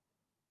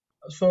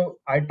so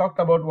I talked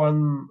about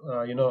one,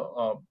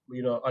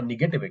 a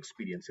negative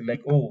experience,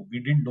 like, oh, we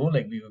didn't know,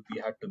 like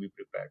we had to be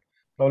prepared.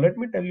 Now let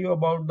me tell you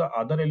about the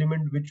other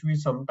element which we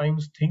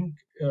sometimes think,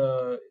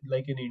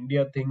 like in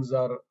India, things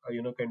are,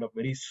 kind of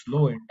very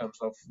slow in terms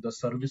of the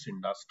service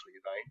industry,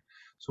 right?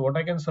 So what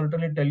I can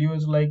certainly tell you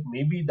is like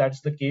maybe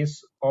that's the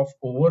case of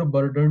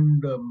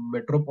overburdened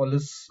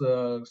metropolis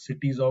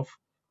cities of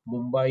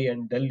Mumbai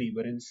and Delhi,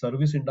 wherein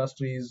service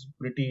industry is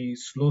pretty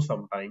slow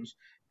sometimes.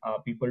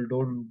 People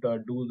don't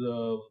do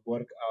the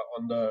work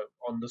on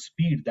the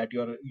speed that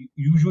you're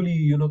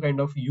usually kind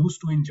of used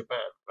to in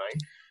Japan,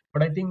 right?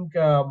 But I think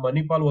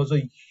Manipal was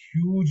a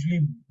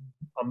hugely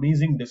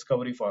amazing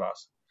discovery for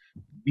us.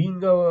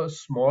 Being a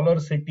smaller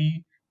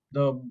city,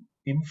 the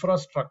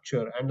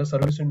infrastructure and the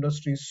service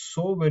industry is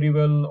so very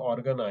well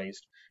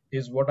organized,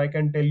 is what I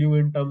can tell you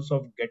in terms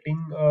of getting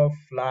a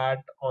flat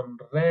on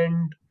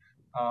rent.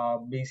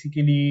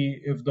 Basically,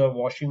 if the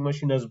washing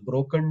machine has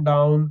broken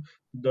down,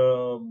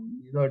 the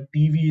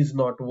TV is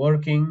not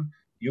working,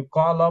 you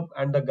call up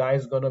and the guy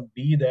is gonna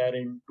be there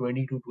in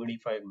 20 to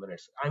 25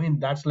 minutes. I mean,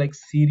 that's like,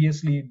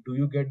 seriously, do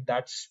you get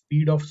that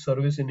speed of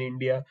service in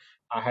India?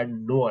 I had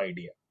no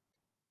idea.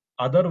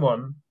 Other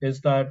one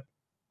is that,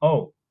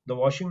 oh, the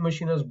washing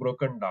machine has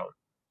broken down,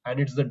 and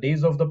it's the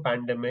days of the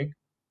pandemic.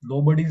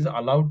 Nobody's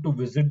allowed to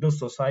visit the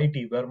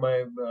society where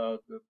my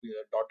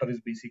daughter is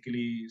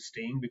basically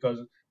staying because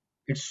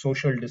it's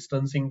social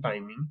distancing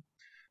timing.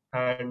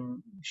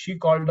 And she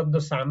called up the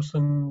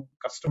Samsung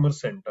customer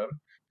center.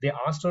 They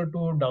asked her to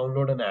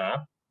download an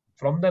app.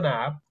 From that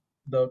app,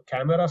 the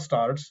camera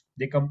starts.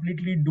 They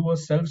completely do a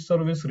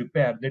self-service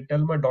repair. They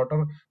tell my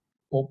daughter,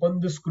 open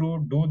the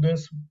screw, do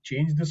this,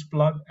 change this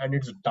plug, and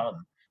it's done.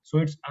 So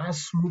it's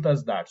as smooth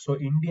as that. So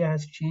India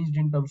has changed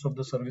in terms of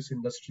the service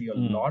industry a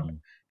lot. Mm.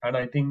 And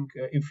I think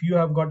if you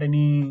have got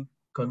any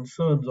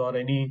concerns or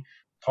any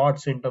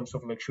thoughts in terms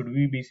of like should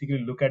we basically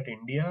look at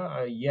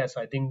India, yes,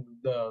 I think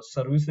the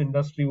service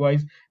industry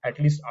wise, at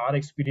least our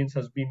experience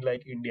has been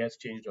like India has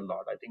changed a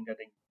lot. I think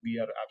we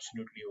are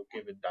absolutely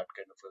okay with that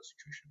kind of a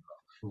situation now.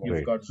 You've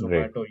Yeah. Great, got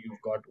great. Zomato,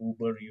 you've got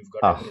Uber, you've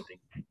got Ah, everything.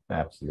 I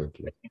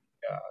absolutely. think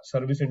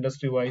service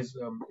industry wise,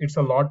 it's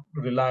a lot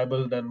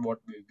reliable than what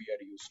we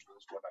are used to,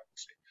 is what I would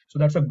say. So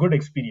that's a good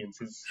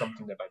experience, is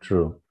something that I believe.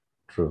 True,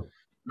 true.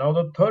 Now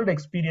the third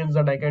experience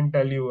that I can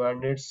tell you,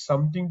 and it's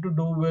something to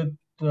do with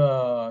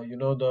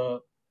the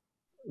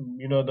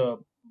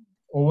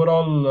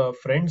overall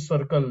friend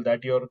circle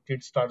that your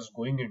kid starts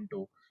going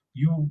into.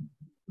 You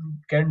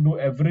can do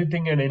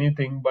everything and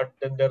anything, but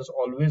then there's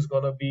always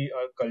gonna be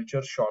a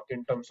culture shock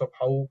in terms of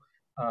how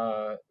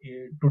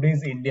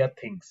today's India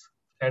thinks,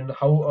 and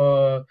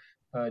how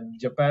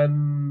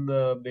Japan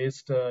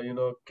based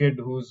kid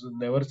who's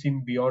never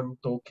seen beyond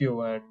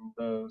Tokyo and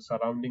the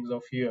surroundings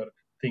of here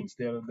thinks.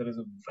 There is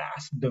a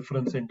vast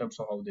difference in terms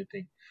of how they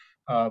think.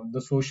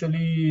 The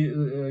socially,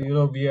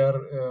 we are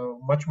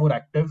much more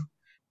active.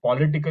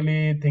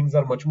 Politically, things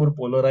are much more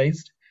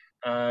polarized,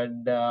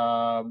 and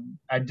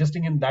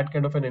adjusting in that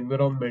kind of an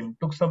environment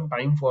took some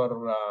time for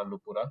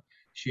Nupura.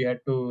 She had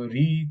to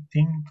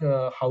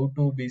rethink how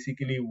to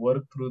basically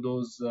work through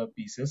those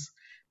pieces.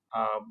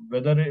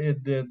 Whether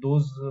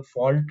those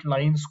fault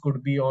lines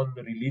could be on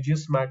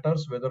religious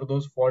matters, whether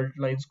those fault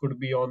lines could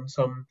be on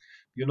some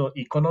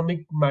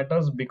economic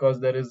matters,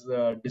 because there is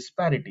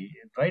disparity,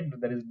 right?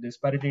 There is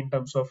disparity in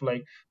terms of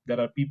like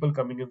there are people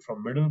coming in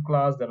from middle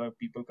class, there are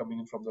people coming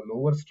in from the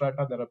lower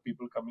strata, there are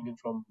people coming in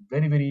from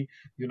very very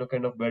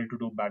kind of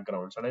well-to-do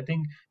backgrounds. And I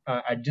think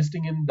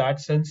adjusting in that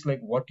sense, like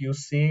what you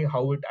say,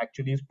 how it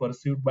actually is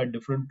perceived by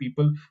different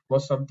people,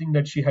 was something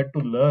that she had to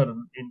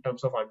learn in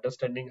terms of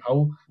understanding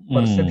how Mm.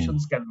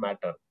 perceptions can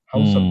matter, how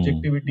Mm.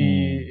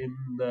 subjectivity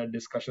Mm. in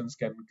discussions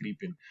can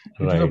creep in,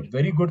 which is a Right.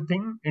 very good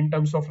thing in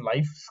terms of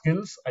life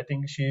skills. I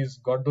think she's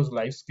got those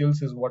life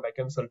skills, is what I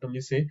can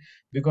certainly say.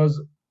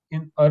 Because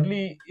in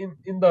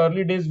the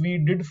early days, we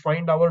did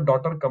find our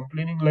daughter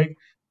complaining like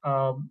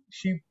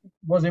she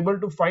was able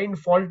to find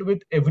fault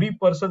with every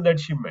person that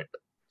she met,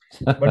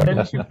 but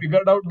then she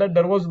figured out that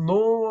there was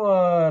no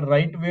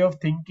right way of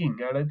thinking.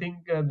 And I think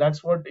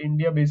that's what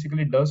India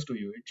basically does to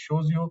you. It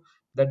shows you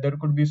that there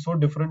could be so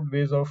different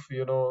ways of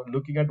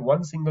looking at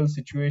one single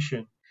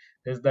situation,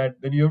 is that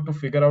then you have to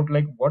figure out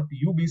like what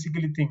you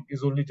basically think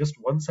is only just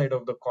one side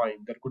of the coin.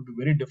 There could be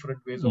very different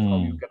ways of how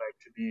you Mm. can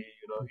actually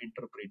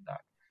interpret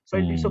that. So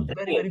it's a Mm.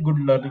 very very good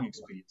learning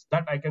experience,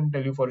 that I can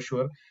tell you for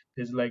sure.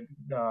 Is like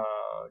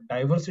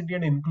diversity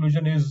and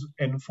inclusion is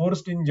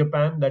enforced in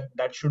Japan,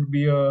 that should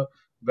be a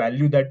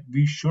value that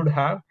we should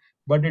have,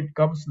 but it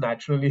comes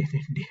naturally in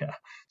India.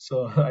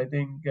 So I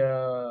think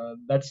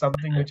that's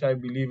something which I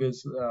believe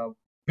is a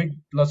big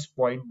plus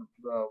point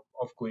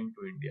of going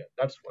to India.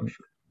 That's for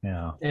sure.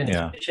 Yeah, And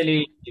yeah.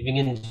 especially living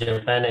in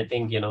Japan, I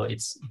think,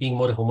 it's being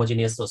more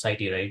homogeneous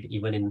society, right?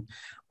 Even in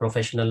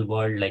professional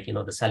world, like,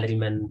 the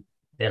salarymen,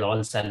 they're all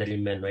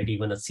salarymen, right?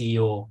 Even a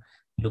CEO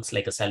looks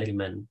like a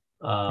salaryman.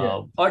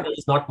 Yeah, Or there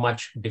is not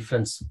much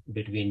difference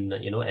between,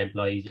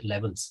 employee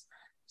levels.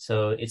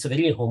 So it's a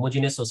very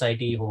homogeneous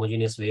society,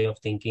 homogeneous way of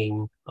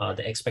thinking.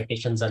 The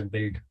expectations are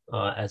built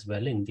as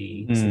well in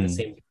the Mm.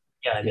 same.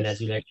 Yeah, I mean,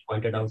 as yes, you like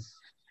pointed out,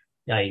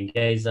 yeah,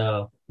 India is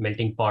a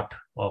melting pot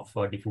of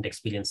different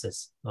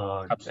experiences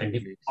and different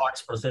absolutely.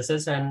 thoughts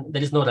processes, and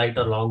there is no right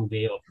or wrong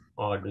way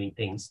of doing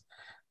things.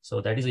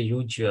 So that is a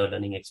huge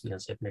learning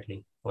experience,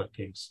 definitely for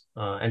kids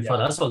and for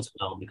Yeah, us also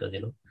now, because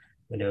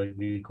whenever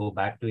we go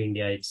back to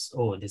India, it's,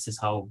 oh, this is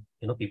how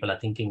people are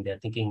thinking. They're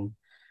thinking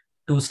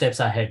two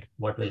steps ahead.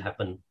 What will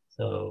happen?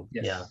 So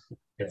yeah, yes,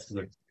 that's yes,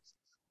 good. yes, yes.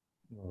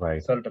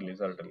 Right. Certainly,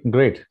 certainly.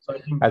 Great. So I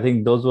think, I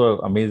think those were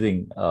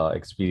amazing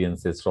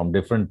experiences from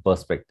different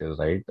perspectives,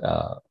 right?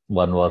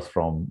 One was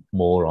from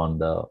more on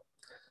the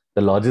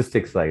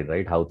logistics side,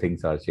 right? How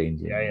things are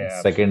changing. yeah, And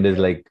yeah, second is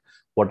absolutely. like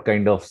what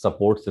kind of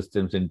support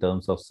systems in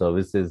terms of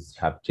services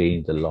have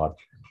changed a lot.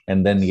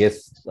 And then,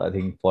 Yes, yes, I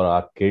think for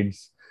our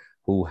kids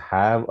who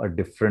have a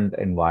different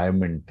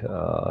environment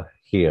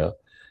here,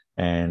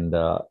 and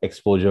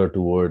exposure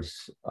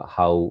towards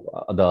how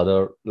the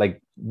other,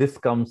 like this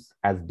comes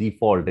as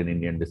default in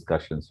Indian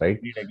discussions, right?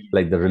 Agreed, agreed.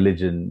 Like the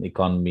religion,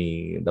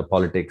 economy, the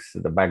politics,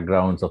 the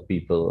backgrounds of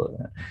people.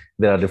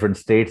 There are different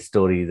state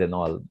stories and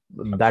all.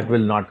 That will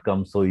Absolutely. not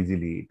come so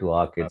easily to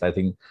our kids. I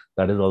think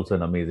that is also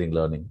an amazing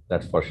learning.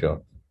 That's for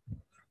sure.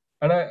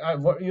 And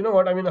you know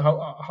what I mean?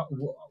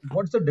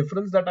 What's the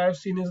difference that I've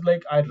seen is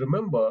like I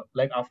remember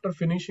like after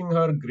finishing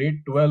her grade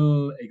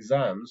 12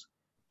 exams,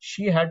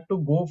 she had to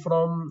go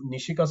from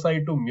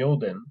Nishikasai to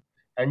Myoden,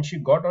 and she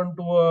got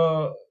onto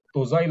a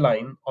Tozai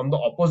line on the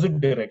opposite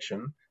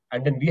direction.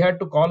 And then we had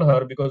to call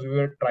her because we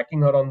were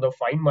tracking her on the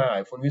Find My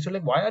iPhone. We said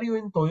like, "Why are you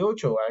in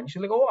Toyocho?" And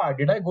she's like, "Oh,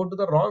 did I go to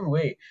the wrong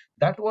way?"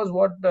 That was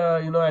what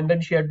And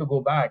then she had to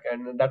go back,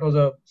 and that was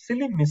a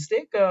silly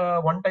mistake.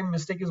 One-time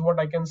mistake is what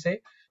I can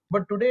say.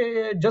 But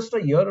today, just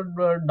a year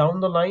down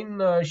the line,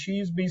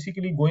 she's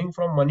basically going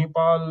from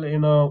Manipal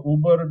in a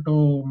Uber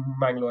to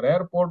Mangalore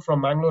Airport.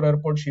 From Mangalore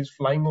Airport, she's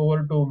flying over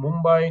to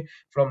Mumbai.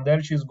 From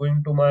there, she's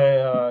going to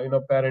my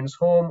parents'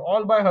 home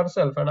all by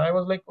herself. And I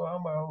was like,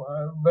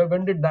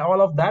 when did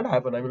all of that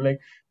happen? I mean, like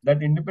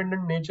that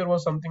independent nature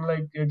was something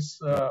like it's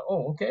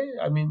okay.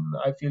 I mean,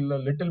 I feel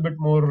a little bit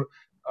more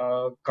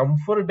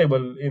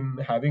comfortable in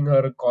having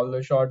her call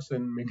the shots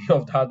in many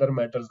of the other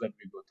matters that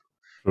we go through.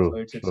 So True,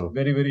 it's true.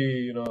 very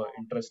very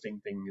interesting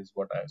thing is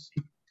what I've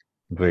seen.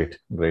 Great,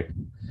 great.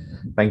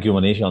 Thank you,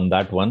 Manish, on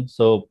that one.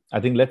 So I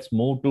think let's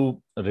move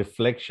to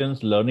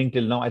reflections, learning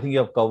till now. I think you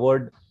have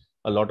covered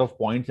a lot of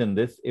points in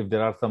this. If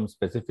there are some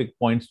specific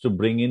points to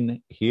bring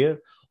in here,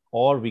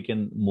 or we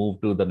can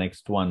move to the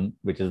next one,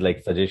 which is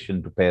like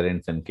suggestion to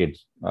parents and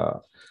kids.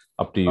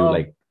 Up to you. Um,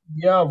 Like,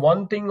 yeah,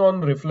 one thing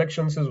on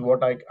reflections is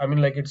what I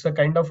mean, like it's a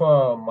kind of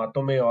a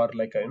matome or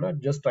like a,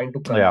 just trying to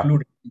yeah,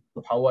 conclude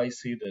how I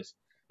see this.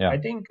 I yeah.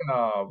 think,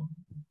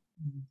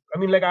 I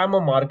mean, like I'm a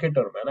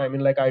marketer, man. I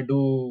mean, like I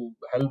do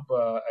help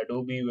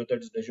Adobe with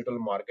its digital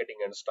marketing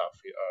and stuff.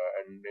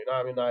 And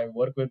I mean, I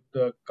work with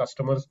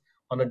customers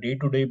on a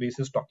day-to-day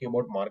basis talking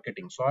about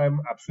marketing. So I'm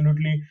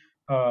absolutely,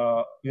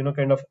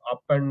 kind of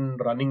up and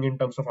running in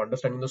terms of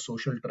understanding the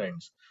social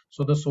trends.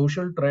 So the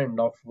social trend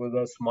of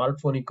the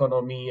smartphone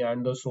economy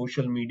and the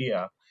social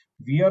media,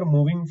 we are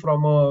moving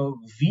from a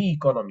V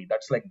economy,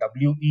 that's like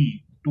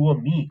WE, to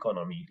a me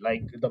economy.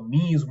 Like the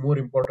me is more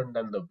important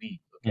than the we.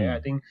 Okay, I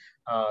Mm, think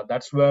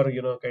that's where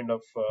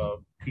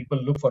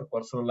people look for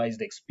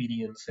personalized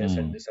experiences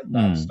and mm, this and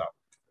that mm, stuff.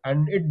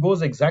 And it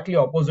goes exactly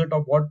opposite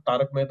of what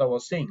Tarak Mehta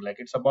was saying. Like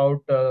it's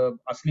about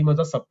asli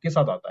maza sabke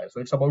saath aata hai. So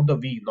it's about the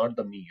we, not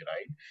the me,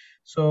 right?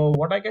 So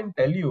what I can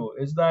tell you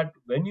is that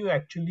when you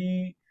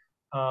actually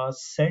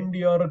send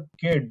your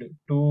kid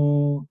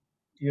to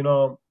you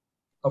know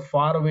a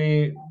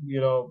faraway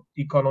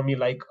economy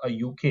like a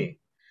UK,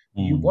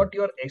 mm, what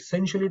you're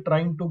essentially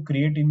trying to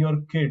create in your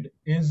kid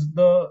is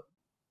the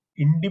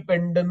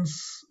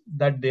independence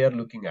that they are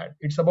looking at.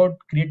 It's about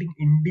creating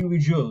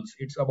individuals.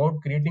 It's about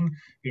creating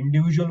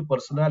individual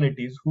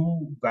personalities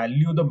who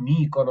value the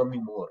me economy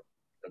more.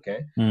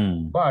 Okay,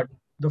 mm, but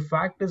the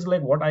fact is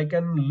like what I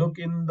can look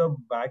in the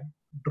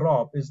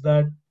backdrop is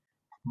that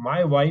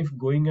my wife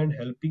going and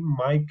helping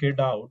my kid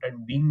out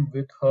and being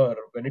with her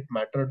when it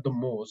mattered the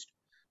most,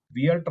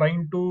 we are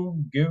trying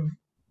to give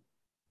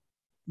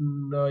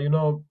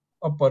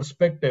a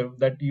perspective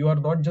that you are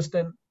not just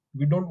an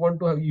we don't want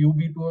to have you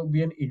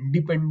be an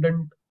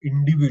independent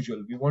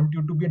individual. We want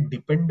you to be a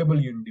dependable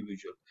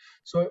individual.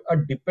 So a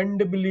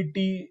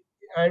dependability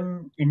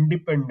and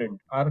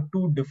independent are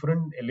two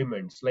different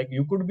elements. Like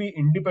you could be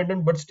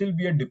independent but still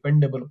be a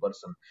dependable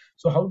person.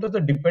 So how does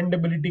the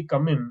dependability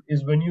come in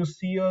is when you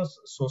see a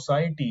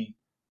society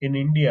in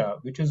India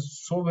which is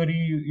so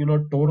very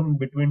torn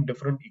between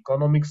different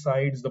economic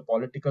sides, the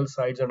political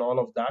sides, and all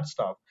of that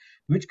stuff,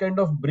 which kind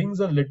of brings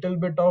a little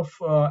bit of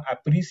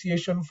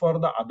appreciation for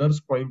the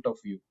other's point of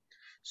view.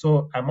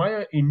 So, am I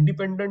an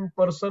independent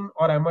person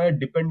or am I a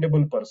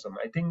dependable person?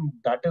 I think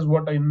that is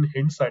what, in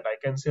hindsight, I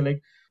can say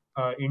like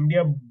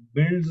India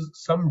builds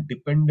some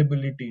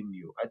dependability in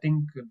you. I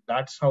think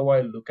that's how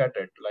I look at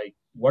it. Like,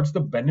 what's the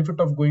benefit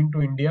of going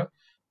to India?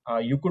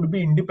 You could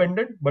be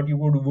independent, but you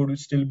would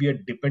still be a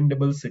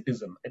dependable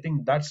citizen. I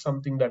think that's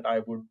something that I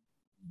would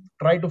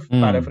try to mm.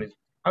 paraphrase.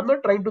 I'm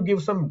not trying to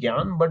give some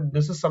gyan, but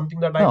this is something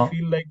that I No,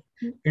 feel like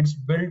it's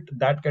built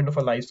that kind of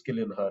a life skill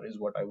in her is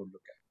what I would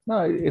look at.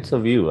 no, it's a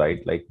view, right?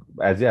 Like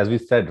as we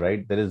said,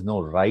 right? There is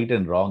no right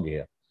and wrong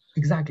here,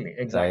 Exactly,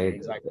 exactly, right?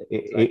 exactly,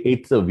 exactly.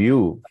 It's a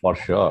view for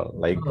sure.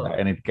 Like, Uh,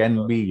 and it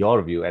can uh, be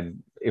your view.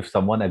 And if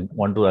someone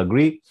want to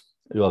agree,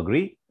 you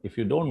agree. If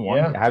you don't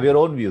want, yeah, have your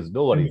own views.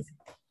 No absolutely, worries.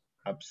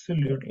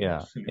 absolutely,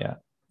 Yeah, absolutely. yeah.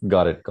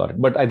 Got it, got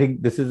it. But I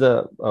think this is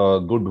a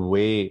good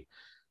way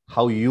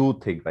how you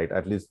think, right?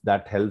 At least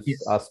that helps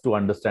Yes, us to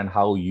understand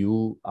how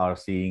you are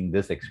seeing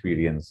this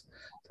experience.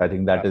 So I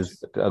think that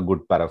is absolutely. a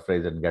good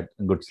paraphrase and get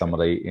a good Sure,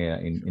 summary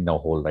in a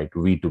whole, right?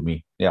 We to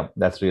me. Yeah,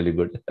 that's really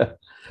good.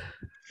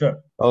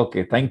 sure.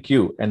 Okay, thank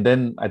you. And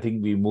then I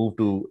think we move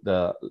to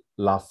the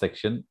last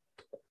section.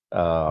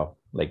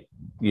 Like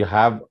you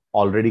have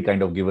already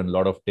kind of given a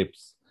lot of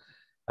tips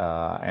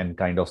and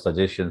kind of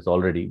suggestions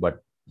already. But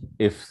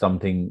if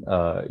something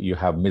you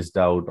have missed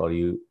out, or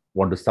you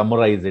want to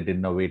summarize it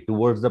in a way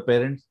towards the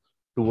parents,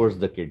 towards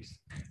the kids,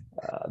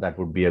 that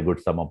would be a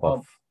good sum up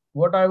of.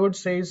 What I would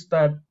say is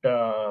that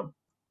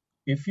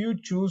if you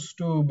choose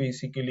to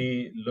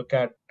basically look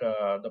at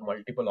the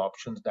multiple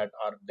options that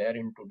are there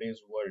in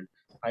today's world,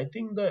 I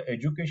think the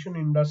education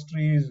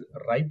industry is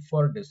ripe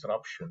for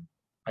disruption.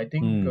 I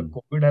think Hmm.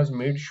 COVID has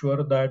made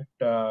sure that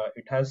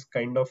it has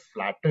kind of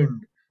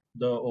flattened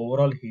the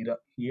overall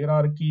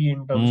hierarchy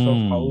in terms of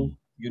how Hmm.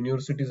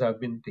 universities have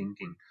been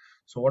thinking.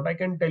 So, what I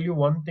can tell you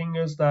one thing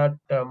is that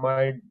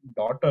my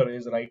daughter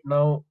is right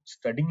now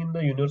studying in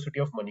the University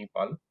of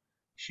Manipal.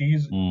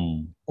 She's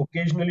Hmm.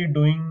 occasionally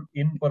doing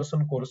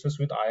in-person courses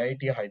with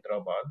IIT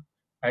Hyderabad,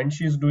 and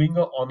she's doing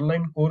an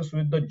online course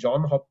with the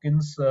John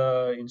Hopkins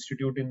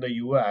Institute in the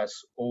US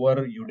over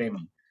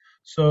Udemy.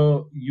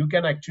 So you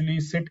can actually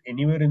sit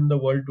anywhere in the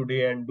world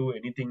today and do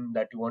anything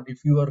that you want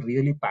if you are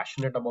really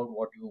passionate about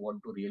what you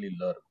want to really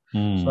learn.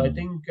 So I Hmm.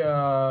 think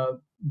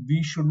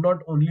we should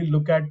not only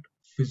look at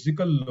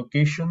physical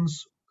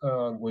locations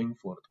going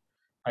forth.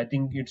 I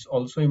think it's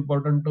also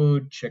important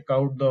to check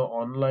out the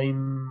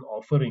online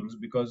offerings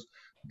because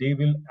they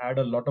will add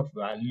a lot of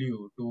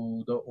value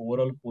to the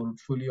overall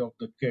portfolio of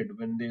the kid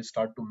when they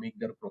start to make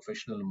their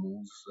professional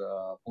moves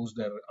post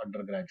their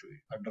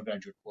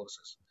undergraduate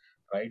courses,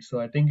 right? So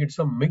I think it's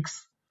a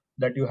mix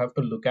that you have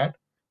to look at.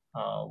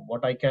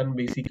 What I can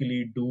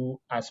basically do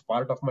as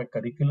part of my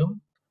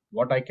curriculum,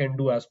 what I can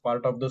do as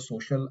part of the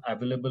social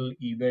available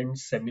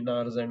events,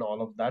 seminars, and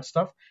all of that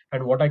stuff,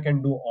 and what I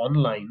can do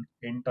online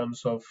in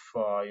terms of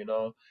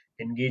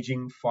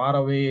engaging far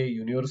away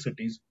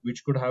universities,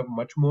 which could have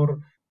much more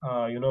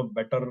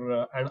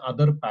better and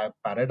other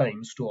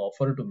paradigms to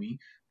offer to me,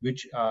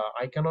 which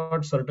I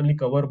cannot certainly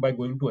cover by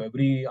going to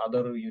every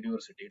other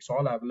university. It's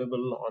all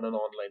available on an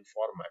online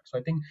format. So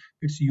I think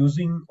it's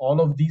using all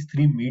of these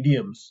three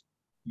mediums,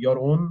 your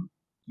own,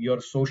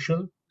 your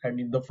social, and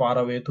in the far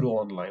away through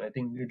online. I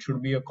think it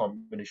should be a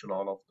combination of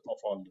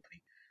all the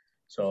three.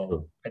 So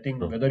True. I think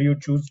True. whether you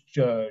choose,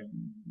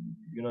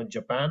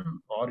 Japan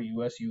or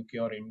US, UK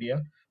or India,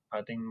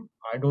 I think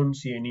I don't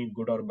see any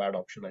good or bad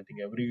option. I think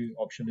every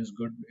option is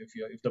good.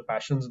 If the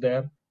passion's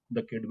there,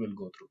 the kid will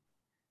go through.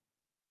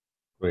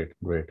 Great,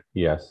 great.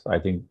 Yes, I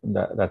think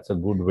that's a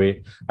good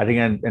way. I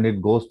think, and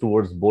it goes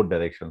towards both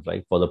directions,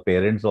 right? For the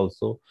parents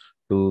also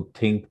to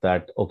think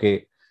that,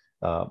 okay,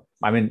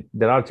 I mean,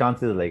 there are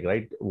chances like,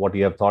 right, what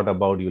you have thought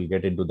about, you'll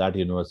get into that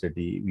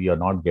university, we are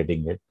not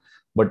getting it.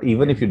 But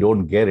even if you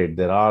don't get it,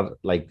 there are,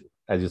 like,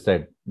 as you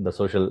said, the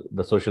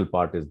social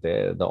part is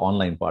there, the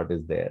online part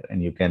is there,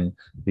 and you can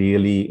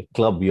really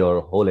club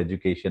your whole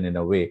education in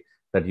a way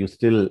that you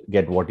still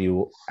get what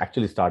you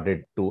actually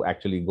started to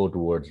actually go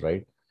towards,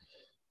 right?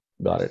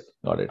 Got it. Yes,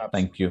 Got it.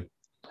 Thank absolutely, you.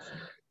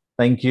 absolutely.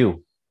 Thank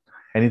you.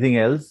 Anything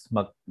else,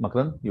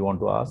 Makran, you want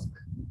to ask?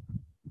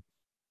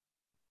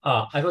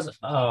 I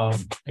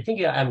think,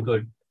 yeah, I'm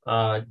good.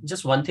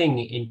 Just one thing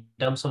in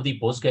terms of the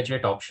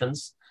postgraduate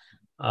options,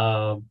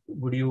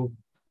 would you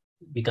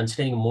be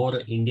considering more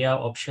India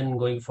option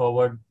going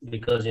forward?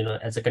 Because,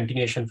 as a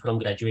continuation from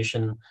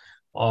graduation,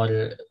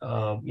 or,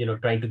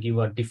 trying to give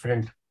a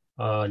different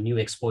new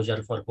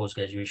exposure for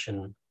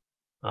post-graduation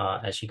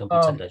as she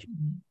completes her Um,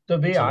 graduation. the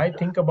way Some, I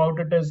think about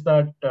it is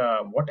that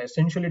what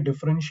essentially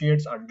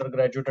differentiates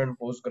undergraduate and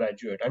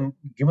postgraduate, and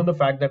given the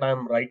fact that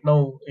I'm right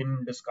now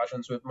in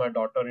discussions with my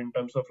daughter in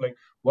terms of like,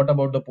 what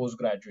about the post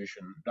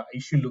graduation?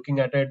 Is she looking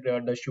at it?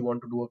 Does she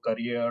want to do a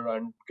career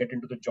and get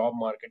into the job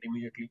market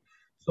immediately?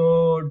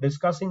 So,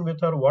 discussing with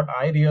her, what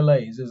I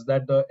realize is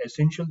that the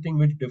essential thing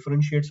which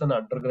differentiates an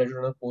undergraduate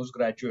and a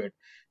postgraduate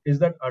is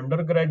that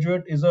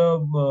undergraduate is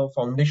a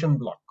foundation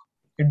block.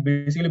 It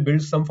basically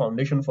builds some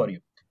foundation for you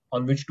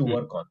on which to hmm,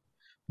 work on.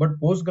 But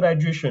post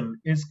graduation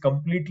is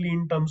completely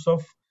in terms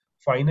of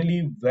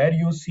finally where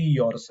you see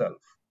yourself.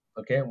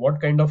 Okay, what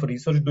kind of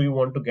research do you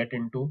want to get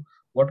into?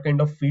 What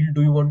kind of field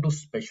do you want to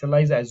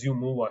specialize as you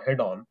move ahead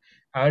on?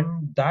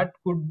 And that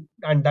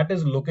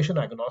is location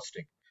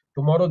agnostic.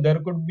 Tomorrow there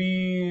could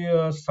be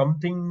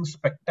something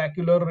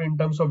spectacular in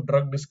terms of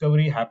drug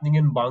discovery happening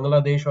in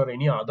Bangladesh or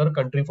any other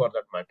country for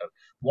that matter.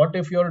 What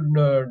if your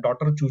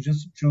daughter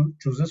chooses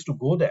to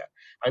go there?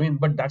 I mean,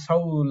 but that's how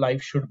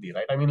life should be,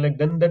 right? I mean, like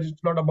then there is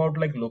not about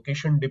like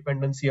location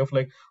dependency of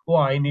like, oh,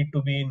 I need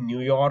to be in New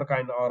York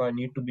and or I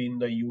need to be in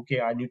the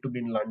UK, I need to be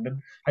in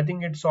London. I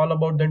think it's all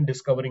about then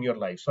discovering your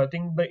life. So I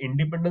think the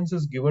independence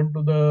is given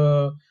to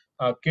the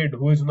kid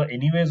who is not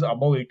anyways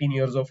above 18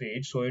 years of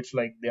age. So it's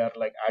like they are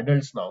like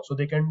adults now, so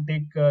they can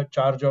take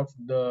charge of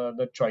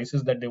the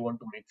choices that they want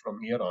to make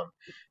from here on.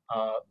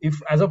 If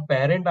as a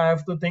parent I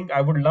have to think,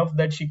 I would love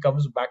that she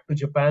comes back to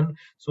Japan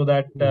so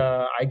that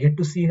I get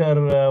to see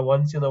her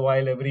once in a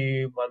while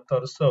every month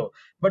or so.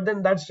 But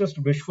then that's just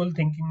wishful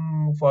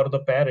thinking for the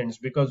parents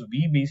because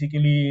we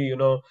basically,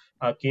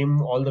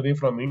 came all the way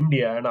from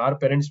India, and our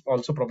parents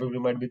also probably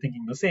might be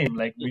thinking the same.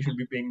 Like we should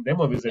be paying them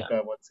a visit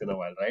yeah. once in a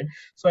while, right?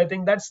 So I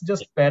think that's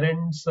just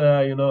parents,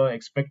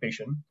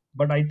 expectation.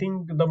 But I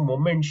think the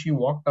moment she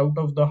walked out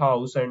of the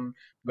house and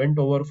went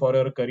over for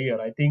her career,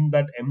 I think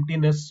that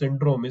emptiness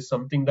syndrome is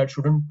something that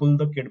shouldn't pull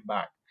the kid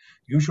back.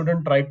 You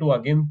shouldn't try to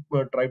again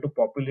try to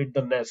populate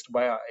the nest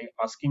by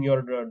asking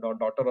your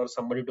daughter or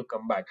somebody to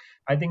come back.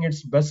 I think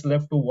it's best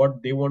left to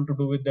what they want to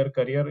do with their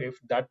career. If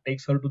that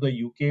takes her to the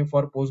UK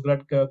for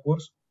postgrad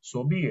course,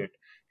 so be it.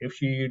 If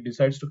she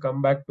decides to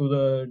come back to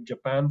the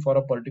Japan for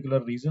a particular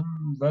reason,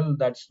 well,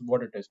 that's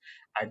what it is.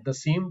 At the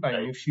same time,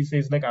 Right. if she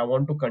says like I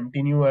want to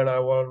continue and I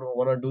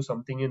want to do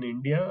something in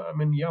India, I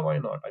mean, yeah, why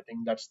not? I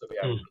think that's the way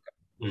I Hmm. would look at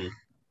it.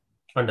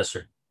 Hmm.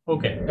 Understood.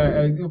 Okay.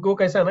 वो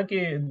कैसा है ना कि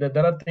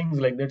there are things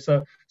like that's a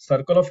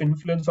circle of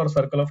influence or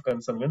circle of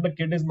concern. When the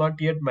kid is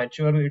not yet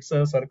mature, it's a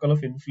circle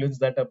of influence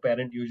that a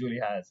parent usually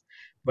has.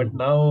 But Mhm.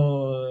 now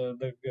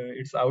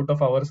it's out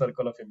of our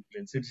circle of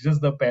influence. It's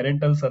just the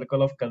parental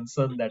circle of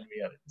concern that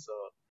we are in. So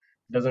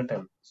doesn't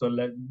help. So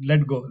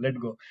let go.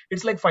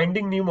 It's like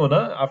finding Nemo,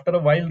 na? After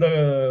a while, the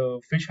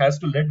fish has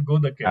to let go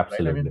the kid,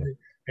 right? I mean, Absolutely.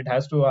 it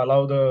has to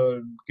allow the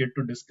kid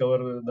to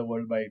discover the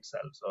world by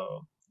itself.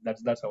 So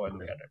that's how I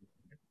look Right. at it.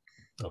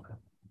 Okay.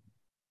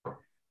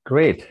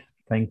 Great.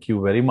 Thank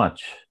you very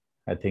much.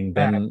 I think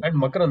then, And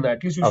Makarand,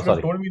 at least you oh, should have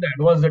sorry. told me in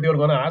advance that you're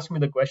going to ask me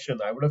the question.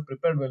 I would have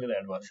prepared well in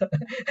advance.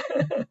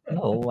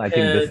 No, I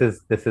think Uh,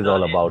 this is no,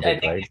 all about I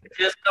it, think right? it's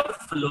just a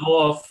flow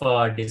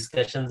of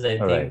discussions, I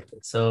All right.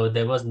 think. So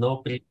there was no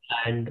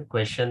pre-planned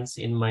questions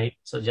in mind.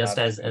 So just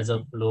as a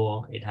Absolutely.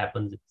 flow, it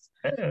happens.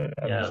 Yeah.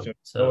 Understood. No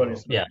So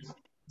worries. No yeah, worries.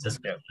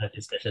 just Yeah. a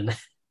discussion.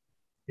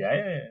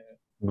 Yeah.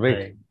 Great.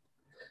 Right.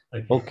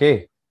 Okay.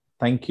 Okay.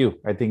 Thank you.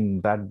 I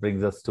think that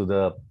brings us to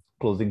the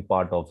closing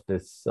part of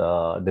this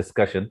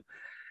discussion.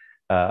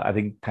 I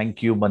think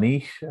thank you,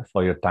 Manish,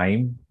 for your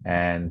time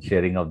and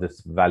sharing of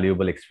this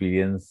valuable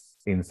experience,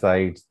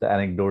 insights, the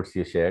anecdotes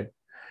you shared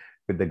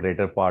with the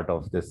greater part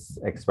of this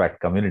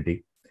expat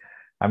community.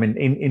 I mean,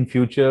 in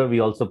future, we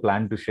also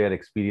plan to share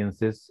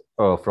experiences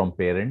from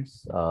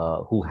parents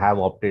who have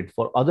opted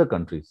for other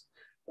countries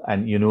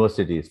and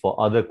universities for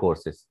other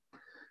courses.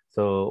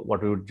 So,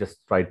 what we would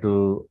just try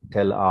to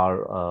tell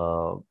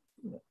our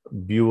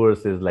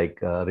viewers is like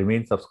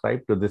remain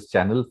subscribed to this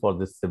channel for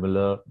this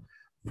similar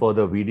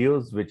further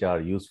videos which are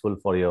useful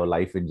for your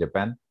life in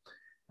Japan.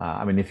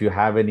 I mean, if you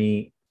have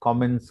any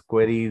comments,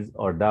 queries,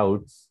 or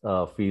doubts,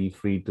 feel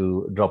free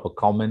to drop a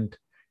comment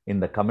in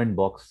the comment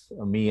box.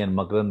 Me and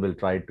Makrand will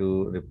try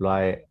to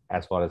reply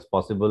as far as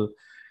possible.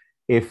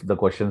 If the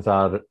questions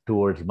are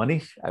towards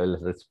Manish, I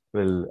will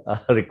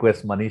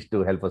request Manish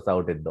to help us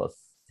out in those.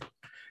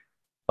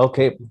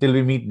 Okay, till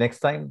we meet next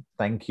time.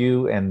 Thank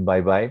you and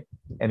bye bye.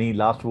 Any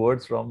last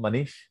words from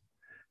Manish?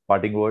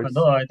 Parting No, words?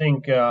 I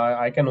think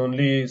I can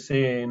only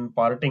say in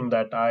parting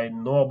that I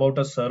know about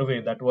a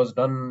survey that was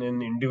done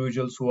in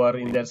individuals who are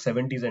in their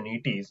 70s and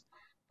 80s.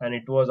 And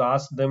it was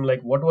asked them,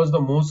 like, what was the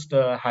most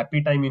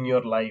happy time in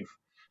your life?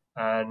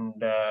 And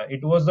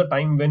it was the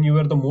time when you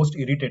were the most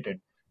irritated.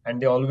 And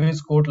they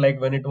always quote,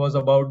 like, when it was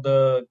about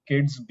the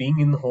kids being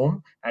in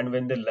home and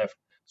when they left.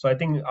 So I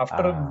think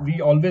after Ah,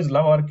 we always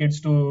love our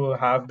kids to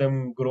have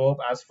them grow up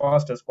as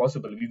fast as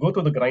possible. We go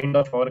through the grind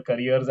of our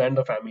careers and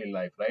the family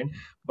life, right?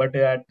 But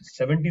at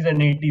 70s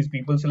and 80s,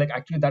 people say like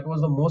actually that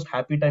was the most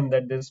happy time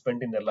that they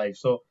spent in their life.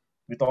 So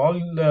with all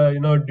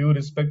due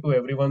respect to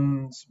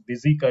everyone's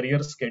busy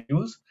career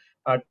schedules,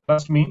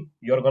 trust me,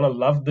 you're gonna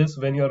love this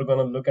when you're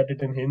gonna look at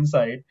it in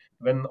hindsight,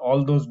 when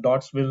all those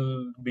dots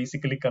will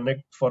basically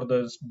connect for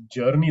the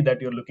journey that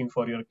you're looking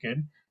for your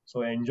kid.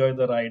 So enjoy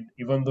the ride,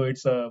 even though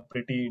it's a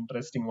pretty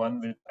interesting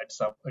one with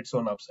its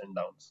own ups and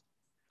downs.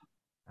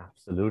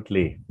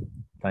 absolutely.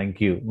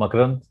 Thank you.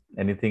 Makran,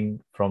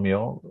 anything from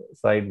your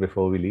side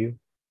before we leave?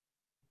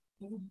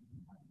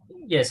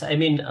 Yes, I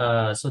mean,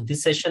 so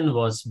this session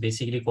was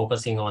basically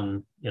focusing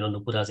on,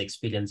 Nupura's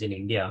experience in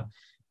India.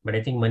 But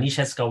I think Manish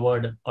has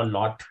covered a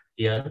lot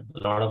here, a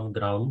lot of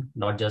ground,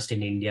 not just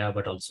in India,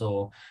 but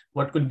also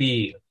what could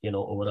be,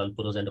 overall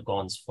pros and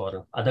cons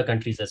for other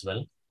countries as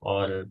well,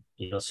 or,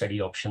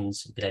 study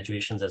options,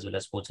 graduations as well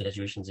as post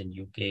graduations in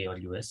UK or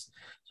US.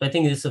 So I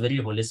think it's a very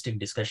holistic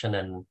discussion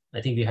and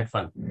I think we had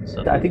fun. I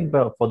So, think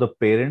for the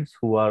parents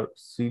who are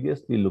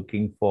seriously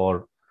looking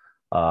for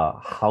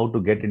how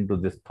to get into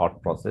this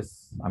thought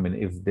process, I mean,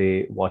 if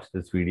they watch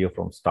this video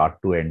from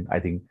start to end, I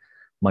think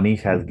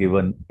Manish has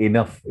given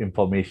enough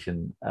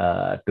information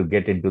to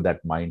get into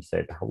that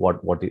mindset,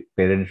 what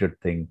parents should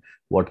think,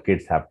 what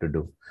kids have to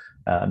do.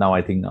 Now,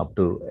 I think up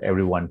to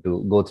everyone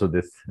to go through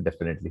this,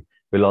 definitely.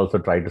 We'll also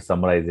try to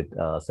summarize it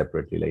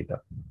separately later.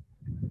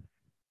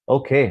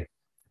 Okay.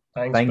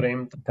 Thanks, Thank,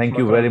 Prem. Thanks, thank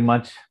you Makran. very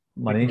much,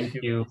 Great to Manish. meet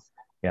you you. guys.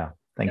 Yeah. Yeah.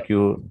 Thank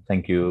you.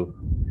 Thank you.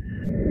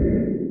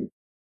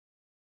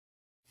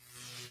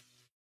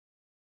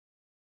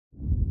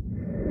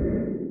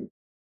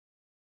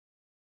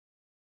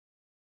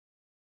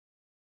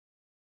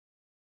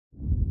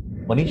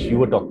 Manish, you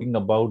were talking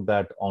about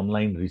that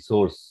online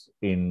resource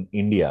in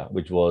India,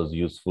 which was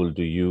useful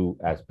to you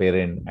as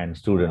parent and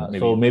student.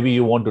 So maybe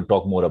you want to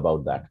talk more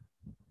about that.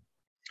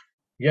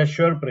 Yeah,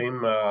 sure,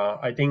 Prem.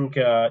 I think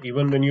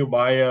even when you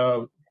buy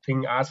a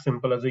thing as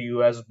simple as a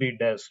USB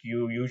desk,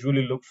 you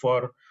usually look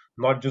for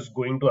not just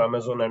going to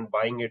Amazon and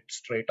buying it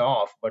straight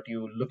off, but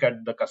you look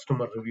at the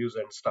customer reviews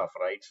and stuff,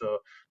 right? So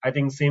I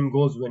think same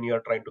goes when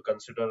you're trying to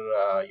consider,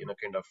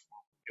 kind of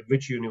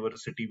which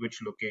university, which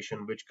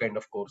location, which kind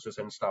of courses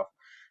and stuff.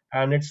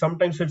 And it's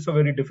a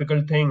very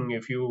difficult thing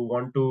if you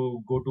want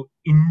to go to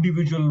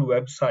individual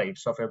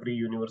websites of every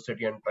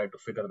university and try to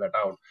figure that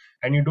out,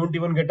 and you don't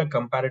even get a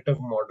comparative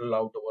model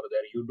out over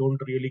there. You don't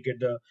really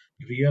get the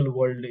real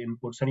world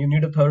inputs, and you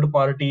need a third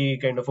party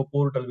kind of a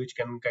portal which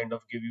can kind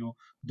of give you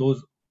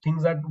those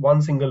things at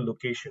one single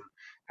location.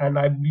 And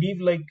I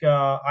believe, like,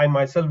 I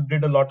myself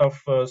did a lot of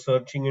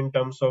searching in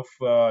terms of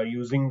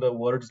using the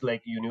words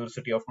like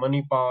University of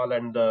Manipal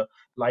and the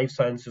life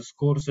sciences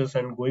courses,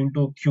 and going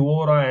to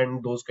Quora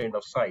and those kind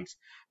of sites.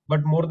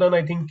 But more than,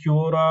 I think,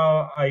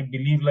 Quora, I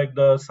believe, like,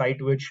 the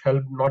site which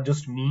helped not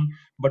just me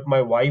but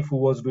my wife, who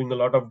was doing a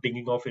lot of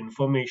digging of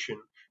information,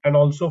 and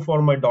also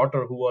for my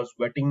daughter, who was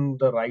vetting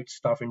the right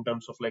stuff in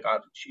terms of, like,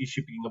 is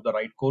she picking up the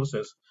right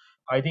courses.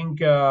 I think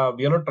we are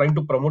not trying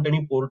to promote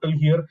any portal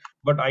here,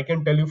 but I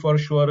can tell you for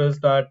sure is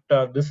that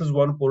this is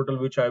one portal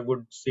which I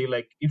would say,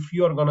 like, if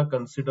you are going to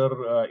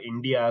consider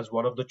India as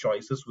one of the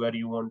choices where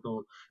you want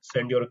to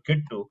send your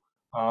kid to,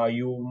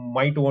 you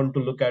might want to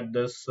look at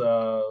this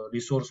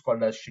resource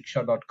called as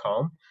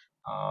shiksha.com.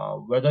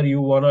 Whether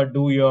you want to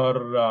do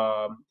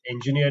your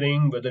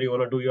engineering, whether you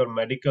want to do your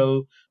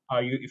medical,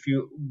 if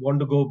you want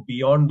to go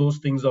beyond those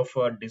things of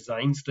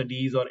design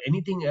studies or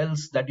anything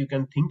else that you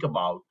can think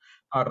about,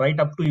 right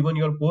up to even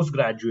your post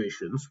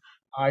graduations,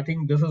 I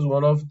think this is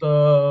one of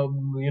the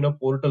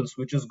portals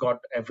which has got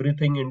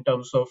everything in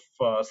terms of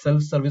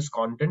self service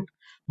content.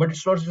 But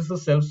it's not just the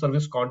self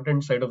service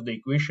content side of the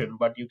equation,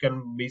 but you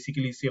can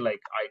basically say,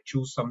 like, I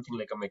choose something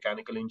like a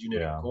mechanical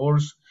engineering Yeah.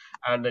 course,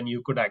 and then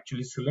you could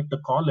actually select a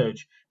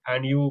college,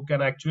 and you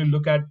can actually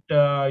look at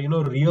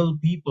real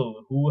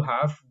people who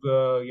have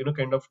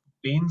kind of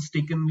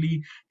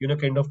painstakingly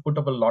kind of put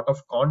up a lot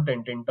of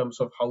content in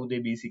terms of how they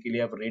basically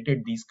have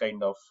rated these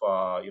kind of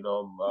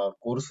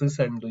courses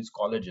and these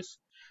colleges.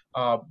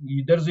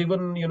 There's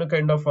even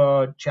kind of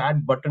a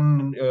chat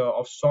button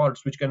of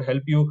sorts which can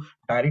help you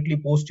directly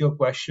post your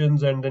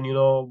questions, and then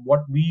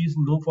what we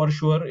know for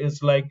sure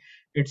is, like,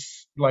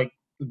 it's like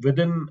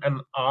within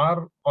an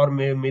hour, or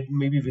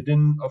maybe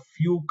within a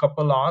few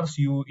couple hours,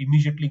 you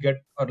immediately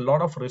get a lot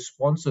of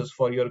responses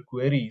for your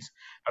queries.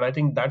 And I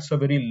think that's a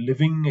very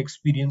living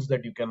experience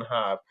that you can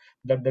have,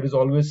 that there is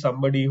always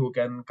somebody who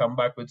can come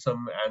back with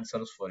some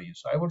answers for you.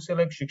 So I would say,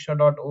 like,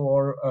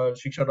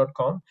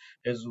 shiksha.com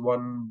is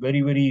one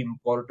very very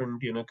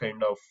important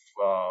kind of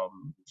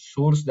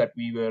source that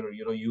we were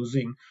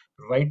using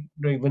right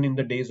even in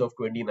the days of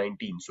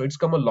 2019. So it's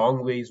come a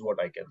long way is what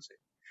I can say.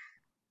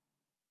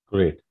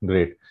 Great,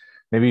 great.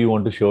 Maybe you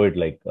want to show it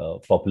like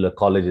popular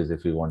colleges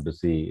if you want to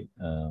see.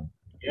 Yeah,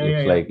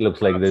 yeah, yeah,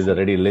 Looks like there's a absolutely.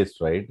 ready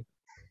list, right?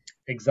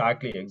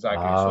 Exactly,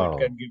 exactly. So it Wow.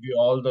 can give you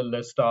all the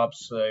list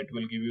ups. It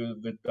will give you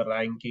with the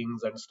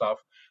rankings and stuff.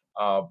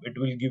 It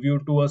will give you,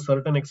 to a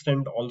certain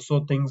extent,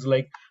 also things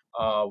like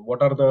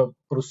what are the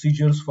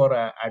procedures for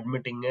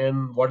admitting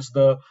in, what's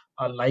the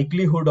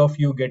likelihood of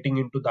you getting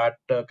into that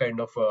kind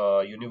of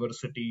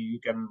university. You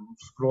can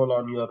scroll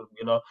on your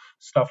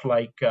stuff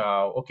like,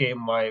 okay,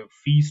 my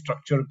fee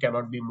structure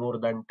cannot be more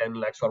than 10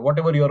 lakhs, or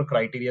whatever your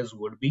criterias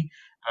would be.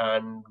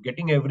 And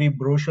getting every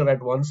brochure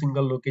at one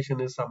single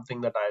location is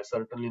something that I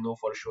certainly know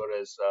for sure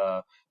is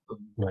a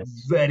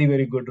Nice. very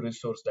very good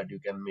resource that you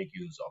can make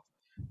use of.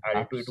 And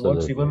it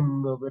works Absolutely.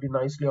 even very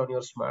nicely on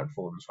your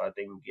smartphone. So I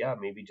think, yeah,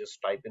 maybe just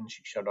type in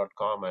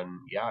shiksha.com, and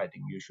yeah, I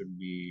think you should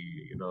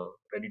be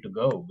ready to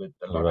go with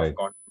a lot of Right.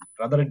 content.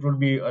 Rather, it will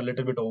be a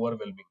little bit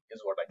overwhelming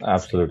is what I can say.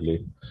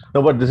 Absolutely.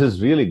 No, but this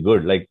is really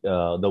good. Like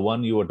the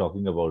one you were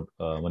talking about,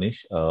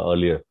 Manish,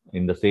 earlier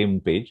in the same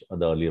page, or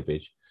the earlier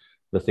page,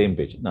 the same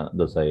page. No,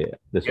 this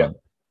Yeah, one.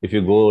 If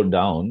you go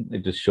down,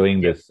 it is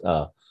showing yeah, this.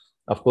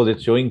 Of course,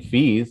 it's showing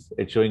fees.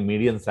 It's showing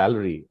median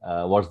salary.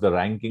 What's the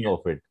ranking yeah,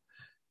 of it?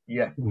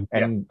 yeah, Mm.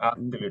 yeah, And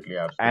absolutely,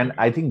 and absolutely.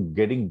 I think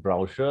getting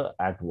browser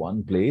at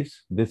one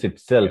place, this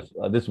itself,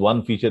 Yeah, this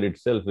one feature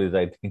itself is,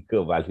 I think,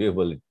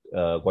 valuable,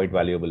 quite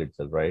valuable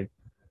itself, right?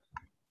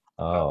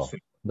 Oh,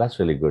 absolutely. that's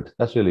really good.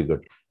 That's really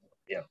good.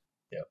 Yeah,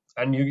 yeah.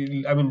 And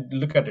I mean,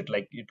 look at it,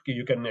 like,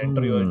 you can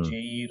enter your Hmm.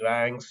 JE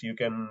ranks, you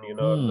can,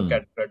 look Hmm.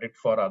 at predict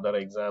for other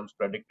exams,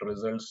 predict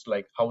results,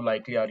 like how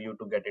likely are you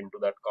to get into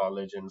that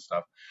college and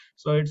stuff.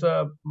 So it's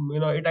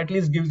it at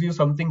least gives you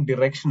something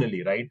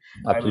directionally, right?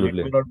 I mean, it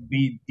may Absolutely. not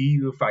be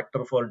the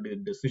factor for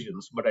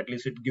decisions, but at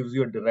least it gives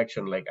you a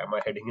direction, like, am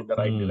I heading in the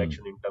right Hmm.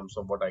 direction in terms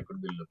of what I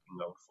could be looking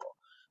out for?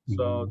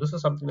 So Mm. this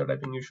is something that I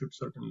think you should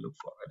certainly look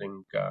for. I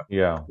think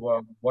Yeah.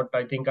 what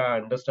I think I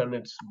understand,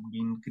 it's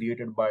been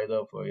created by the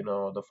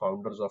the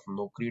founders of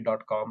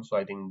Naukri.com. So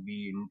I think we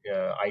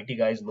IT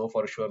guys know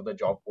for sure the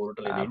job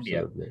portal in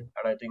India, Absolutely.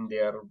 and I think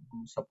they are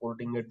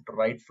supporting it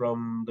right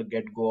from the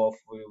get go of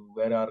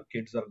where our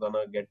kids are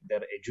gonna get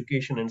their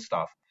education and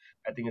stuff.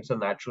 I think it's a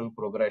natural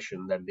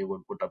progression that they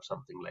would put up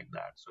something like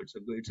that. So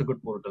it's a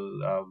good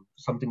portal,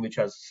 something which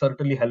has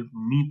certainly helped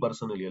me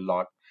personally a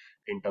lot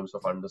in terms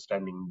of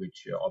understanding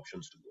which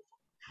options to go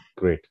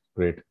for. Great,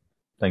 great.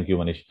 Thank you,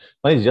 Manish.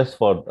 Manish, just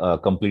for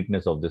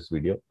completeness of this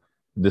video,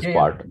 this Yeah, yeah.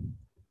 part,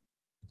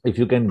 if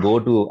you can go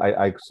to,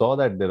 I saw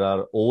that there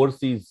are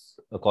overseas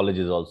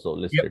colleges also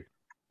Yep, listed.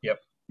 yep,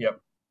 yep.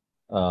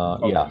 For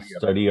Yeah, study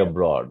abroad. study Yeah.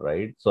 abroad,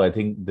 right? So I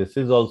think this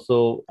is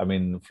also, I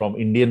mean, from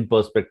Indian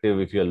perspective,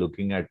 if you're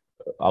looking at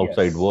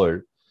outside Yes,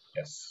 world,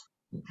 yes.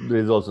 there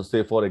is also,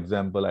 say, for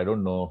example, I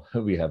don't know,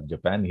 we have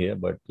Japan here,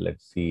 but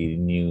let's see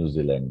New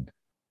Zealand.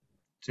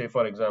 Say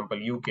for example,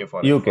 UK UK,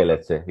 for that.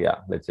 let's say, yeah,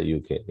 let's say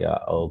UK. Yeah, Yeah,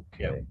 okay.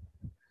 yeah.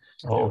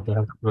 Oh, they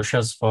have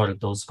brochures for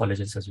those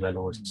colleges as well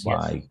overseas.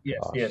 Yes, My yes,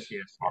 yes, gosh, yes,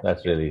 yes,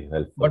 that's yes. really But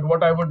helpful.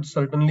 what I would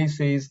certainly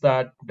say is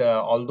that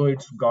although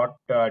it's got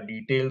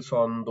details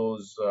on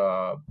those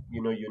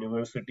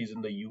universities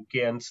in the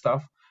UK and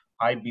stuff,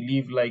 I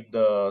believe like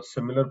the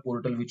similar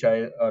portal which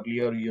I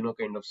earlier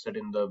kind of said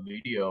in the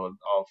video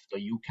of the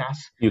UCAS.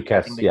 I think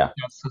UCAS, the yeah.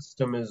 UCAS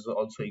system is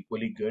also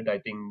equally good. I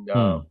think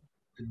Hmm.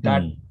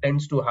 that Hmm.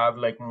 tends to have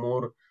like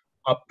more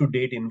up to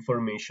date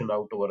information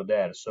out over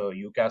there. So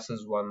UCAS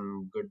is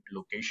one good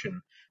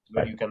location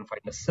where Right. you can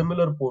find a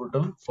similar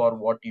portal for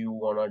what you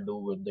want to do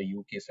with the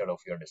UK side of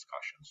your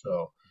discussion.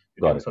 So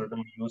you Got can it.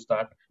 certainly use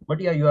that. But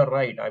yeah, you are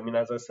right. I mean,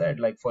 as I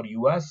said, like for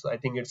US, I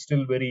think it's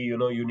still very,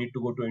 you need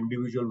to go to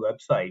individual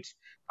websites.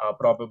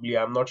 Probably,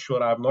 I'm not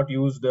sure. I've not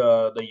used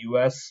the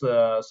US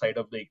side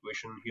of the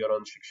equation here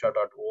on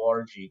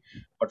shiksha.org.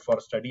 But for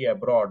study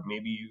abroad,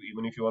 maybe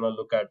even if you want to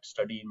look at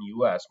study in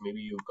US,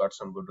 maybe you've got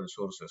some good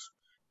resources.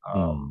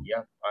 Hmm.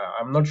 Yeah,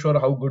 I'm not sure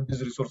how good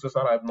these resources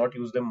are. I've not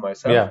used them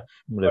myself, Yeah,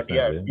 but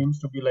yeah, it definitely. seems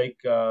to be like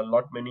a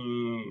lot many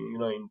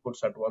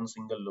inputs at one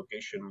single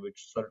location,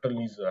 which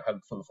certainly is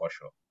helpful for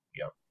sure.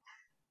 Yeah,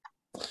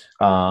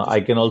 I would just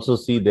I can also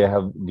see they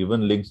have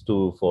given links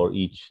to for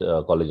each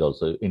college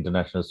also,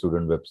 international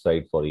student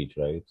website for each,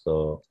 right?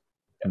 So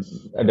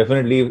yes, yes,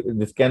 definitely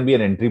this can be an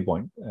entry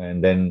point,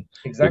 and then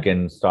you exactly,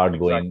 can start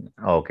exactly. going.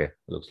 Oh, okay,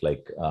 looks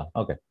like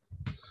okay.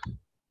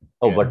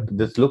 Oh, Yeah, but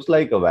this looks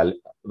like a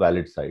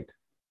valid site.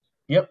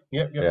 yep.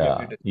 Yeah,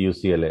 It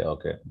is UCLA.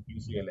 Okay,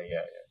 UCLA.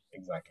 Yeah, yeah,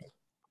 exactly.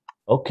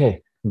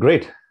 okay,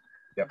 great.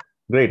 Yep.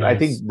 Great. I Nice.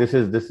 think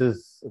this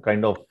is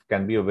kind of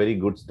can be a very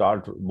good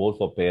start both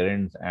for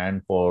parents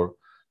and for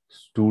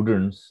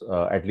students,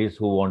 at least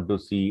who want to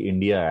see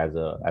India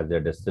as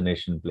their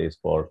destination place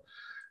for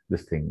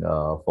this thing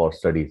for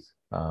studies.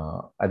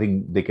 I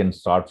think they can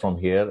start from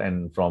here,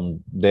 and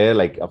from there,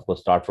 like of course,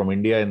 start from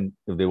India, and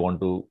if they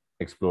want to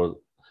explore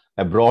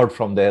abroad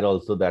from there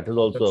also, that is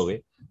also That's a true.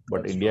 way.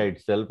 But That's India true.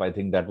 itself, I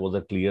think that was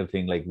a clear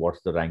thing. Like,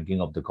 what's the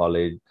ranking of the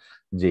college?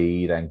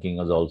 JE ranking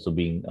is also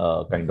being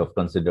kind of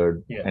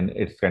considered, Yeah, and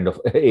it's kind of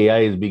AI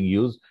is being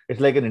used. It's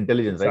like an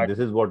intelligence, right? This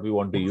exactly, is what we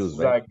want to use,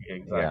 right?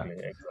 exactly, Yeah,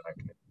 exactly,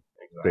 exactly,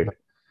 great. exactly.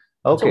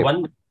 Also, Okay.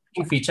 one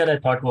feature I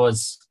thought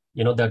was,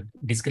 the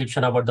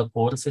description about the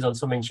course is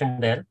also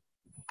mentioned there.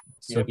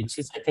 So, Yep. which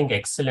is, I think,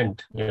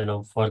 excellent,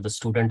 for the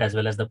student as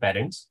well as the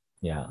parents,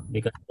 Yeah.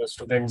 because the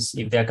students,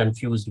 if they're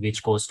confused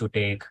which course to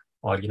take,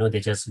 or, they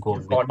just go The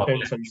with popular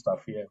contents and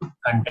stuff. Yeah.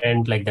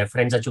 content, like their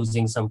friends are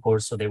choosing some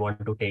course, so they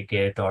want to take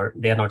it, or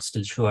they're not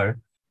still sure.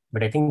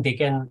 But I think they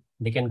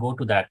can go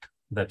to that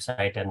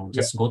website and Yeah.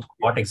 just go through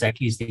Yeah. what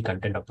exactly is the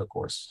content of the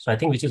course. So I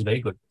think which is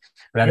very good,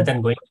 rather Yeah.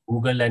 than going to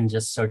Google and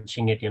just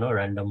searching it,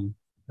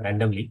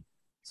 randomly.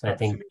 So I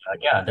think,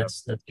 Absolutely. yeah,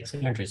 that's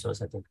excellent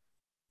resource, I think.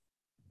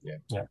 Yeah.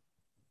 Yeah.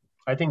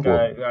 I think Cool.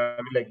 I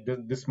mean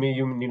like this may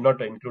you need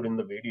not include in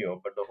the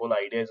video, but the whole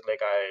idea is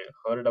like I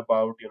heard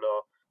about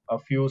a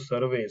few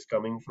surveys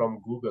coming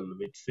from Google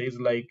which says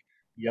like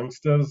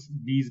youngsters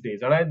these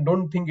days, and I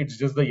don't think it's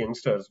just the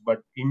youngsters, but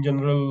in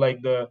general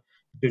like the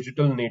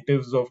digital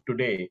natives of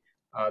today,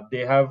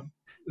 they have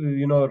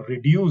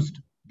reduced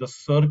the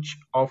search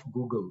of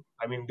Google.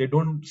 I mean they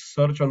don't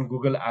search on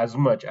Google as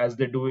much as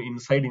they do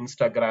inside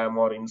Instagram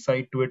or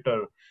inside Twitter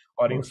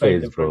or Or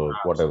inside different Facebook,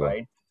 apps, whatever.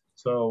 right?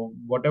 So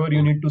whatever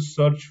you need to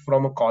search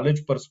from a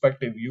college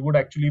perspective, you would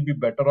actually be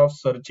better off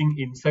searching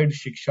inside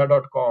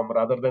shiksha.com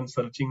rather than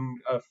searching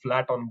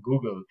flat on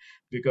Google,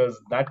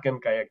 because that can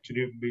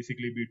actually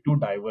basically be too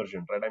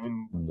divergent, right? I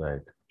mean,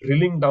 Right.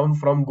 drilling down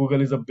from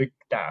Google is a big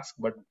task,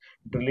 but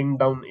drilling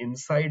down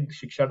inside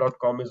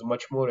shiksha.com is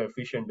much more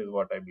efficient, is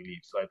what I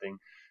believe. So I think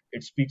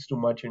it speaks too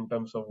much in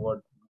terms of what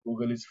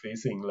Google is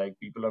facing. Like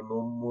people are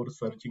no more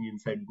searching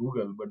inside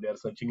Google, but they are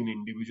searching in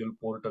individual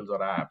portals or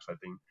apps. I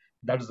think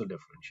that's the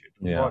differentiator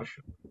Yeah. for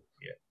sure.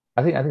 Yeah.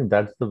 I think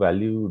that's the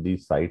value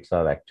these sites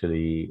are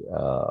actually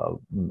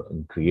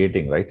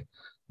creating, right?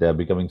 They are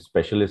becoming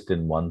specialist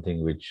in one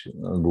thing, which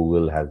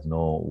Google has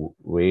no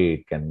way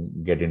it can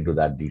get into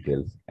that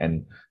details,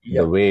 and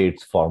the Yep. way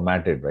it's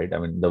formatted, right? I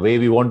mean, the way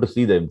we want to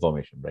see the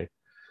information, right?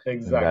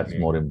 And that's Exactly.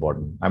 more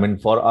important. I mean,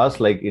 for us,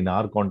 like in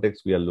our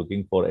context, we are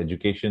looking for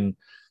education,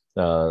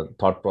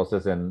 thought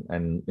process,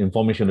 and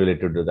information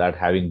related to that,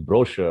 having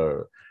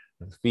brochure,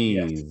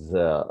 fees,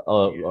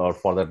 or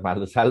for that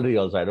matter, salary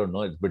also. I don't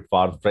know. It's a bit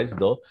far-fetched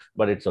though,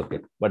 but it's okay.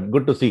 But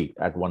good to see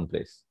at one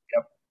place.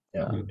 Yep.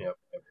 Yep. Uh, Yep.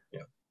 Yep.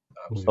 Yep.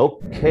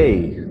 Absolutely.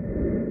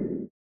 okay.